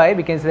that's why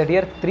we can say that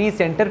here 3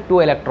 center 2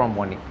 electron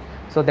bonding.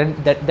 So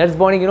that's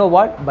bonding,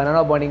 what,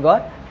 banana bonding or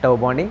tau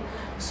bonding.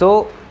 So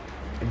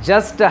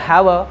just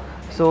have a,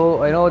 so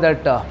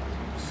that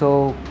so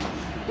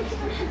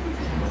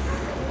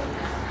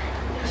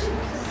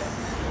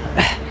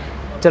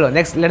chalo,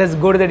 next let us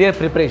go to the dear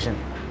preparation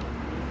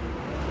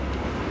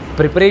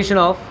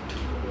of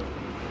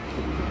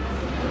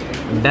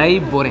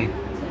diborane.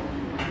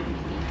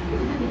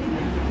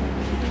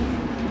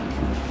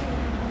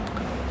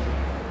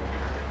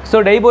 So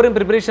ಡೈಬೋರಿನ್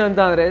preparation ಅಂತ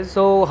ಅಂದರೆ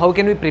so how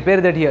can we prepare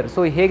that here. So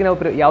ಹೇಗೆ ನಾವು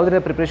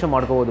ಯಾವುದರಿಂದ preparation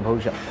ಮಾಡ್ಕೋಬೋದು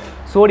ಬಹುಶಃ.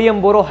 Sodium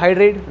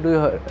borohydrate, do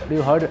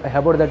you heard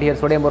about that here.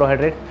 Sodium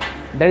borohydrate,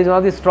 that is one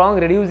of the strong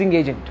reducing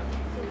agent.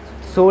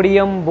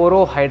 sodium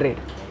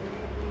borohydrate.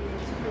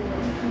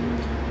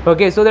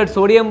 Okay, so that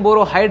sodium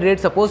borohydrate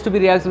supposed to be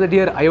reacts with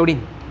here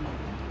iodine.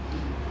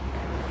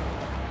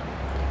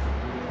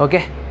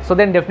 Okay, so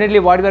then definitely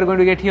what we are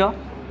going to get here,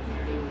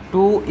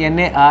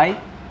 2NaI,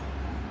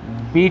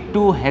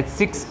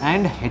 B2H6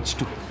 and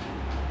H2.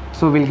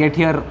 So we'll get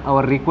here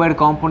our required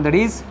compound, that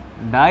is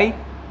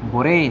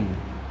diborane.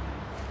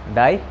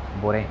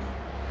 Diborane.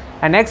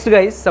 And next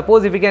guys,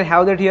 suppose if we can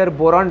have that here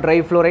boron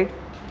trifluoride.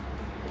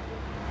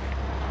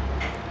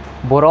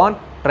 Boron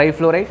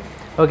trifluoride.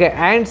 Okay,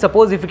 and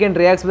suppose if we can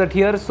react with that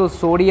here, so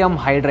sodium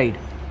hydride.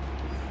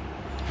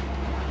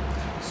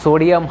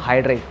 Sodium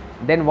hydride.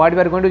 Then what we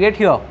are going to get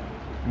here?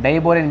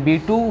 Diborane,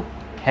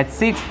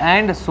 B2H6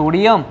 and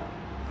sodium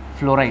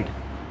fluoride.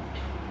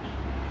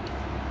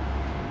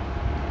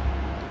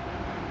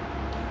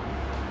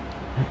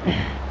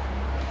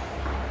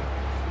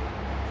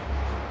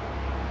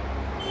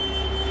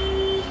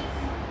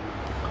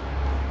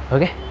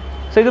 Okay,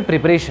 so the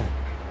preparation.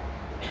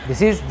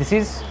 This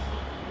is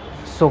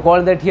so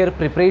called that here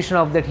preparation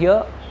of that here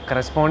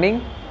corresponding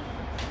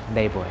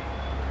diborane.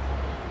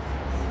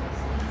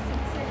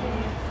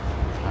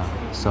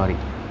 Sorry,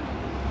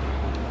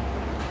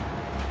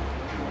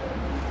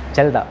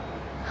 chalda.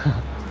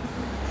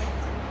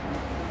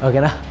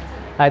 Okay na.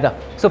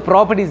 So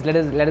properties, let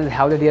us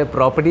have that here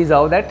properties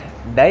of that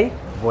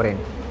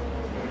diborane.